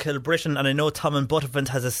 Mary in Kilbrittain, and I know Tom in Buttevant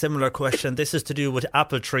has a similar question. This is to do with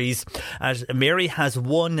apple trees. Mary has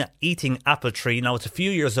one eating apple tree. Now, it's a few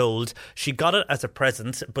years old. She got it as a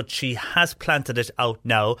present, but she has planted it out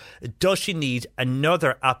now. Does she need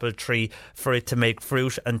another apple tree for it to make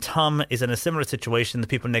fruit? And Tom is in a similar situation. The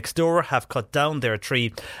people next door have cut down their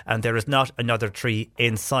tree and there is not another tree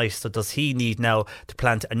in sight. So does he need now to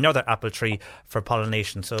plant another apple tree for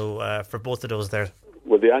pollination? So for both of those there.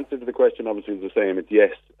 Well, the answer to the question obviously is the same. It's yes,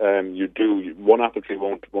 you do. One apple tree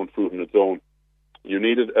won't fruit on its own. You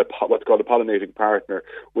needed what's called a pollinating partner,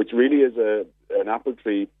 which really is an apple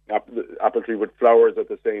tree with flowers at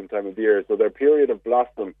the same time of year. So their period of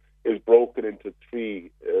blossom is broken into three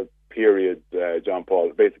periods, John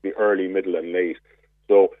Paul, basically early, middle and late.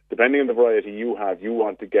 So depending on the variety you have, you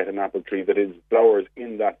want to get an apple tree that is flowers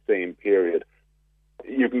in that same period.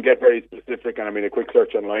 You can get very specific, and a quick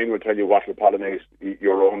search online will tell you what will pollinate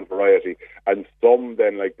your own variety. And some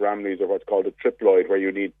then, like Bramleys, are what's called a triploid, where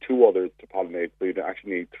you need two others to pollinate, so you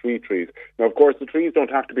actually need three trees. Now, of course, the trees don't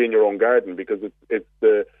have to be in your own garden, because it's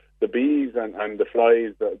the bees and the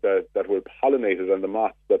flies that will pollinate it, and the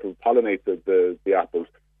moths that will pollinate the apples.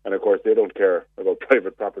 And, of course, they don't care about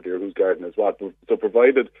private property or whose garden is what. So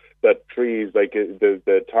provided that trees, like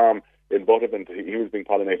the Tom in Buttevant, he was being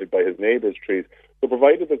pollinated by his neighbour's trees. So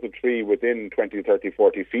provided there's a tree within 20, 30,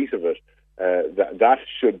 40 feet of it, that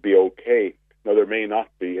should be okay. Now, there may not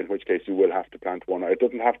be, in which case you will have to plant one. It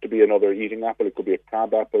doesn't have to be another eating apple. It could be a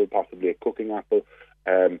crab apple, possibly a cooking apple,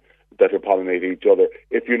 that will pollinate each other.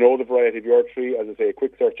 If you know the variety of your tree, as I say, a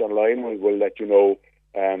quick search online will let you know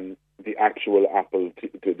the actual apple,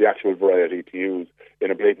 the actual variety to use. In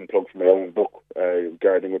a blatant plug for my own book,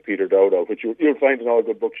 Gardening with Peter Dowdall, which you'll find in all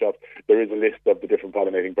good bookshops, there is a list of the different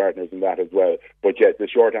pollinating partners in that as well. But yes, the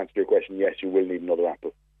short answer to your question, yes, you will need another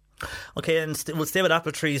apple. OK, and we'll stay with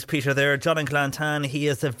apple trees, Peter, there. John in Glantan, he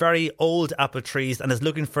has a very old apple trees and is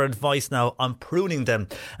looking for advice now on pruning them.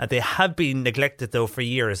 They have been neglected, though, for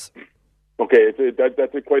years. Okay,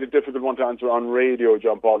 that's quite a difficult one to answer on radio,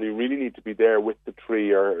 John Paul. You really need to be there with the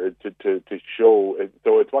tree or to show.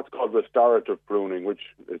 So it's what's called restorative pruning, which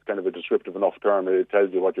is kind of a descriptive enough term. It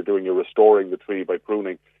tells you what you're doing. You're restoring the tree by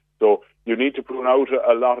pruning. So you need to prune out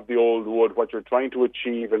a lot of the old wood. What you're trying to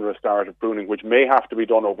achieve in restorative pruning, which may have to be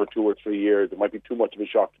done over 2 or 3 years, it might be too much of a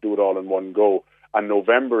shock to do it all in one go. And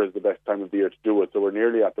November is the best time of the year to do it. So we're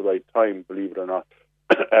nearly at the right time, believe it or not.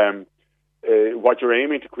 What you're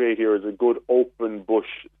aiming to create here is a good open bush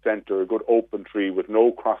centre, a good open tree with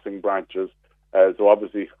no crossing branches. So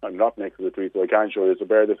obviously I'm not next to the tree, so I can't show you, so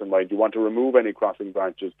bear this in mind. You want to remove any crossing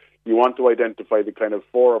branches. You want to identify the kind of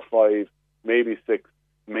 4 or 5, maybe 6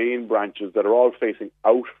 main branches that are all facing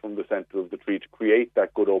out from the centre of the tree to create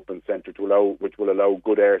that good open centre which will allow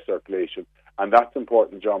good air circulation. And that's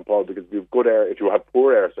important, John Paul, because if you have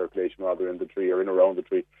poor air circulation rather in the tree or in around the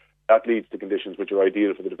tree, that leads to conditions which are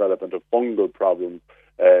ideal for the development of fungal problems,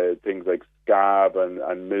 things like scab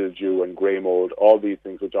and mildew and grey mould, all these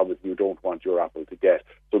things which obviously you don't want your apple to get.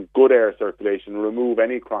 So good air circulation, remove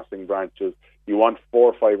any crossing branches. You want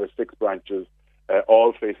 4, 5 or 6 branches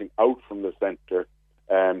all facing out from the centre.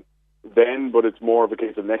 But it's more of a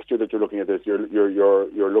case of next year that you're looking at this. You're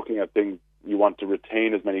looking at things. You want to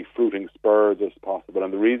retain as many fruiting spurs as possible.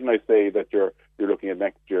 And the reason I say that you're looking at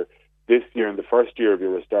next year, this year in the first year of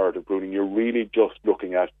your restorative pruning, you're really just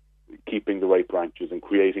looking at keeping the right branches and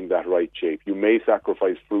creating that right shape. You may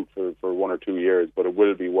sacrifice fruit for 1 or 2 years, but it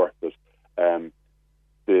will be worth it.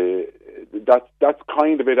 That's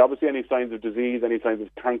kind of it. Obviously, any signs of disease, any signs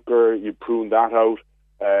of canker, you prune that out.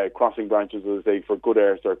 Crossing branches, as I say, for good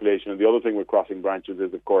air circulation. And the other thing with crossing branches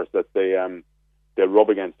is, of course, that they rub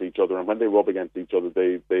against each other, and when they rub against each other,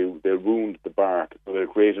 they'll wound the bark, so they'll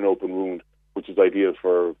create an open wound, which is ideal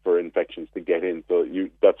for infections to get in. So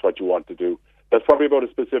that's what you want to do. That's probably about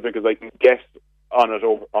as specific as I can guess on it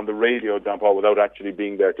on the radio, John Paul, without actually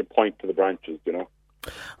being there to point to the branches,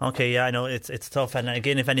 Okay, yeah, I know it's tough. And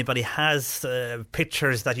again, if anybody has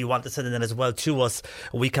pictures that you want to send in as well to us,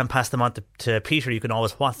 we can pass them on to Peter. You can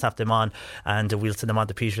always WhatsApp them on, and we'll send them on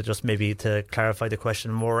to Peter just maybe to clarify the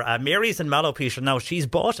question more. Mary's in Mallow, Peter. Now, she's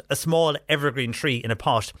bought a small evergreen tree in a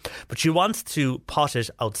pot, but she wants to pot it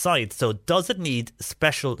outside. So does it need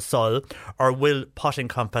special soil, or will potting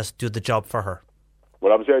compost do the job for her?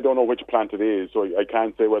 Well, obviously, I don't know which plant it is, so I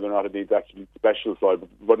can't say whether or not it needs actually special soil.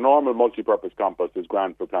 But normal multi-purpose compost is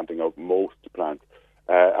grand for planting out most plants.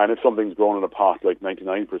 And if something's grown in a pot, like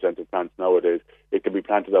 99% of plants nowadays, it can be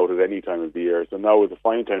planted out at any time of the year. So now is a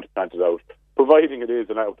fine time to plant it out, providing it is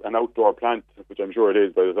an outdoor plant, which I'm sure it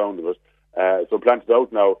is by the sound of it. So plant it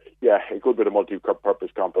out now, yeah, a good bit of multi-purpose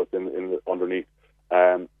compost in underneath,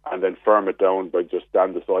 and then firm it down by just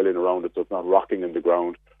stand the soil in around it so it's not rocking in the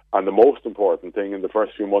ground. And the most important thing in the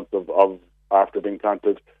first few months of after being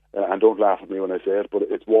planted, and don't laugh at me when I say it, but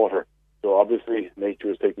it's water. So obviously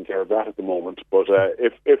nature is taking care of that at the moment. But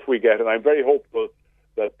if we get, and I'm very hopeful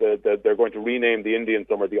that they're going to rename the Indian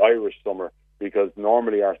summer the Irish summer, because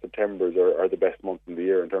normally our Septembers are the best months in the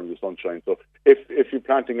year in terms of sunshine. So if you're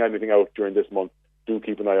planting anything out during this month, do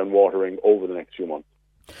keep an eye on watering over the next few months.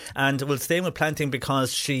 And we'll stay with planting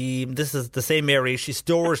because this is the same Mary. She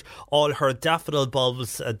stores all her daffodil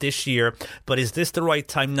bulbs this year, but is this the right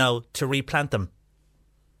time now to replant them?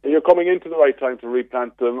 You're coming into the right time to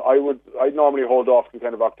replant them. I'd normally hold off to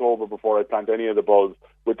kind of October before I plant any of the bulbs.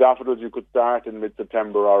 With daffodils, you could start in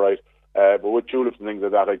mid-September, all right. But with tulips and things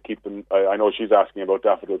like that, I'd keep them. I know she's asking about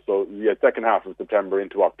daffodils, so yeah, second half of September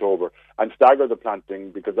into October, and stagger the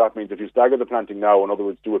planting, because that means if you stagger the planting now, in other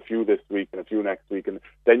words, do a few this week and a few next week, and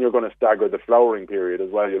then you're going to stagger the flowering period as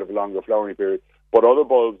well. You'll have a longer flowering period. But other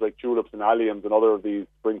bulbs like tulips and alliums and other of these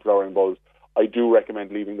spring flowering bulbs, I do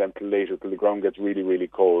recommend leaving them till later, till the ground gets really, really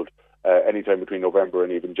cold. Anytime between November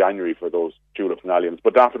and even January for those tulips and alliums.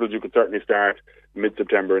 But daffodils you could certainly start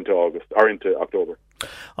mid-September into August or into October.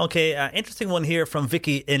 Okay, interesting one here from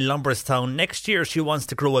Vicky in Lumberstown. Next year she wants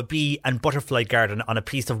to grow a bee and butterfly garden on a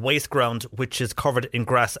piece of waste ground which is covered in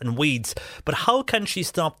grass and weeds. But how can she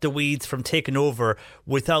stop the weeds from taking over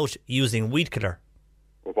without using weed killer?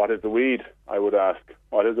 Well, what is the weed, I would ask?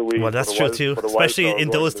 What is a weed? Well, that's true too, especially in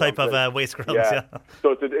those type of waste grounds. Yeah.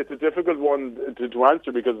 So it's a difficult one to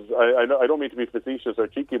answer, because I don't mean to be facetious or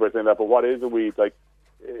cheeky by saying that, but what is a weed? Like,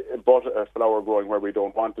 but a flower growing where we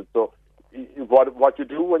don't want it. So what you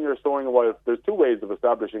do when you're sowing a wild, there's two ways of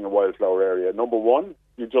establishing a wildflower area. Number one,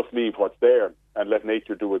 you just leave what's there and let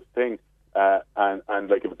nature do its thing. And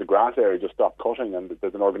like if it's a grass area, just stop cutting. And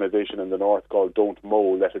there's an organisation in the north called Don't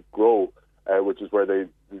Mow, Let It Grow, which is where they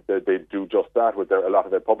do just that with a lot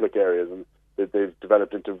of their public areas, and they've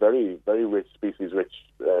developed into very, very rich, species-rich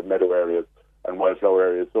meadow areas and wildflower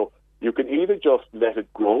areas. So you can either just let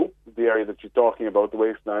it grow, the area that you're talking about, the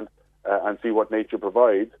wasteland, and see what nature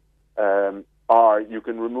provides, or you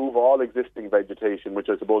can remove all existing vegetation, which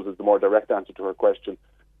I suppose is the more direct answer to her question.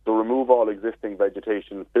 So remove all existing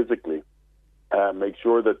vegetation physically. Make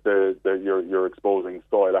sure that you're exposing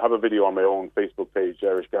soil. I have a video on my own Facebook page,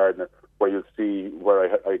 Irish Gardener, where you'll see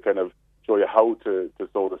where I kind of show you how to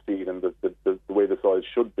sow the seed and the way the soil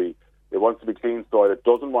should be. It wants to be clean soil. It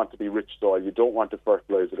doesn't want to be rich soil. You don't want to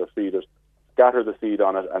fertilise it or feed it. Scatter the seed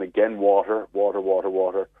on it, and again water.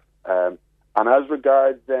 And as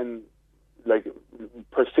regards then, like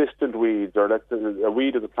persistent weeds, or let's say a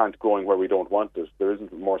weed is a plant growing where we don't want it. There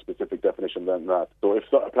isn't a more specific definition than that. So if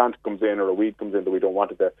a plant comes in or a weed comes in that we don't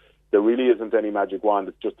want it there really isn't any magic wand.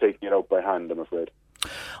 It's just taking it out by hand, I'm afraid.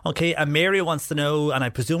 Okay, and Mary wants to know, and I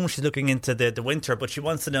presume she's looking into the winter, but she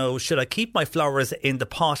wants to know, should I keep my flowers in the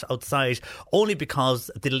pot outside only because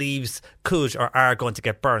the leaves could or are going to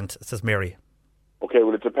get burnt, says Mary. Okay,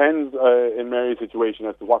 well, it depends in Mary's situation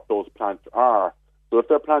as to what those plants are. So if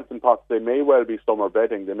they're plants in pots, they may well be summer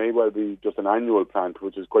bedding. They may well be just an annual plant,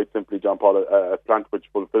 which is quite simply, John Paul, a plant which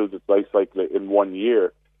fulfills its life cycle in 1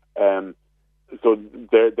 year. So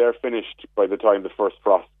they're finished by the time the first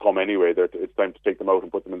frosts come anyway. It's time to take them out and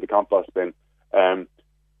put them in the compost bin.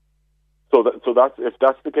 So that's, if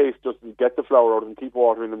that's the case, just get the flower out of them, keep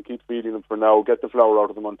watering them, keep feeding them for now, get the flower out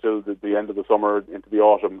of them until the end of the summer, into the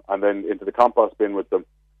autumn, and then into the compost bin with them.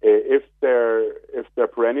 If they're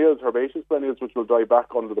perennials, herbaceous perennials, which will die back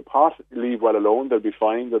under the pot, leave well alone. They'll be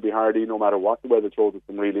fine. They'll be hardy no matter what the weather throws at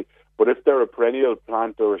them, really. But if they're a perennial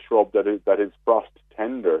plant or a shrub that is frost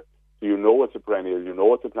tender, so you know it's a perennial, you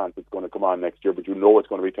know it's a plant that's going to come on next year, but you know it's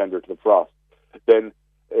going to be tender to the frost, then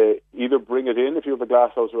either bring it in if you have a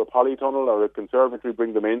glasshouse or a polytunnel or a conservatory,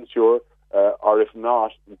 bring them in, sure. Or if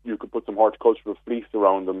not, you could put some horticultural fleece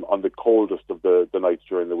around them on the coldest of the nights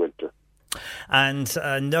during the winter. And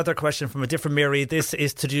another question from a different Mary. This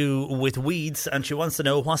is to do with weeds, and she wants to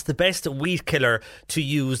know, what's the best weed killer to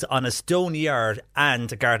use on a stone yard and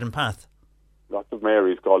a garden path? Lots of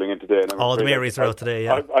Marys calling in today. And all the Marys are out today,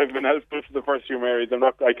 yeah. I've been helpful to the first few Marys.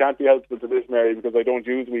 I can't be helpful to this Mary because I don't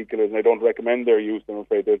use weed killers and I don't recommend their use, I'm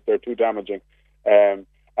afraid. They're too damaging.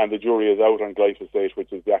 And the jury is out on glyphosate,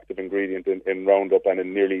 which is the active ingredient in Roundup and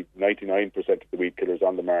in nearly 99% of the weed killers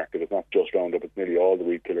on the market. It's not just Roundup, it's nearly all the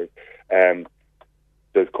weed killers.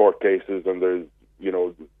 There's court cases, and there's,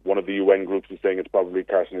 one of the UN groups is saying it's probably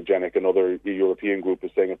carcinogenic. Another European group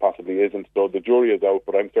is saying it possibly isn't. So the jury is out,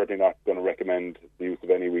 but I'm certainly not going to recommend the use of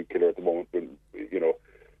any weed killer at the moment.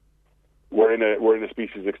 We're in a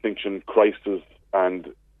species extinction crisis,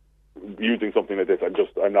 and using something like this,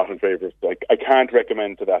 I'm not in favour of. I can't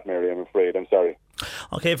recommend to that, Mary, I'm afraid. I'm sorry.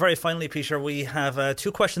 Okay, very finally, Peter, we have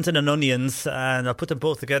 2 questions in on onions, and I'll put them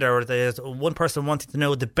both together. There's one person wanting to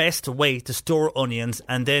know the best way to store onions,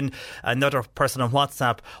 and then another person on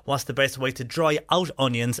WhatsApp, what's the best way to dry out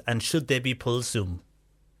onions, and should they be pulled soon?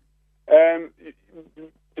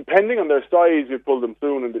 Depending on their size, you pull them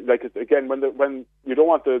soon. And again, when you don't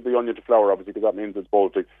want the onion to flower, obviously, because that means it's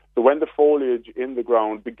bolting. So when the foliage in the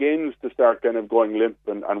ground begins to start kind of going limp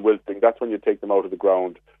and wilting, that's when you take them out of the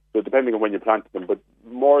ground. So depending on when you planted them, but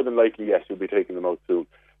more than likely, yes, you'll be taking them out soon.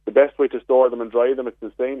 The best way to store them and dry them, it's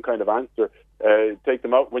the same kind of answer. Take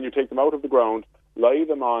them out when you take them out of the ground. Lie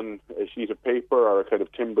them on a sheet of paper or a kind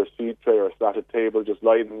of timber seed tray or a slatted table. Just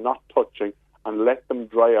lie them, not touching, and let them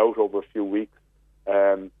dry out over a few weeks.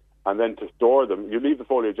 And then to store them, you leave the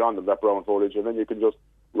foliage on them, that brown foliage, and then you can just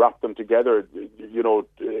wrap them together,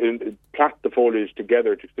 plait the foliage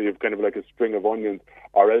together so you have kind of like a string of onions,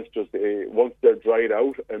 or else just once they're dried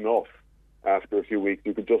out enough, after a few weeks,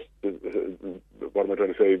 you could just,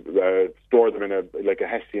 store them in a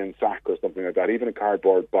Hessian sack or something like that, even a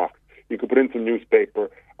cardboard box. You could put in some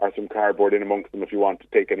newspaper or some cardboard in amongst them if you want to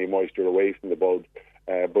take any moisture away from the bulbs.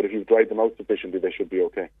 But if you've dried them out sufficiently, they should be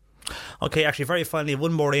okay. Okay, actually, very finally,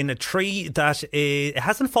 one more in. A tree that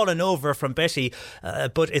hasn't fallen over from Betty,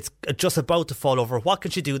 but it's just about to fall over. What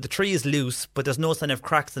can she do? The tree is loose, but there's no sign of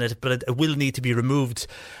cracks in it, but it will need to be removed.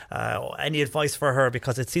 Any advice for her?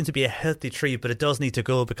 Because it seems to be a healthy tree, but it does need to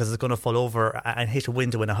go because it's going to fall over and hit a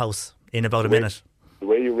window in a house in about a minute. The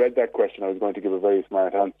way you read that question, I was going to give a very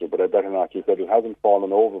smart answer, but I better not. You said it hasn't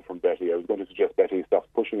fallen over from Betty. I was going to suggest Betty stops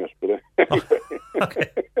pushing it, but anyway. Okay.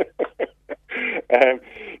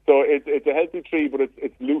 So it's a healthy tree, but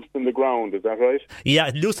it's loose in the ground, is that right? Yeah,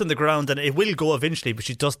 it's loose in the ground, and it will go eventually, but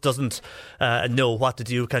she just doesn't know what to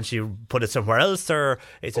do. Can she put it somewhere else, or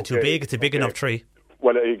is it too big? It's a big enough tree.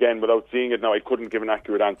 Well, again, without seeing it now, I couldn't give an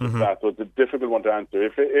accurate answer to that, so it's a difficult one to answer.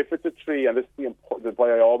 If it's a tree, and this is why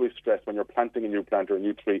I always stress when you're planting a new plant or a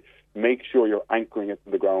new tree, make sure you're anchoring it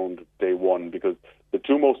to the ground day one, because the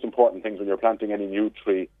 2 most important things when you're planting any new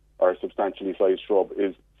tree or a substantially sized shrub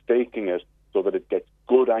is staking it so that it gets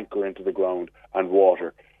good anchor into the ground and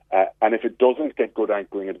water. And if it doesn't get good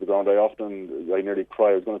anchoring into the ground, I nearly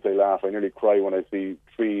cry. I was going to say laugh. I nearly cry when I see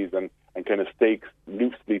trees and kind of stakes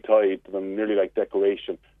loosely tied to them, nearly like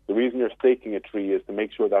decoration. The reason you're staking a tree is to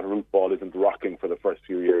make sure that root ball isn't rocking for the first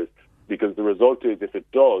few years, because the result is if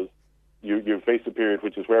it does, you face a period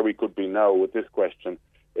which is where we could be now with this question.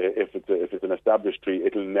 If it's an established tree,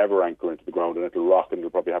 it'll never anchor into the ground and it'll rock and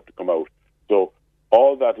it'll probably have to come out. So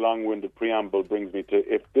all that long-winded preamble brings me to,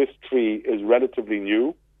 if this tree is relatively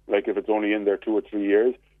new, like if it's only in there 2 or 3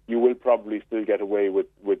 years, you will probably still get away with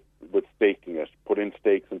staking it. Put in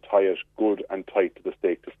stakes and tie it good and tight to the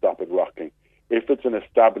stake to stop it rocking. If it's an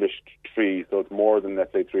established tree, so it's more than,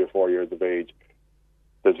 let's say, 3 or 4 years of age,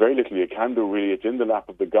 there's very little you can do, really. It's in the lap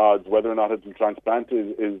of the gods. Whether or not it's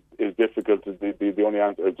transplanted is difficult. The only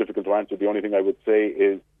answer is difficult to answer. The only thing I would say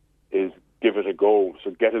is give it a go.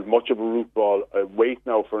 So get as much of a root ball. Wait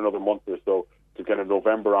now for another month or so to kind of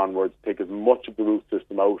November onwards. Take as much of the root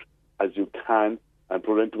system out as you can and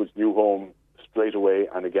put it into its new home straight away.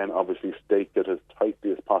 And again, obviously, stake it as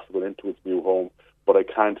tightly as possible into its new home. But I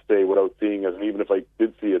can't say without seeing it, and even if I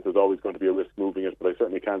did see it, there's always going to be a risk moving it, but I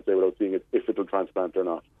certainly can't say without seeing it if it will transplant or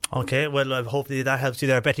not. Okay, well, hopefully that helps you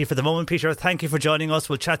there, Betty. For the moment, Peter, thank you for joining us.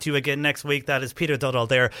 We'll chat to you again next week. That is Peter Duddall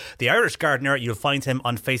there, the Irish gardener. You'll find him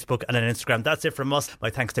on Facebook and on Instagram. That's it from us.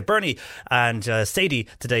 My thanks to Bernie and Sadie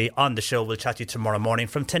today on the show. We'll chat to you tomorrow morning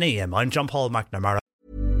from 10 a.m. I'm John Paul McNamara.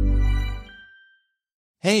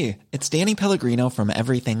 Hey, it's Danny Pellegrino from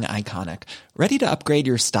Everything Iconic. Ready to upgrade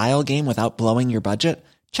your style game without blowing your budget?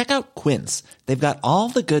 Check out Quince. They've got all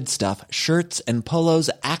the good stuff, shirts and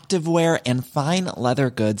polos, activewear, and fine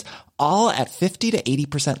leather goods, all at 50 to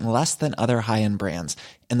 80% less than other high-end brands.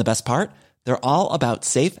 And the best part? They're all about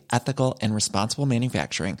safe, ethical, and responsible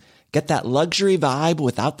manufacturing. Get that luxury vibe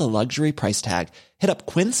without the luxury price tag. Hit up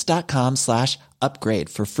quince.com/upgrade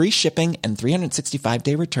for free shipping and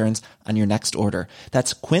 365-day returns on your next order.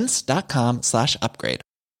 That's quince.com/upgrade.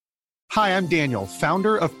 Hi, I'm Daniel,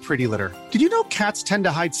 founder of Pretty Litter. Did you know cats tend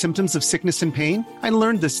to hide symptoms of sickness and pain? I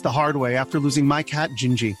learned this the hard way after losing my cat,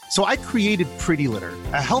 Gingy. So I created Pretty Litter,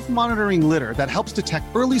 a health monitoring litter that helps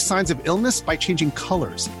detect early signs of illness by changing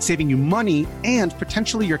colors, saving you money and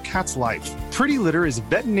potentially your cat's life. Pretty Litter is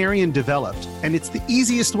veterinarian developed, and it's the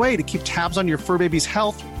easiest way to keep tabs on your fur baby's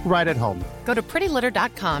health right at home. Go to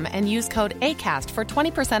prettylitter.com and use code ACAST for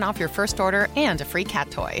 20% off your first order and a free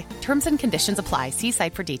cat toy. Terms and conditions apply. See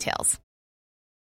site for details.